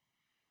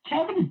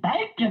 Kevin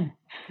Bacon.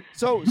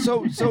 So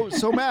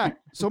Matt.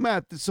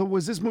 So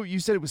was this movie? You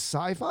said it was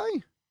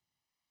sci-fi.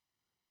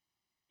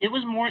 It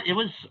was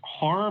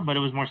horror, but it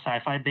was more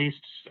sci-fi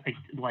based.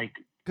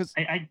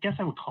 I guess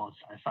I would call it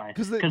sci-fi.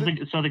 Because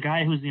the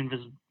guy who's the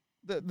invisible.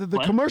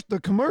 The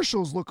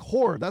commercials look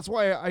horror. That's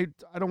why I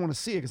don't want to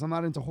see it because I'm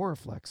not into horror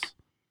flicks.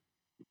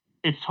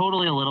 It's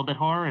totally a little bit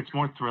horror. It's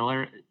more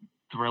thriller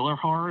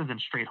horror than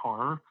straight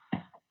horror.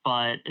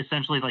 But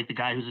essentially, like the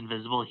guy who's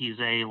invisible, he's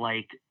a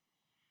like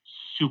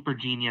super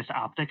genius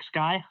optics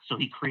guy. So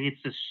he creates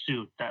this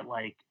suit that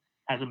like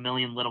has a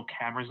million little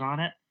cameras on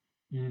it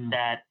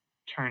that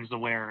turns the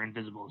wearer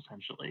invisible.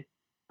 Essentially,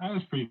 that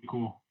was pretty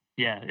cool.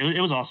 Yeah,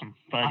 it was awesome.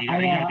 But you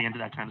gotta be into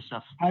that kind of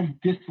stuff.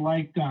 I've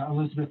disliked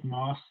Elizabeth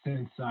Moss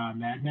since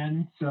Mad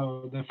Men.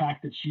 So the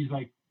fact that she's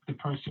like the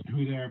person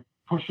who they're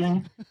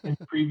pushing in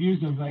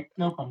previews, I'm like,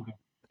 nope, I'm good.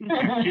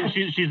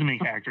 she's the main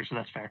character, so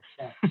that's fair.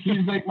 Yeah,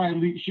 she's like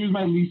she was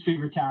my least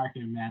favorite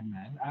character in Mad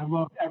Men. I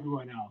loved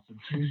everyone else, and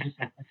she was just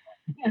like,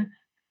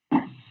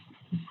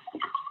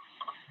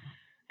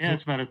 yeah,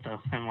 that's about it though.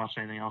 I haven't watched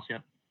anything else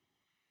yet.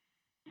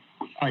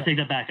 I take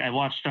that back. I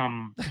watched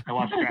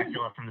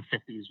Dracula from the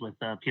 50s with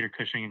Peter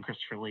Cushing and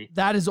Christopher Lee.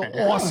 That is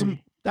awesome.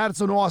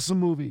 That's an awesome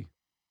movie.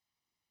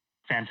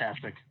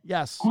 Fantastic.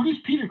 Yes. Who does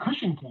Peter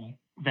Cushing play?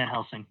 Van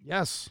Helsing.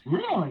 Yes.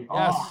 Really?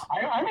 Yes. Oh,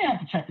 I may have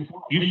to check this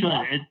out. You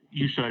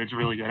should. It's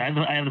really good. I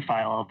have the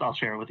file. I'll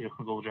share it with you on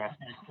Google Drive.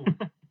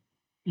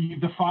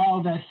 The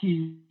file that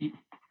he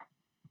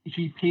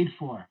paid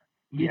for.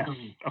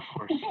 Legally. Yes, of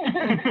course.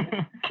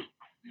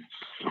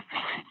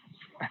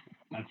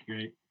 That's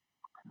great.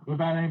 What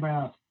about anybody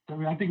else?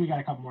 I think we got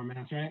a couple more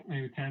minutes, right?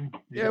 Maybe 10.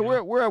 Yeah, we're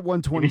at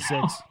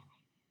 126.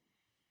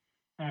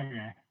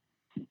 Okay.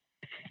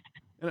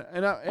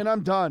 And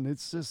I'm done.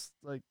 It's just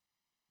like.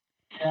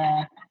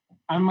 Yeah,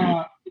 I'm.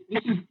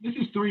 This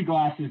is 3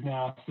 glasses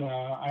now, so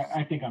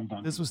I think I'm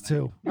done. This was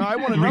 2. No, I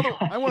want another.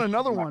 I want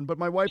another one, but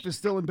my wife is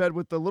still in bed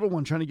with the little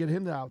one, trying to get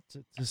him out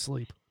to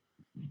sleep.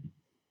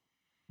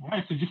 All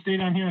right, so just stay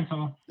down here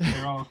until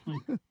they're all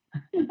asleep.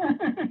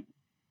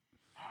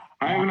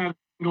 I haven't had a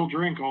single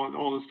drink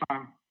all this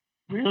time.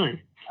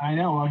 Really? I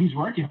know. Well, he's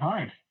working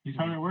hard. He's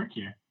hard at work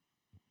here.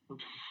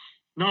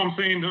 No, I'm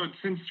saying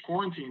since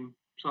quarantine.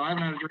 So I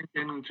haven't had a drink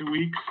in 2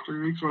 weeks, 3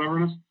 weeks,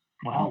 whatever it is.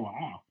 Wow. Oh,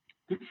 wow.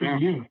 Good for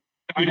you.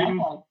 I didn't.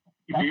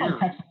 That's why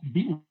Texas is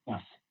beating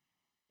us.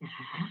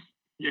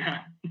 Yeah.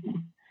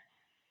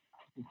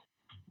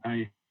 All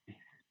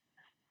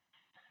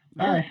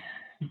right.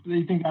 Do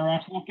you think that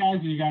wraps it up,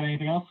 guys? Do you got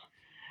anything else?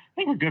 I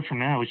think we're good for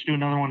now. We should do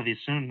another one of these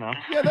soon, though.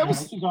 Yeah,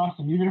 this is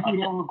awesome. Even if we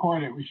don't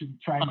record it, we should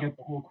try and get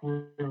the whole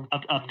crew.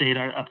 Update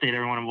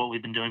everyone on what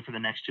we've been doing for the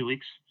next 2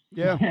 weeks.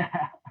 Yeah.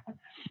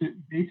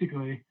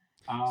 Basically.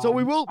 So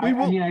we will. I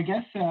mean, I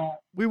guess.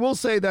 We will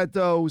say that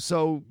though.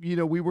 So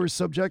we were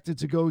subjected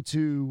to go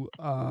to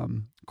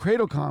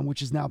CradleCon, which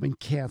has now been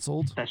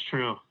canceled. That's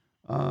true.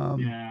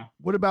 Yeah.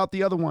 What about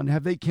the other one?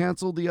 Have they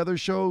canceled the other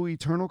show,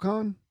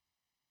 EternalCon?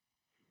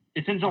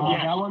 It's in July.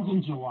 That one's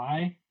in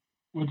July.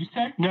 What'd you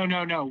say?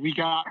 No. We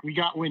got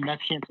Win.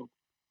 That's canceled.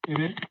 It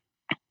is.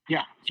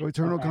 Yeah. So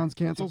EternalCon's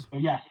canceled. So,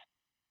 yes.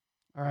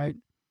 All right.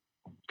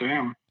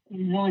 Damn.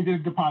 We only did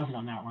a deposit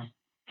on that one.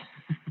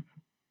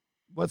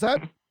 What's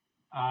that?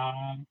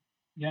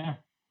 Yeah.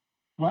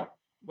 What?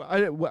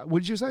 What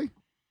did you say?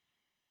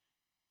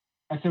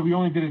 I said we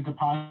only did a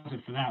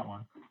deposit for that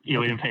one. Yeah,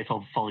 we didn't pay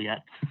full yet.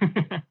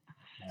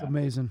 It's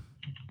amazing.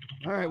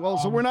 All right. Well,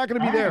 so we're not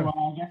going to be there.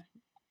 Well, I guess,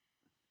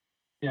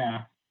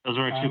 yeah. Those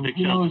are our two big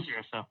who shows knows? this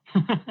year. So.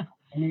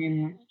 I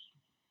mean,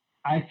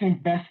 I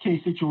think best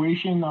case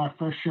situation, our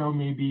first show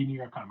may be New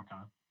York Comic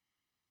Con.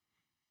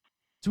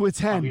 To I'll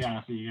attend. be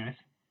honest with you guys.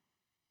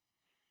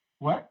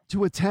 What?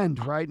 To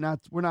attend, right?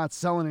 We're not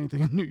selling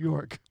anything in New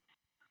York.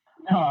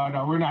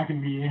 No, we're not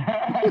going to be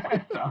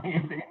selling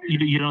anything.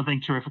 You don't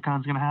think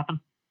Terrificon's going to happen?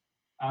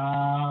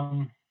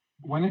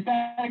 When is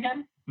that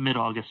again?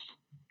 Mid-August.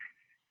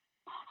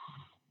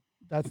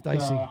 That's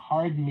dicey.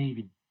 Hard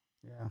maybe.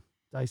 Yeah,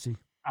 dicey.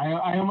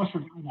 I almost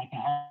forgot about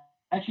that.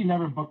 I actually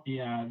never booked the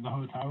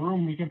hotel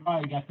room. We could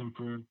probably get them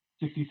for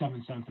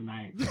 67 cents a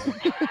night.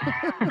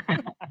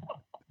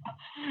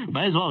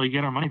 Might as well. We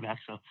get our money back.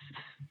 So.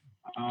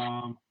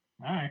 All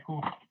right,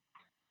 cool.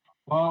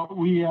 Well,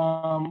 we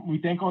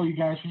thank all you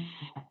guys for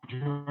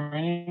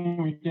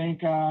joining. We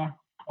thank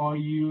all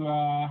you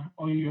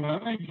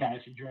other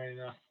guys for joining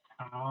us.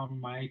 Tom,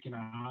 Mike, and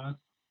Oz.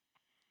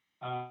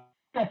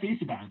 What's that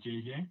face about,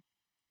 JJ?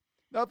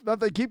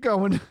 Nothing. Keep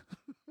going.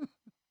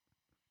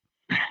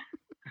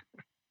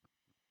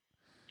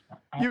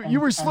 You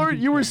were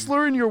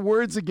slurring your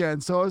words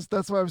again, so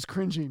that's why I was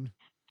cringing.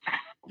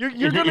 Is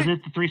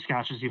it the 3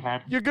 scotches you've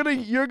had? You're gonna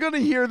hear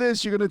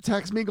this. You're gonna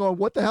text me going,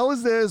 "What the hell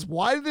is this?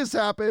 Why did this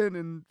happen?"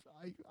 And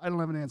I don't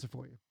have an answer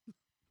for you.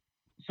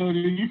 So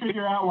did you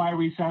figure out why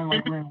we sound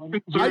like we're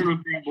in?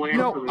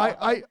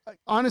 I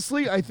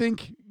honestly, I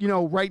think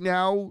right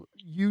now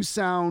you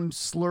sound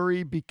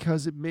slurry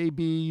because it may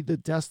be the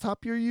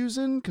desktop you're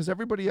using because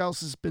everybody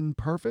else has been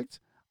perfect.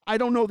 I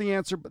don't know the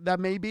answer, but that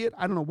may be it.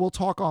 I don't know. We'll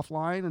talk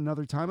offline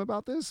another time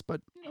about this,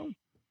 but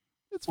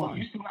it's fine. Well,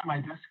 you still got my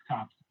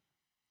desktop.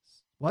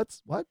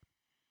 What?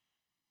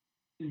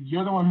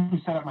 You're the one who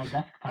set up my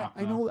desktop.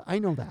 I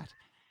know that.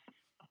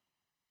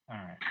 All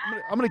right.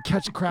 I'm gonna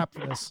catch crap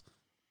for this.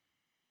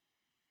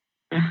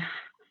 All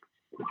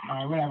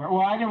right, whatever.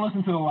 Well, I didn't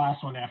listen to the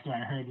last one after I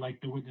heard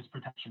the witness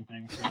protection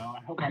thing, so I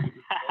hope I did.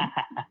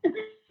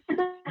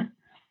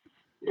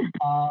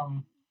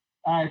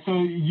 All right,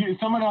 so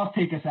someone else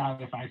take us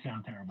out if I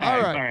sound terrible.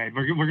 All right.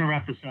 We're gonna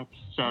wrap this up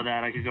so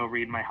that I could go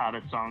read my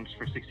Hobbit songs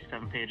for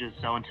 67 pages.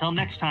 So until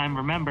next time,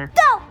 remember.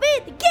 Don't be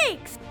the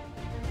geeks!